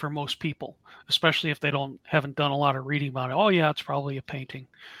conclusion for most people, especially if they haven't done a lot of reading about it. Oh yeah, it's probably a painting.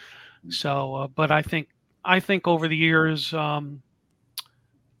 So, but I think over the years, I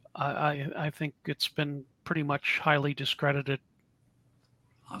think it's been pretty much highly discredited.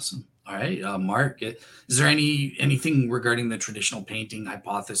 Awesome. All right, Mark, is there anything regarding the traditional painting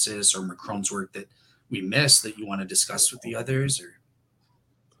hypothesis or McCrone's work that we missed that you want to discuss with the others?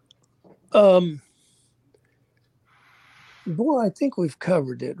 Or well, I think we've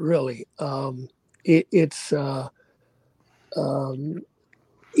covered it really. It's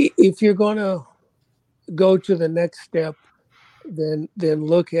if you're going to go to the next step, then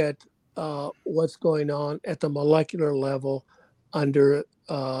look at what's going on at the molecular level under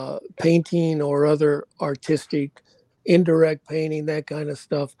painting or other artistic indirect painting, that kind of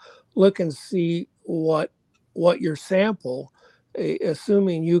stuff. Look and see what your sample,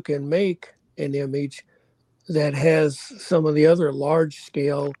 assuming you can make an image that has some of the other large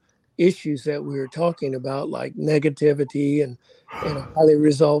scale issues that we were talking about, like negativity and a highly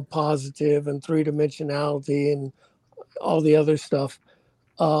resolved positive and three-dimensionality and all the other stuff.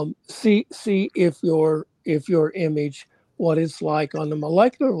 See if your image, what it's like on the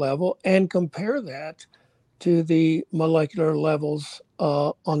molecular level, and compare that to the molecular levels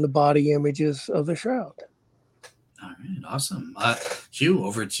on the body images of the shroud. All right, awesome. Hugh,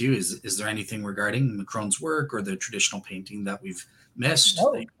 over to you. Is there anything regarding McCrone's work or the traditional painting that we've missed?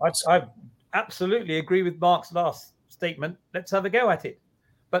 No, I absolutely agree with Mark's last statement. Let's have a go at it.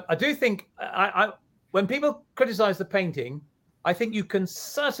 But I do think when people criticize the painting, I think you can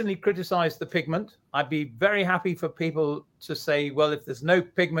certainly criticize the pigment. I'd be very happy for people to say, well, if there's no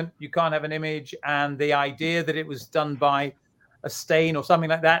pigment, you can't have an image. And the idea that it was done by a stain or something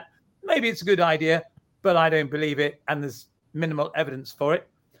like that, maybe it's a good idea, but I don't believe it. And there's minimal evidence for it.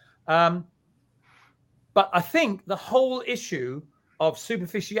 But I think the whole issue of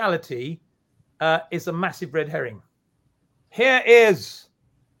superficiality is a massive red herring. Here is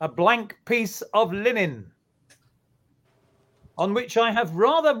a blank piece of linen on which I have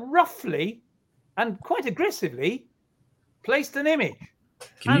rather roughly and quite aggressively placed an image.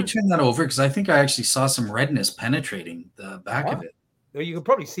 Can you turn that over? Because I think I actually saw some redness penetrating the back of it. You can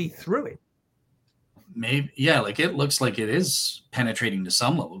probably see through it. Maybe, yeah, like it looks like it is penetrating to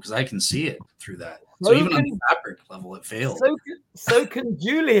some level, because I can see it through that. So even on the fabric level, it failed. So can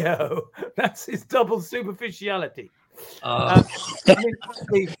Julio. That's his double superficiality. I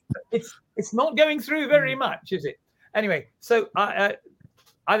mean, it's not going through very much, is it? Anyway, so I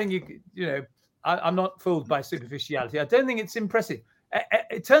think I'm not fooled by superficiality. I don't think it's impressive.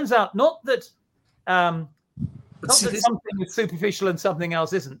 It turns out not that something is superficial and something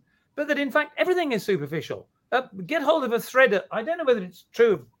else isn't, but that in fact everything is superficial. Get hold of a thread. I don't know whether it's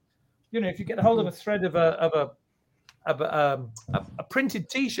true. If you get hold of a thread of a printed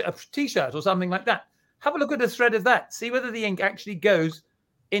t-shirt or something like that, have a look at a thread of that. See whether the ink actually goes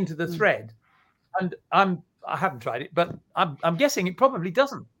into the thread. And I'm I haven't tried it, but I'm guessing it probably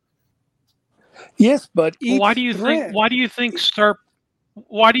doesn't. Yes, but Well, each why do you thread, think? Why do you think Stirp?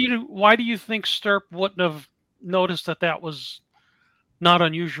 Why do you think Stirp wouldn't have noticed that was not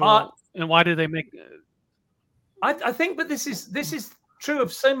unusual? And why did they make? I think, but this is true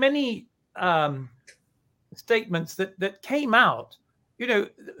of so many statements that came out. You know,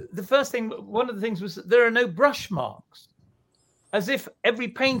 the first thing, one of the things was that there are no brush marks, as if every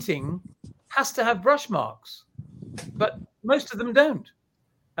painting has to have brush marks, but most of them don't.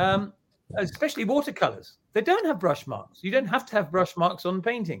 Especially watercolors, they don't have brush marks. You don't have to have brush marks on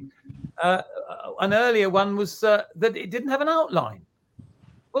painting. An earlier one was that it didn't have an outline.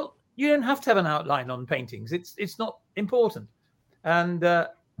 Well, you don't have to have an outline on paintings. It's not important. And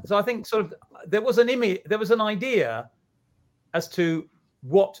so I think sort of there was an idea as to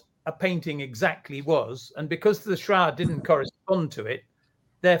what a painting exactly was, and because the shroud didn't correspond to it,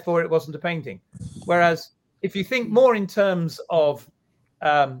 therefore it wasn't a painting. Whereas if you think more in terms of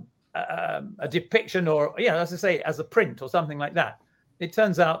a depiction, or as I say, as a print or something like that, it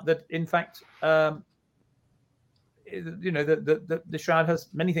turns out that in fact, the shroud has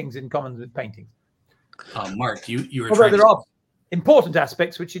many things in common with paintings. Mark, you were although trying there are important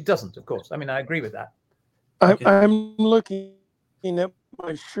aspects which it doesn't, of course. I mean, I agree with that. Okay. I'm looking at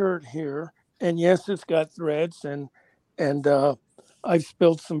my shirt here, and yes, it's got threads, and I've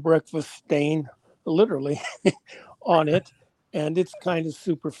spilled some breakfast stain, literally, on it, and it's kind of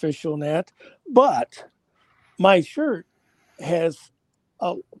superficial, Nat. But my shirt has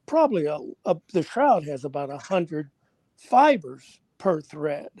probably the shroud has about 100 fibers per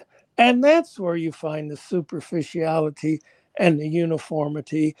thread, and that's where you find the superficiality and the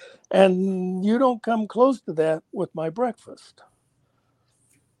uniformity, and you don't come close to that with my breakfast.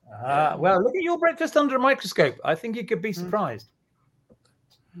 Well, look at your breakfast under a microscope. I think you could be surprised.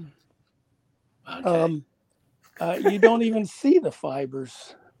 Okay. You don't even see the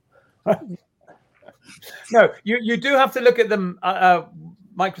fibers. No, you do have to look at them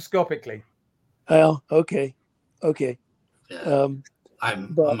microscopically. Well, okay. Yeah.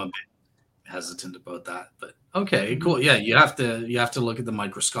 I'm a bit hesitant about that, but okay, cool. Yeah, you have to look at them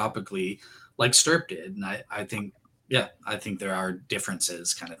microscopically, like Stirp did, and I think there are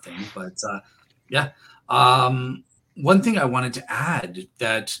differences, kind of thing. But one thing I wanted to add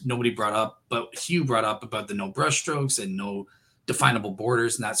that nobody brought up, but Hugh brought up about the no brush strokes and no definable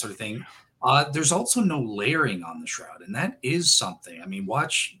borders and that sort of thing. There's also no layering on the shroud, and that is something. I mean,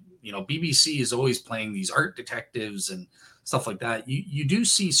 watch, BBC is always playing these art detectives and stuff like that. You do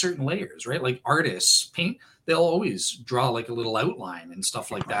see certain layers, right? Like artists paint, they'll always draw like a little outline and stuff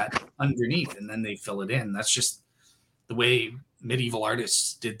like that underneath, and then they fill it in. That's just the way medieval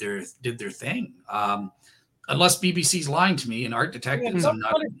artists did their thing. Unless BBC's lying to me, and art detectives, I'm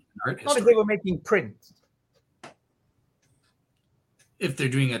not an art historian. Not if they were making prints. If they're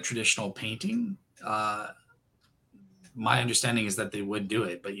doing a traditional painting, my understanding is that they would do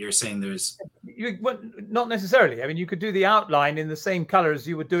it, but you're saying not necessarily. I mean, you could do the outline in the same color as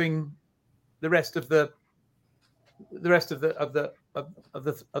you were doing the rest of the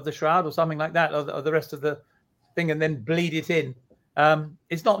shroud or something like that, or the rest of the thing, and then bleed it in.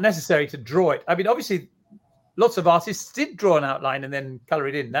 It's not necessary to draw it. I mean, obviously, lots of artists did draw an outline and then color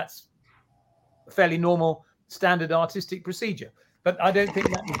it in. That's a fairly normal, standard artistic procedure. But I don't think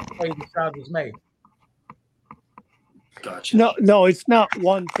that was the way the shroud was made. Gotcha. No, it's not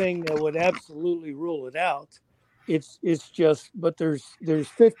one thing that would absolutely rule it out. It's just, but there's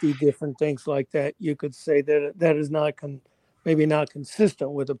 50 different things like that. You could say that is not maybe not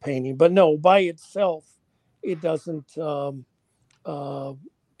consistent with a painting, but no, by itself, it doesn't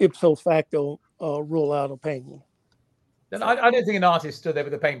ipso facto rule out a painting. Then I don't think an artist stood there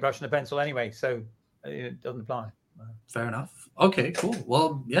with a paintbrush and a pencil anyway, so it doesn't apply. Fair enough. Okay, cool.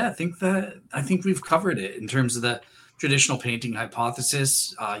 Well, yeah, I think we've covered it in terms of the traditional painting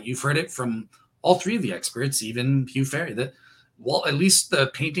hypothesis. You've heard it from all three of the experts, even Hugh Farey, that at least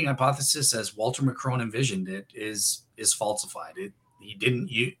the painting hypothesis as Walter McCrone envisioned it is falsified.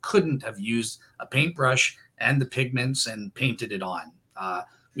 You couldn't have used a paintbrush and the pigments and painted it on.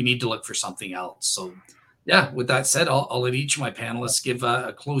 We need to look for something else. So yeah, with that said, I'll let each of my panelists give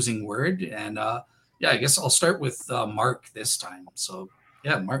a closing word, and I guess I'll start with Mark this time. So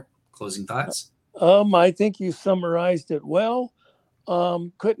yeah, Mark, closing thoughts. I think you summarized it well.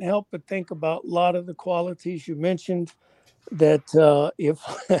 Couldn't help but think about a lot of the qualities you mentioned, that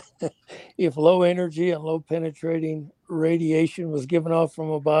if low energy and low penetrating radiation was given off from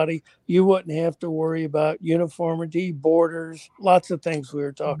a body, you wouldn't have to worry about uniformity, borders, lots of things we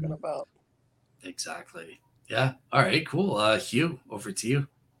were talking about. Exactly. Yeah. All right, cool. Hugh, over to you.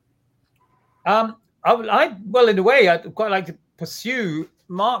 well, in a way, I'd quite like to pursue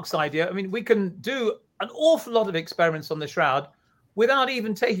Mark's idea. I mean, we can do an awful lot of experiments on the Shroud without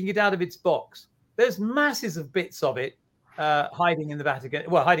even taking it out of its box. There's masses of bits of it hiding in the Vatican,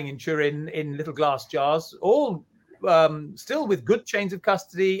 well, hiding in Turin in little glass jars, all still with good chains of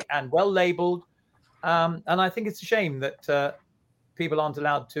custody and well labeled. And I think it's a shame that people aren't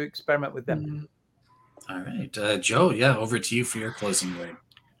allowed to experiment with them. All right, Joe, yeah, over to you for your closing word.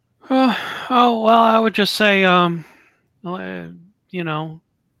 Well, I would just say, you know,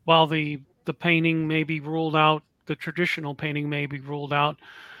 while the painting may be ruled out, the traditional painting may be ruled out,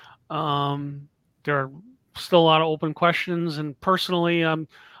 there are still a lot of open questions. And personally,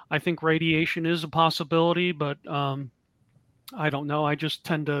 I think radiation is a possibility, but I don't know. I just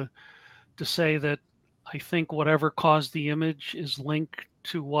tend to say that I think whatever caused the image is linked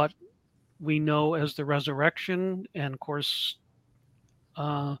to what we know as the resurrection. And of course,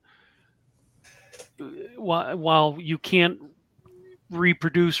 while you can't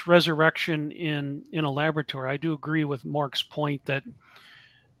reproduce resurrection in a laboratory, I do agree with Mark's point that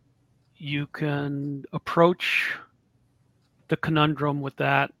you can approach the conundrum with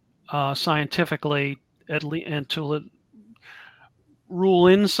that scientifically, at least, and to rule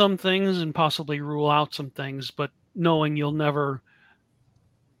in some things and possibly rule out some things, but knowing you'll never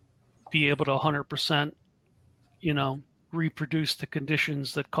be able to 100%, reproduce the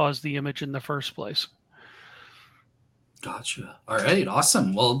conditions that caused the image in the first place. Gotcha. All right.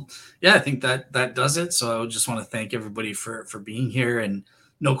 Awesome. Well, yeah, I think that does it. So I just want to thank everybody for being here, and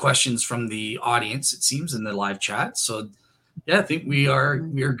no questions from the audience, it seems, in the live chat. So yeah, I think we are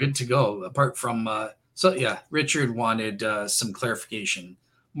good to go. Apart from Richard wanted some clarification.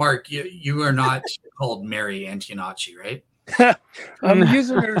 Mark, you are not called Mary Antonacci, right? I'm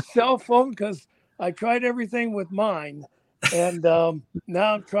using her cell phone because I tried everything with mine, and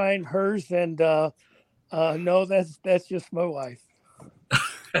now I'm trying hers, and no, that's just my wife.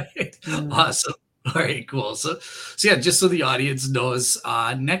 Awesome. All right, cool. So yeah, just so the audience knows,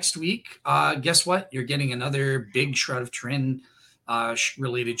 next week, guess what? You're getting another big Shroud of Turin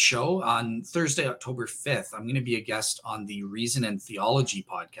related show on Thursday, October 5th. I'm going to be a guest on the Reason and Theology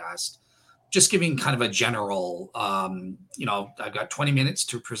podcast, just giving kind of a general, I've got 20 minutes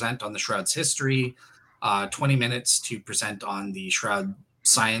to present on the Shroud's history, 20 minutes to present on the Shroud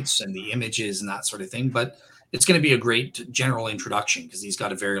science and the images and that sort of thing. But it's going to be a great general introduction because he's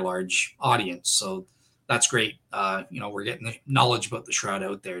got a very large audience. So that's great. We're getting the knowledge about the Shroud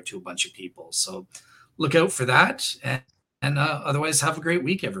out there to a bunch of people. So look out for that. And otherwise, have a great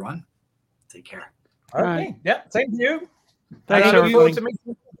week, everyone. Take care. Okay. Right. Yeah. Same to you. Thanks, everybody.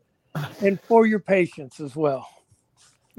 And for your patience as well.